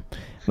awesome.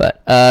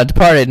 But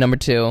Departed number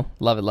 2.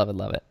 Love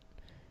it.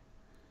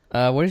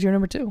 What is your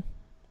number 2?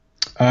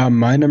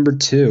 My number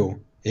 2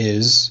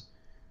 is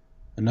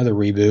another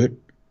reboot,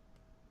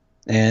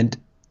 and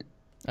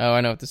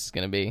I know what this is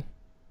gonna be.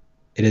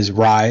 It is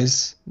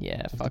Rise.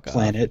 Yeah, of fuck the off.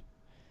 Planet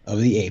of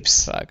the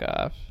Apes. Fuck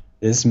off.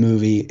 This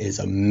movie is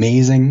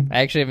amazing. I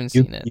actually haven't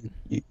seen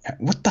it.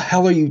 What the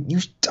hell are you?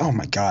 Oh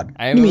my god!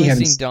 I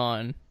haven't seen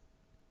Dawn.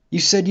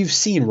 You said you've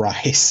seen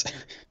Rise.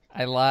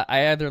 I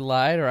either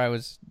lied or I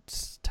was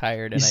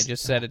tired, and I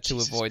just said it to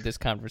avoid this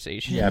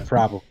conversation. Yeah,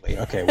 probably.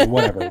 Okay, well,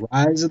 whatever.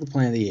 Rise of the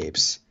Planet of the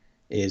Apes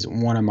is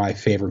one of my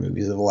favorite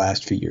movies of the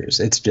last few years.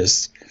 It's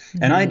just,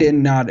 and I did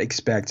not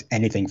expect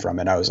anything from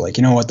it. I was like,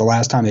 you know what? The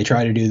last time they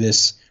tried to do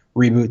this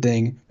reboot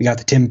thing, we got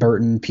the Tim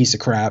Burton piece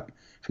of crap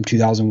from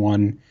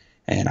 2001,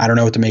 and I don't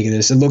know what to make of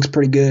this. It looks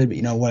pretty good,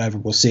 but whatever.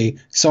 We'll see.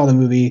 Saw the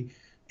movie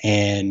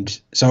and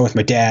saw it with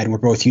my dad, and we're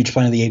both huge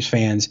Planet of the Apes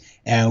fans,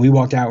 and we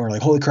walked out and we're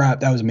like, holy crap,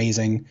 that was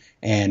amazing,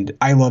 and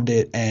I loved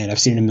it, and I've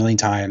seen it a million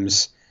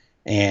times,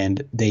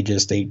 and they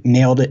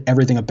nailed it,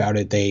 everything about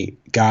it. They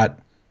got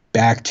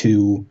back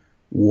to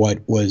what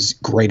was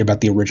great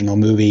about the original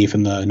movie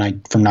from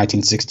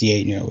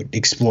 1968. It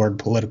explored not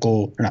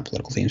political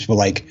themes, but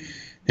like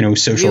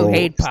social. You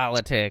hate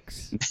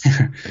politics.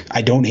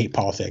 I don't hate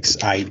politics.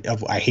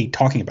 I hate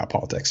talking about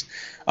politics.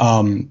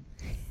 Then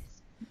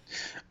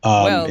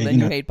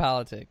you hate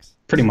politics.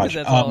 Pretty much.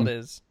 That's all it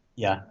is.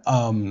 Yeah.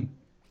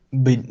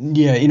 But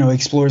yeah,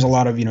 explores a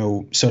lot of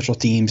social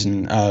themes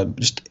and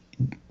just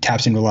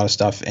taps into a lot of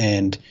stuff,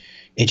 and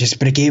it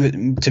gave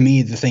it to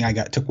me. The thing I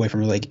took away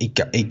from it, like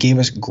it gave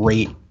us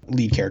great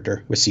lead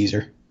character with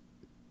Caesar.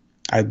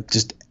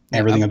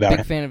 Everything about it.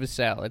 Big fan of his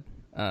salad.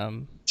 Oh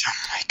my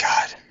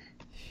god.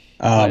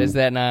 But is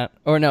that not?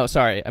 Or no,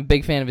 sorry. I'm a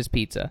big fan of his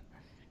pizza.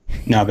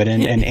 No, but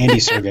and Andy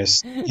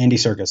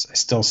Serkis, I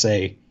still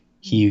say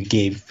he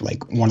gave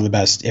like one of the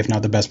best, if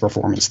not the best,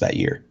 performance that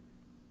year.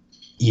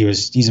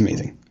 He's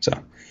amazing. So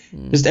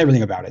just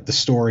everything about it, the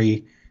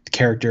story, the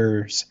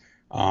characters,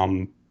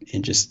 and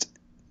just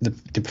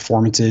the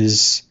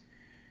performances,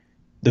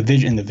 the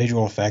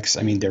visual effects.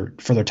 I mean,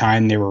 for their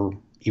time, they were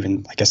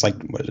even, I guess,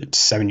 like, what is it,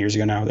 7 years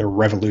ago now? They're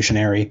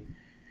revolutionary.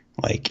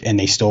 Like, and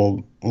they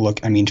still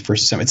look. I mean,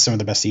 it's some of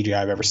the best CGI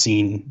I've ever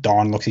seen.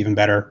 Dawn looks even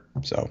better.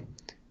 So,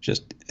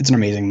 it's an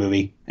amazing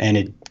movie, and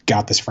it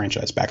got this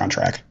franchise back on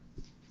track.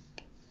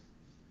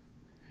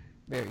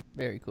 Very,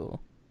 very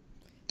cool.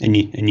 And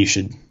you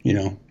should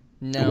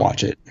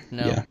watch it.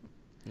 No. Yeah.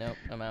 Nope.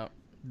 I'm out.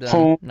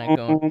 Done. Not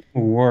going.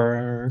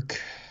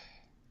 Homework.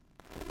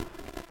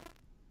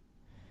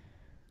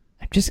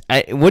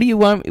 What do you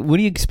want? What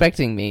are you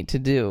expecting me to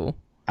do?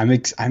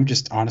 I'm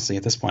just, honestly,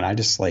 at this point, I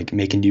just like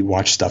making you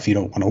watch stuff you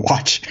don't want to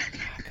watch.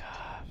 Oh,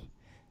 God.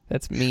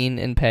 That's mean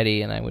and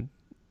petty, and I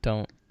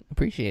don't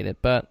appreciate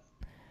it, but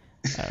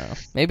I don't know.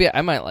 Maybe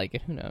I might like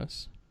it. Who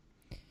knows?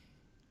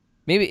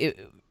 Maybe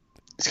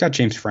it's got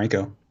James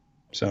Franco,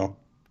 so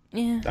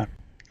yeah.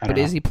 But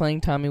is he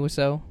playing Tommy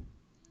Wiseau?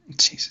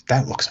 Jeez,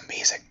 that looks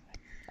amazing.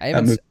 I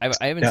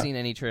haven't seen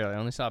any trailer. I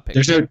only saw a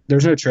picture.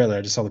 There's no trailer.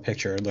 I just saw the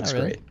picture. It looks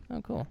great.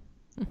 Oh, cool.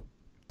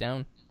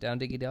 Down,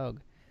 diggy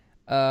dog.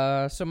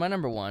 So my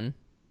number 1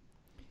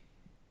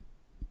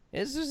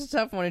 is just a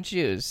tough one to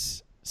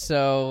choose.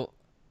 So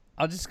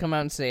I'll just come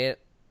out and say it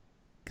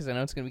because I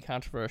know it's going to be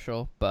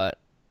controversial. But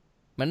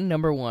my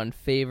number 1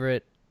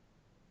 favorite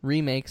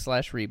remake /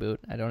 reboot.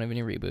 I don't have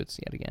any reboots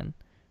yet again.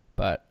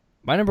 But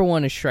my number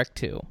 1 is Shrek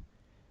 2.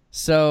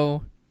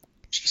 So,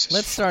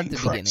 let's start at the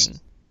beginning.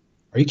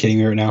 Are you kidding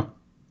me right now?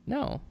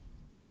 No.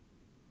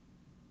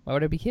 Why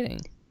would I be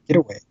kidding? Get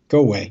away. Go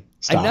away.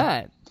 Stop. I'm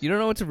not. You don't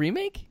know it's a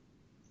remake?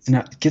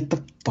 Get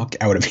the fuck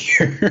out of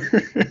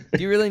here.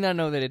 Do you really not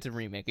know that it's a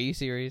remake? Are you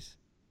serious?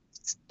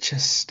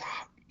 Just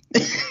stop.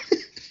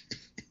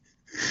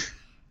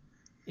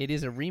 It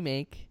is a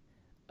remake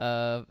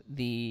of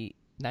the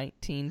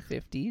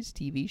 1950s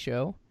TV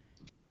show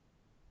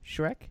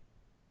Shrek.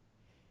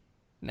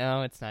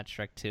 No, it's not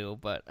Shrek 2,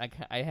 but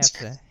I have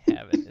to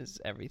have it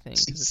as everything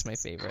because it's my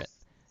favorite.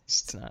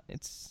 It's not.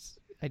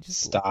 I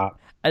just stop.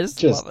 I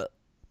just love it.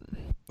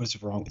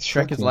 What's wrong?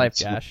 Shrek is life,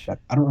 Josh.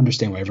 I don't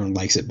understand why everyone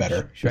likes it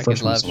better. Shrek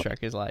is love.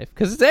 Shrek is life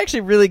because it's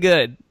actually really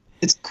good.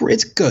 It's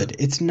good.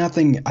 It's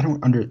nothing.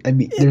 I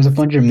mean, there's a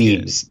bunch of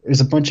memes.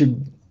 There's a bunch of.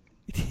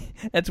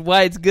 That's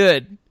why it's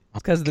good.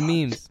 It's because of the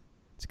memes.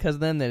 It's because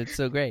of them that it's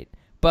so great.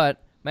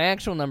 But my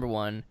actual number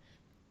 1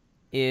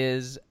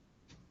 is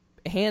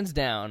hands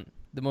down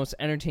the most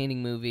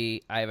entertaining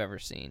movie I've ever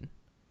seen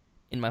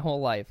in my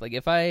whole life. Like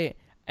to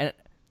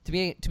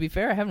be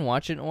fair, I haven't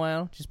watched it in a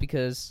while just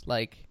because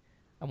like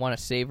I want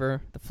to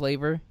savor the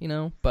flavor, you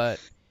know. But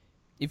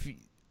if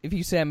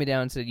you sat me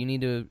down and said you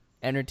need to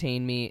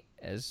entertain me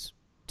as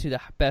to the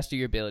best of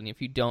your ability,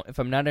 if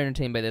I'm not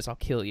entertained by this, I'll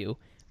kill you.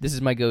 This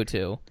is my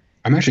go-to.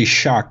 I'm actually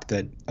shocked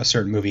that a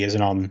certain movie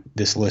isn't on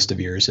this list of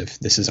yours if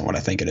this isn't what I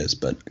think it is,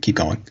 but keep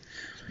going.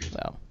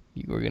 Well,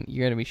 you're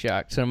gonna be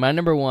shocked. So my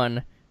number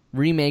 1,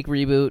 remake,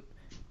 reboot.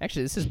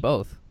 Actually, this is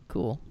both.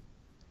 Cool.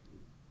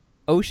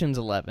 Ocean's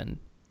 11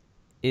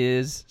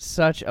 is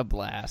such a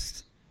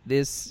blast.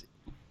 This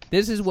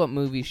is what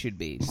movies should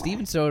be.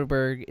 Steven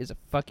Soderbergh is a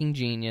fucking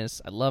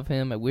genius. I love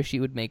him. I wish he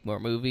would make more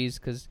movies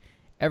because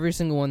every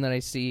single one that I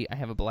see, I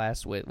have a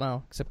blast with.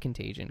 Well, except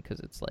Contagion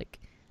because it's like...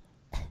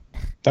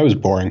 That was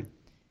boring.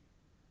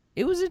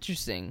 It was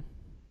interesting.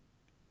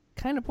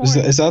 Kind of boring.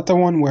 Is that the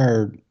one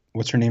where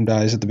what's her name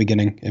dies at the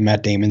beginning and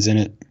Matt Damon's in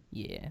it?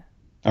 Yeah.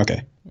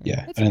 Okay.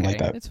 Yeah, I didn't like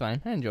that. It's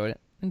fine. I enjoyed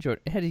it.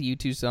 It had a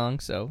U2 song,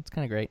 so it's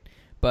kind of great.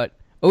 But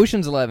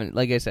Ocean's 11,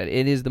 like I said,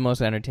 it is the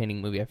most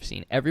entertaining movie I've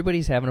seen.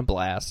 Everybody's having a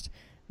blast.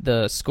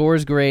 The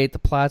score's great. The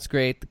plot's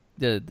great.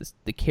 The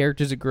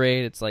characters are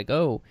great. It's like,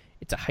 oh,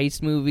 it's a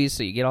heist movie,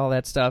 so you get all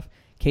that stuff.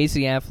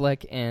 Casey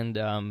Affleck and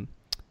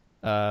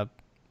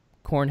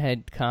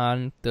Cornhead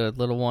Khan, the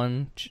little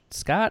one,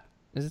 Scott?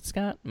 Is it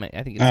Scott?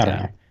 I think it's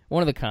Scott.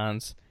 One of the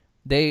Khans.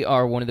 They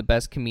are one of the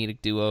best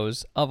comedic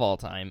duos of all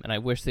time, and I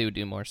wish they would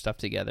do more stuff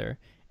together.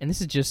 And this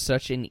is just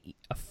such a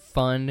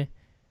fun,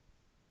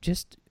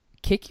 just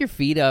kick your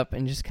feet up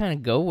and just kind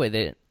of go with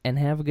it and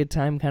have a good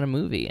time kind of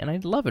movie. And I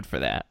love it for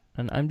that.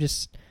 And I'm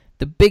just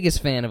the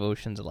biggest fan of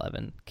Ocean's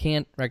 11.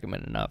 Can't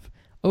recommend enough.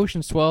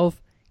 Ocean's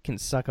 12 can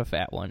suck a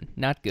fat one.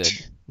 Not good.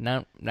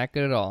 Not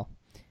good at all.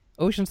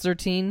 Ocean's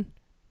 13,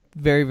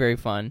 very, very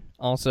fun.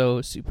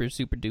 Also super,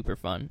 super duper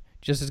fun.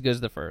 Just as good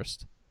as the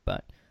first.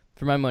 But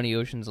for my money,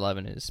 Ocean's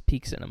 11 is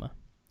peak cinema.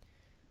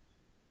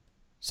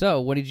 So,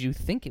 what did you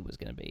think it was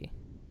going to be?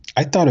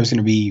 I thought it was going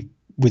to be,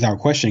 without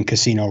question,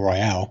 Casino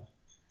Royale.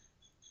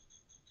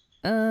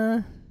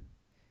 No,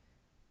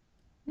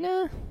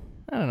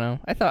 I don't know.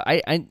 I thought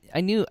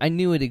I knew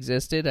it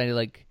existed. I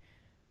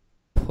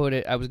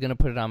was gonna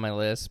put it on my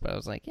list, but I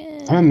was like,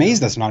 I'm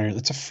amazed that's not here.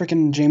 It's a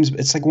freaking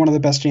it's like one of the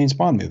best James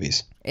Bond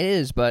movies. It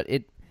is, but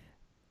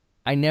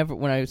I never,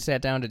 when I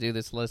sat down to do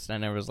this list, I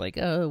never was like,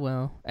 oh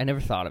well, I never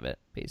thought of it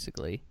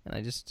basically, and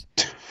I just.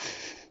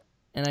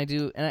 And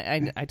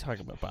I talk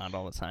about Bond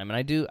all the time, and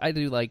I do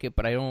like it,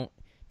 but I don't.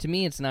 To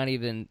me, it's not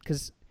even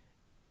because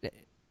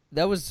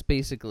that was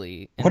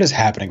basically what is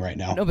happening right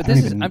now. No, but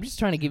I'm just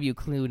trying to give you a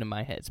clue to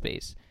my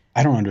headspace.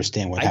 I don't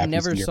understand what happens. I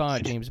never saw a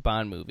James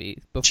Bond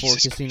movie before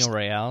Casino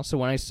Royale, so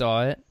when I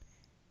saw it,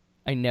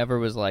 I never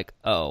was like,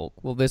 oh,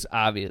 well, this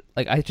obvious.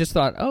 Like I just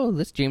thought, oh,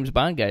 this James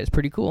Bond guy is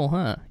pretty cool,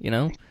 huh? You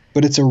know.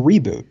 But it's a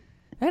reboot.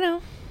 I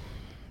know.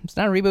 It's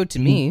not a reboot to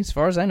me, as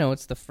far as I know.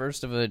 It's the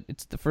first of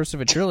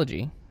a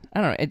trilogy. I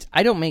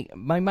don't know.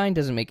 My mind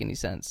doesn't make any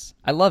sense.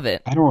 I love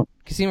it.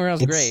 Casino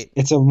Royale's great.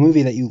 It's a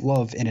movie that you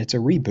love, and it's a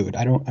reboot.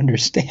 I don't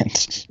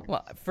understand.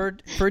 Well,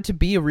 for it to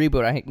be a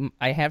reboot,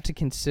 I have to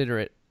consider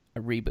it a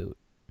reboot.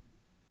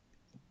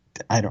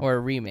 Or a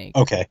remake.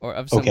 Okay. Or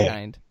of some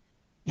kind.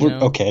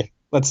 Okay.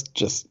 Let's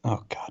just.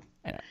 Oh God.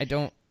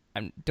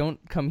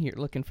 Don't come here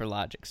looking for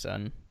logic,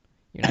 son.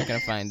 You're not gonna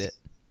find it.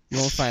 You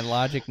won't find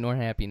logic nor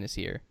happiness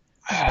here.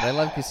 But I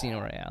love Casino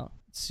Royale.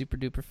 It's super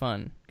duper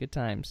fun. Good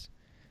times.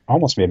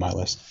 Almost made my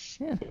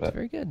list. Yeah, it's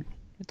very good.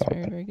 It's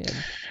very, very good.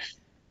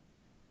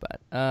 But,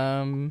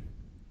 so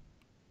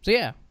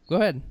yeah, go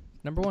ahead.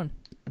 Number 1.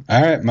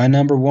 All right, my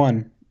number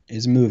 1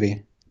 is a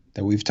movie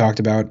that we've talked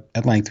about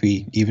at length.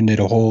 We even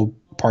did a whole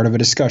part of a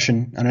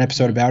discussion on an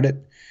episode about it,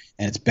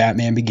 and it's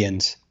Batman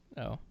Begins.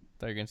 Oh, I thought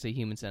you were going to say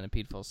Human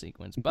Centipede full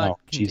sequence, but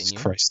Jesus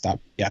Christ,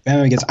 stop. Yeah,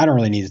 Batman Begins, I don't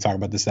really need to talk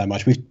about this that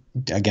much. We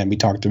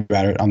talked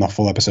about it on the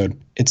full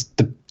episode.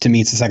 To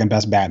me, it's the second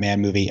best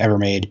Batman movie ever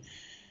made.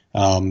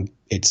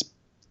 It's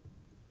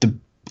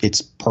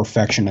it's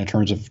perfection in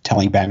terms of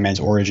telling Batman's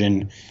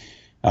origin.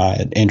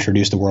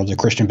 Introduced the world to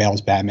Christian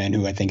Bale's Batman,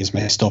 who I think is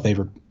my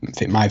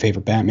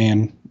favorite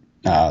Batman.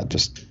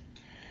 Just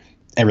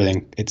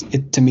everything.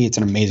 To me, it's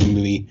an amazing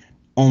movie.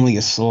 Only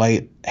a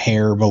slight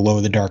hair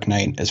below The Dark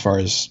Knight as far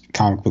as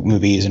comic book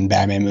movies and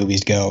Batman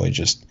movies go. It's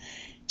just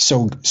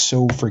so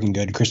freaking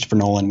good. Christopher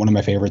Nolan, one of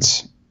my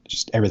favorites.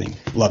 Just everything.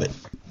 Love it.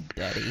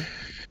 Daddy.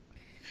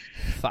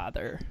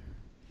 Father.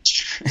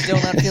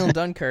 Still not feeling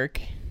Dunkirk.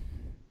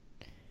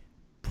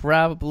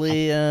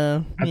 Probably,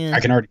 yeah. I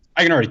can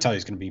already tell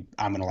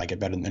I'm gonna like it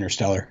better than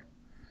Interstellar.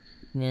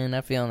 Yeah,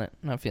 not feeling it.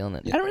 Yeah.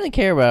 I don't really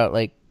care about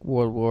like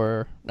World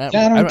War. I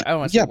don't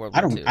want to say World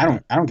War II. I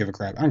don't give a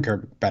crap. I don't care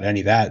about any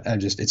of that.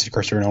 It's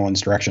Christopher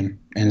Nolan's direction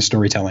and his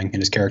storytelling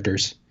and his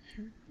characters.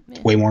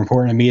 Yeah. Way more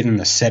important to me than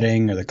the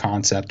setting or the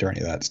concept or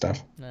any of that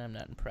stuff. No, I'm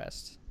not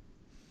impressed.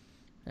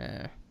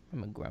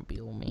 I'm a grumpy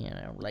old man.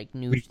 I don't like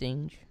new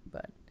things,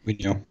 but we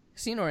know.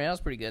 Casino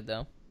Royale's pretty good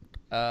though.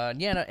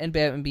 And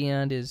Batman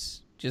Beyond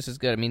is just as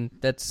good. I mean,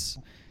 that's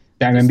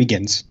Batman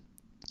Begins.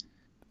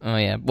 Oh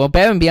yeah, well,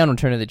 Batman Beyond: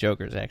 Return of the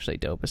Joker is actually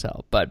dope as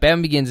hell. But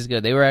Batman Begins is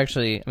good. They were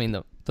actually, I mean,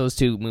 those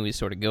two movies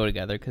sort of go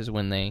together because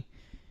when they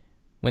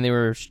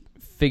were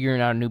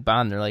figuring out a new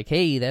Bond, they're like,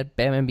 hey, that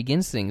Batman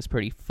Begins thing is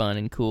pretty fun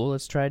and cool.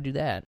 Let's try to do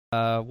that.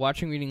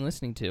 Watching, reading,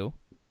 listening to.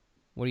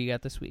 What do you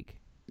got this week?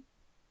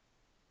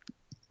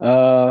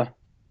 I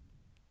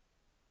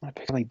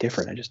picked something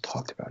different. I just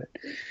talked about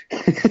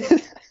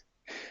it.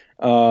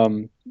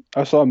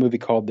 I saw a movie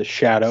called The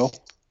Shadow.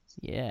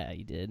 Yeah,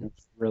 you did.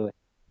 It's really,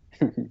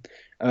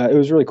 it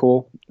was really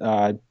cool.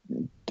 I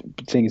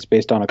think it's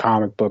based on a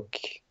comic book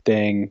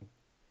thing.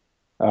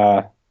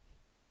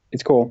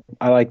 It's cool.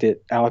 I liked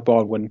it. Alec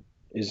Baldwin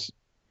is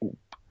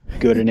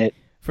good in it.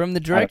 From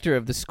the director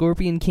of The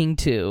Scorpion King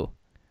 2,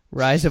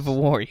 Rise of a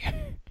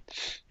Warrior.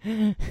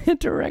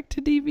 Direct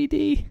to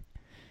DVD.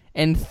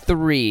 And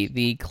 3,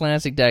 the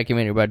classic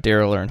documentary about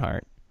Daryl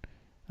Earnhardt.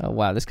 Oh,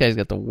 wow, this guy's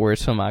got the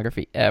worst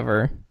filmography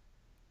ever.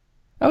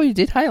 Oh, he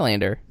did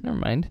Highlander. Never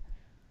mind.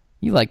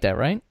 You like that,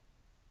 right?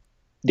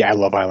 Yeah, I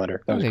love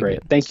Highlander. That was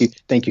great.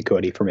 Good. Thank you,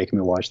 Cody, for making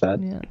me watch that.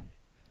 Yeah.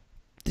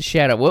 The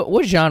Shadow.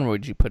 What genre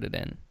would you put it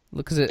in?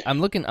 Look,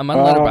 I'm on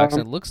Letterboxd,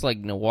 and it looks like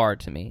noir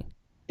to me.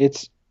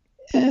 It's,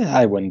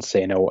 I wouldn't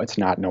say no. It's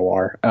not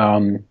noir.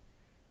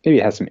 Maybe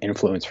it has some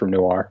influence from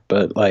noir,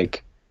 but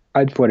like,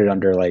 I'd put it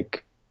under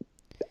like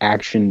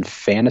action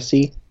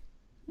fantasy,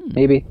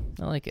 maybe.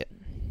 I like it.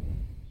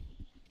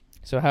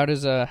 So how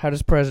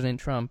does President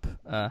Trump?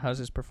 How's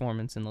his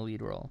performance in the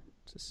lead role?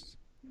 Is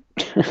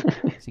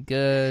he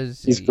good?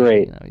 He's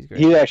great. He's great.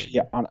 He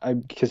actually,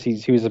 because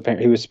he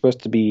was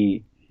supposed to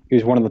be. He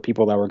was one of the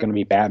people that were going to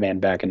be Batman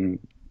back in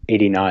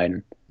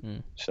 '89.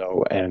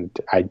 So, and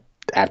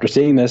after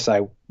seeing this,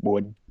 I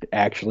would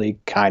actually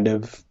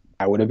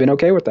I would have been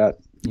okay with that.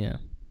 Yeah.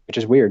 Which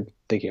is weird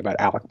thinking about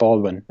Alec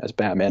Baldwin as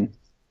Batman.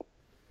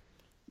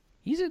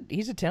 He's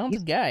a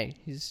talented guy.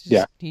 He's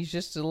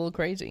just a little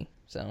crazy.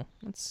 So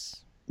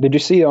that's. Did you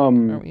see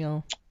Did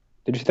you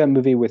see that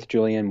movie with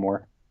Julianne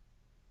Moore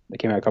that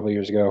came out a couple of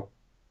years ago?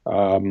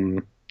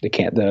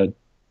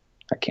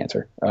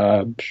 Cancer.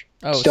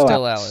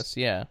 Still Alice.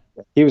 Yeah.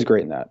 He was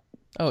great in that.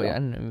 Oh so. Yeah, I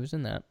didn't know he was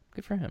in that.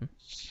 Good for him.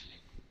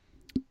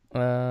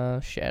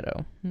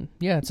 Shadow.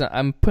 Yeah,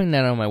 I'm putting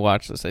that on my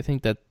watch list. I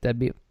think that'd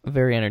be a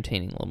very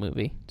entertaining little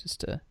movie just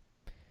to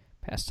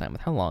pass time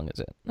with. How long is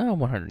it?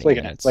 180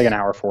 minutes. It's like an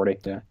hour 40.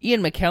 Yeah.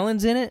 Ian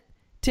McKellen's in it.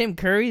 Tim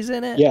Curry's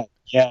in it. Yeah.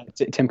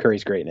 Tim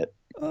Curry's great in it.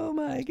 Oh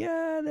my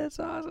god, that's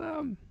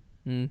awesome.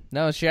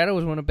 No, Shadow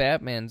was one of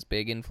Batman's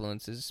big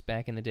influences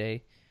back in the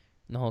day.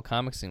 And the whole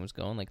comics thing was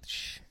going like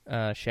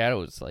Shadow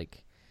was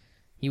like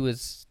he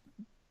was.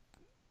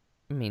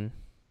 I mean,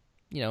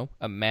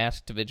 a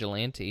masked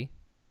vigilante.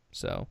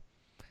 So,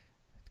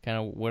 kind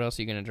of, what else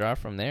are you going to draw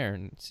from there?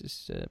 And it's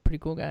just a pretty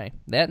cool guy.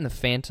 That and the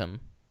Phantom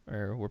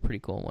were pretty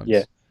cool ones.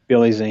 Yeah,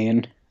 Billy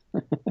Zane.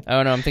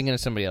 Oh, no, I'm thinking of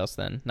somebody else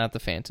then. Not the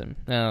Phantom.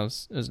 No,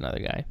 it was another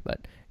guy.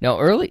 But, no,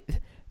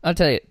 I'll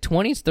tell you,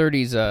 20s,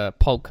 30s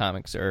pulp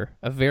comics are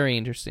a very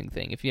interesting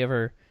thing. If you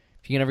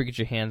can ever get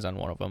your hands on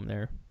one of them,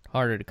 they're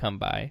harder to come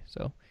by.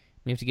 So,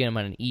 you have to get them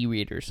on an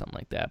e-reader or something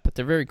like that. But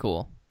they're very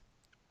cool.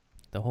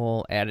 The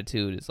whole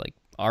attitude is, like,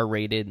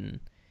 R-rated and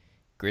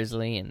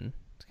grisly and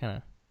kind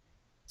of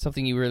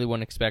something you really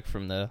wouldn't expect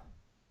from the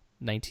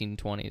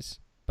 1920s,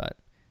 but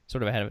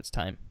sort of ahead of its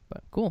time.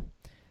 But cool.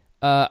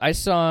 I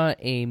saw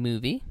a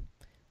movie,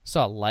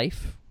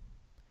 Life,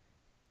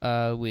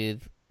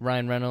 with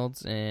Ryan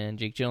Reynolds and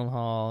Jake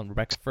Gyllenhaal and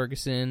Rebecca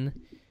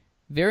Ferguson.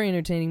 Very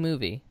entertaining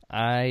movie.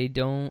 I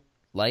don't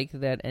like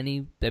that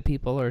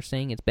people are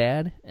saying it's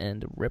bad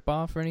and a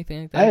ripoff or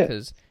anything like that,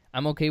 because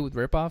I'm okay with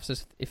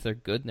ripoffs if they're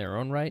good in their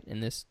own right,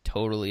 and this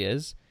totally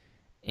is.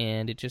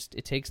 And it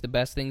takes the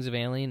best things of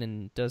Alien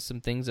and does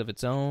some things of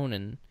its own,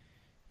 and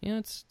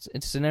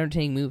it's an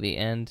entertaining movie.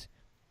 And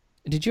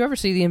did you ever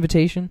see The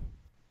Invitation?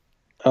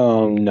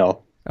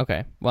 No.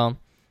 Okay, well,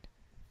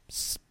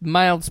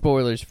 mild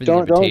spoilers for The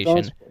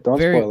Invitation. Don't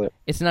spoil it.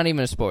 It's not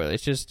even a spoiler.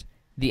 It's just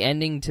the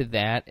ending to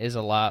that is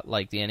a lot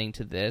like the ending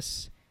to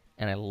this,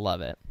 and I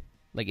love it.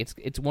 Like,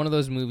 it's one of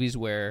those movies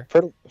where...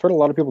 I've heard a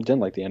lot of people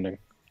didn't like the ending.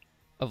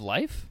 Of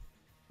Life?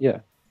 Yeah.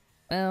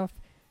 Well,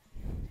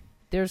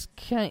 there's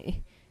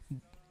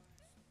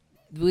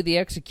with the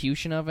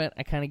execution of it,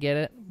 I kind of get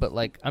it. But,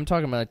 like, I'm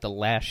talking about, like, the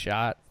last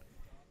shot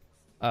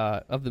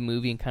of the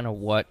movie and kind of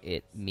what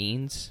it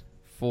means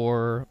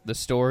for the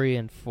story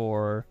and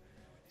for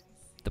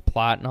the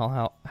plot and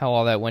how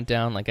all that went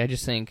down. Like, I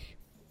just think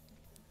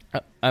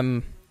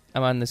I'm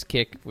on this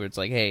kick where it's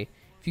like, hey,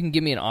 if you can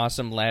give me an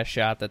awesome last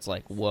shot that's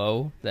like,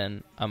 whoa,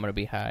 then I'm going to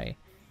be high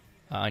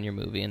on your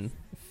movie, and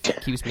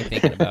it keeps me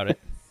thinking about it.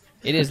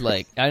 It is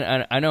like,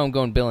 I know I'm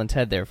going Bill and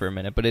Ted there for a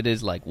minute, but it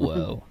is like,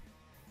 whoa.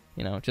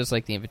 You know, just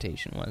like The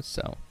Invitation was.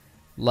 So,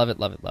 love it,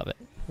 love it, love it.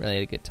 Really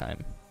had a good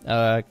time.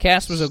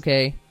 Cast was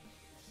okay,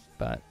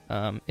 but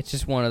it's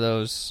just one of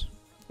those,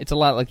 it's a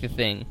lot like The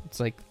Thing. It's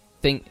like,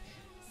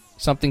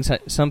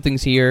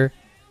 something's here,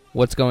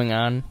 what's going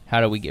on,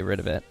 how do we get rid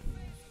of it?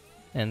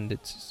 And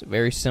it's a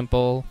very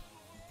simple,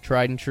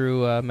 tried and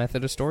true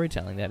method of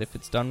storytelling that, if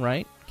it's done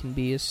right, can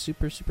be a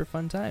super, super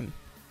fun time.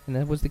 And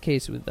that was the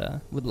case with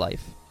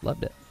Life.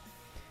 Loved it.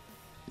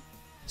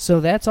 So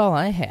that's all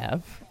I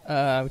have.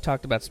 We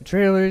talked about some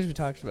trailers. We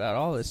talked about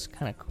all this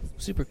kind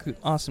of super cool,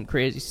 awesome,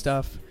 crazy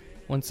stuff.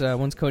 Once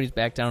Cody's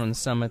back down on the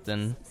summit,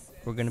 then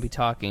we're going to be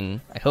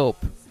talking, I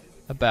hope,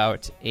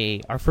 about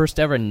our first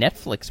ever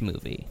Netflix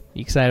movie.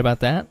 You excited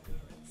about that?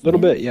 A little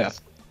bit, yeah.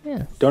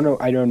 Yeah. Don't know.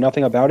 I know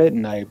nothing about it,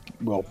 and I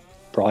will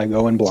probably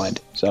go in blind.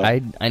 So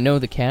I know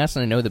the cast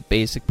and I know the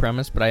basic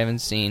premise, but I haven't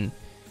seen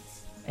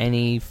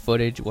any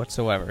footage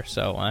whatsoever.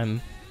 So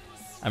I'm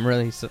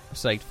really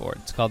psyched for it.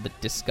 It's called The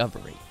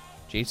Discovery.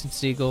 Jason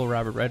Segel,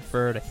 Robert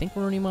Redford, I think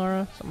Rooney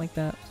Mara, something like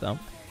that. So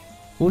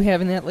we'll be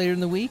having that later in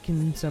the week,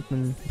 and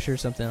I'm sure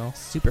something else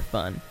super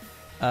fun.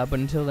 But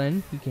until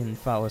then, you can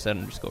follow us at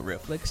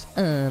 _RealFlix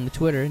on the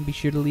Twitter, and be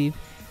sure to leave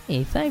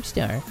a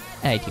 5-star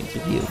iTunes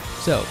review.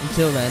 So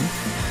until then,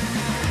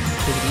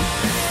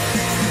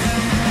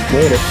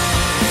 later.